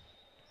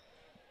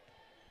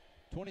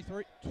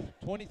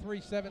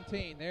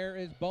 23-17. There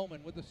is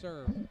Bowman with the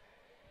serve.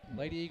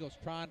 Lady Eagles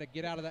trying to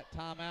get out of that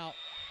timeout,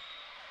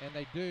 and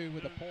they do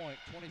with a point,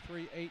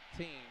 23-18.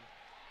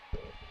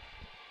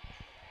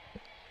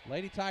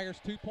 Lady Tigers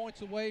 2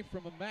 points away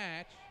from a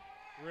match.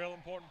 Real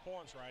important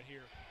points right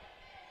here.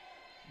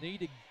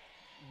 Need to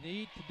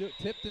do it.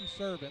 Tipton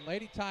serving.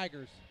 Lady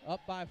Tigers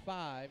up by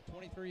 5,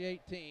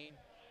 23-18.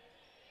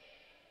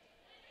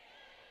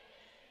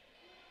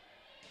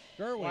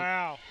 Gerwig.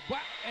 Wow.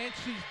 And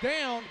she's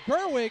down.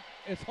 Gerwig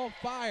is on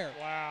fire.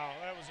 Wow,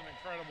 that was an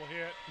incredible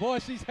hit. Boy,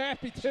 she's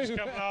happy too. She's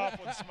coming off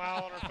with a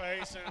smile on her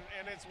face,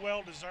 and it's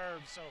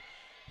well-deserved. So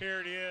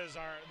here it is,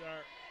 our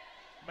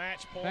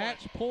match point.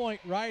 Match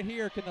point right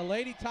here. Can the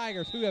Lady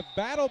Tigers, who have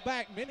battled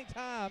back many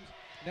times,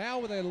 now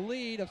with a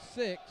lead of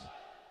 6.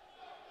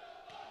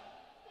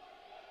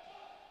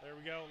 There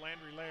we go,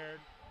 Landry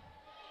Laird.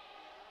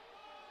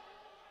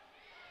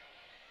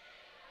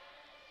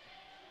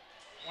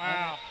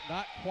 Wow.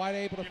 Not quite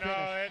able to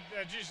finish.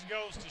 It just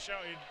goes to show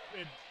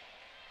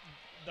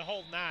the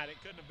whole night, it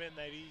couldn't have been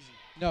that easy.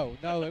 No,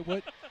 it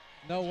would.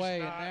 No way.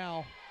 Not. And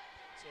now.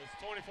 So it's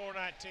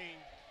 24-19.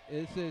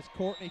 This is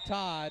Courtney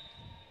Todd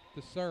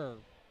to serve.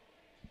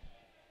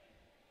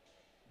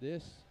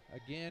 This,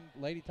 again,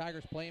 Lady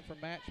Tigers playing for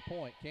match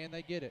point. Can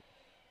they get it?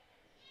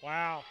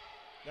 Wow.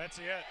 That's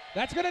it.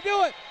 That's going to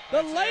do it.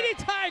 The That's Lady it.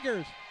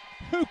 Tigers,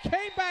 who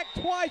came back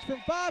twice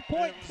from 5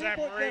 point. It was that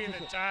Marie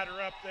that tied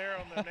her up there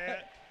on the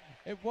net.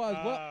 It was.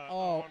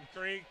 On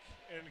Creek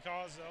and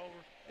caused the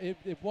over.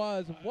 It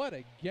was. What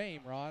a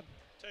game, Ron.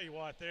 Tell you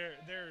what, there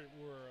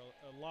were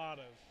a lot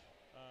of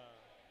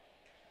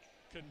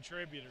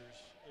contributors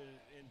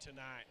in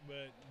tonight.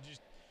 But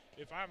just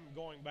if I'm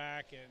going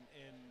back in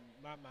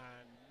my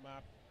mind,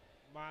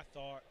 my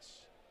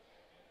thoughts,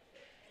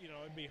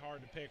 it'd be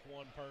hard to pick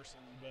one person,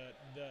 but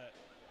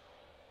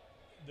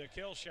the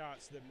kill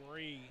shots that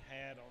Marie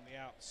had on the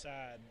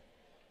outside,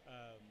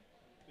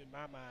 in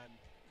my mind,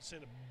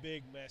 sent a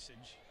big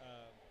message.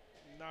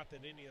 Not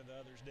that any of the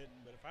others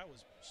didn't, but if I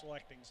was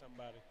selecting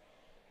somebody,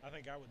 I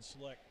think I would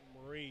select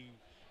Marie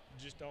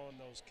just on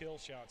those kill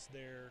shots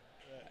there.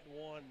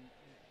 One.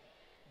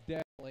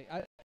 Definitely.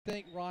 I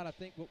think, Ron, I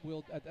think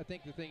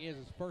the thing is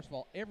first of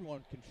all,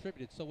 everyone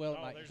contributed so well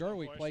tonight.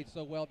 Gerwig played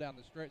so well down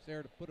the stretch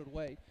there to put it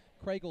away.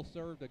 Craigle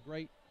served a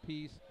great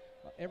piece.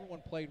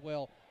 Everyone played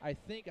well. I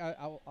think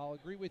I'll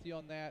agree with you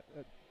on that.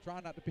 Try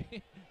not to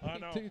be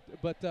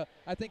but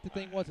I think the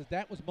thing was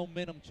that was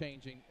momentum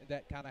changing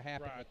that kind of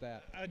happened with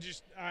that.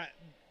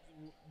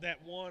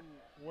 That one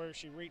where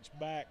she reached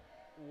back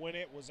when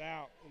it was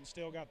out and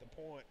still got the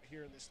point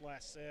here in this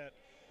last set.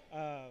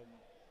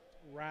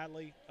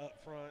 Riley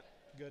up front,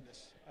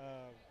 goodness.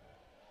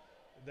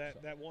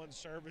 That one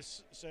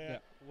service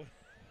set. Yeah.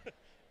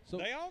 So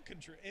they all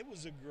contribute. It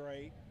was a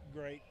great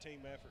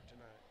team effort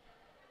tonight.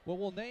 Well,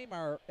 we'll name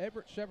our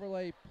Everett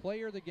Chevrolet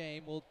Player of the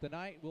Game.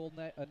 Tonight we'll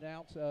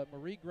announce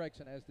Marie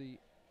Gregson as the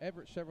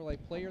Everett Chevrolet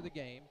Player of the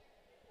Game.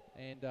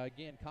 And,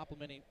 again,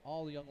 complimenting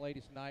all the young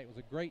ladies tonight. It was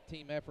a great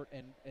team effort,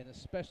 and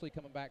especially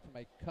coming back from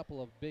a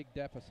couple of big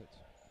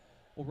deficits.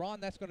 Well, Ron,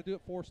 that's going to do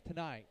it for us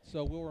tonight.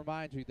 So we'll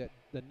remind you that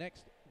the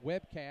next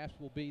webcast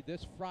will be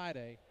this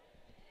Friday.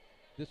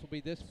 This will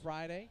be this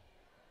Friday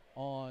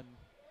on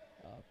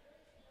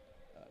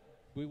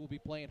we will be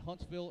playing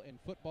Huntsville in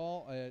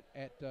football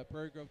at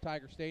Prairie Grove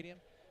Tiger Stadium.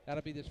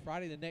 That'll be this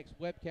Friday. The next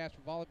webcast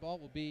for volleyball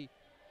will be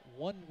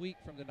 1 week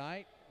from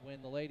tonight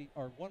when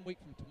 1 week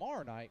from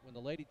tomorrow night when the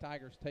Lady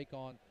Tigers take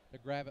on the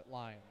Gravette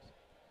Lions.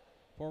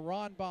 For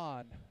Ron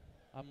Bond,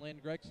 I'm Lynn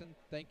Gregson.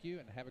 Thank you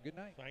and have a good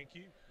night. Thank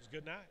you. It was a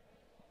good night.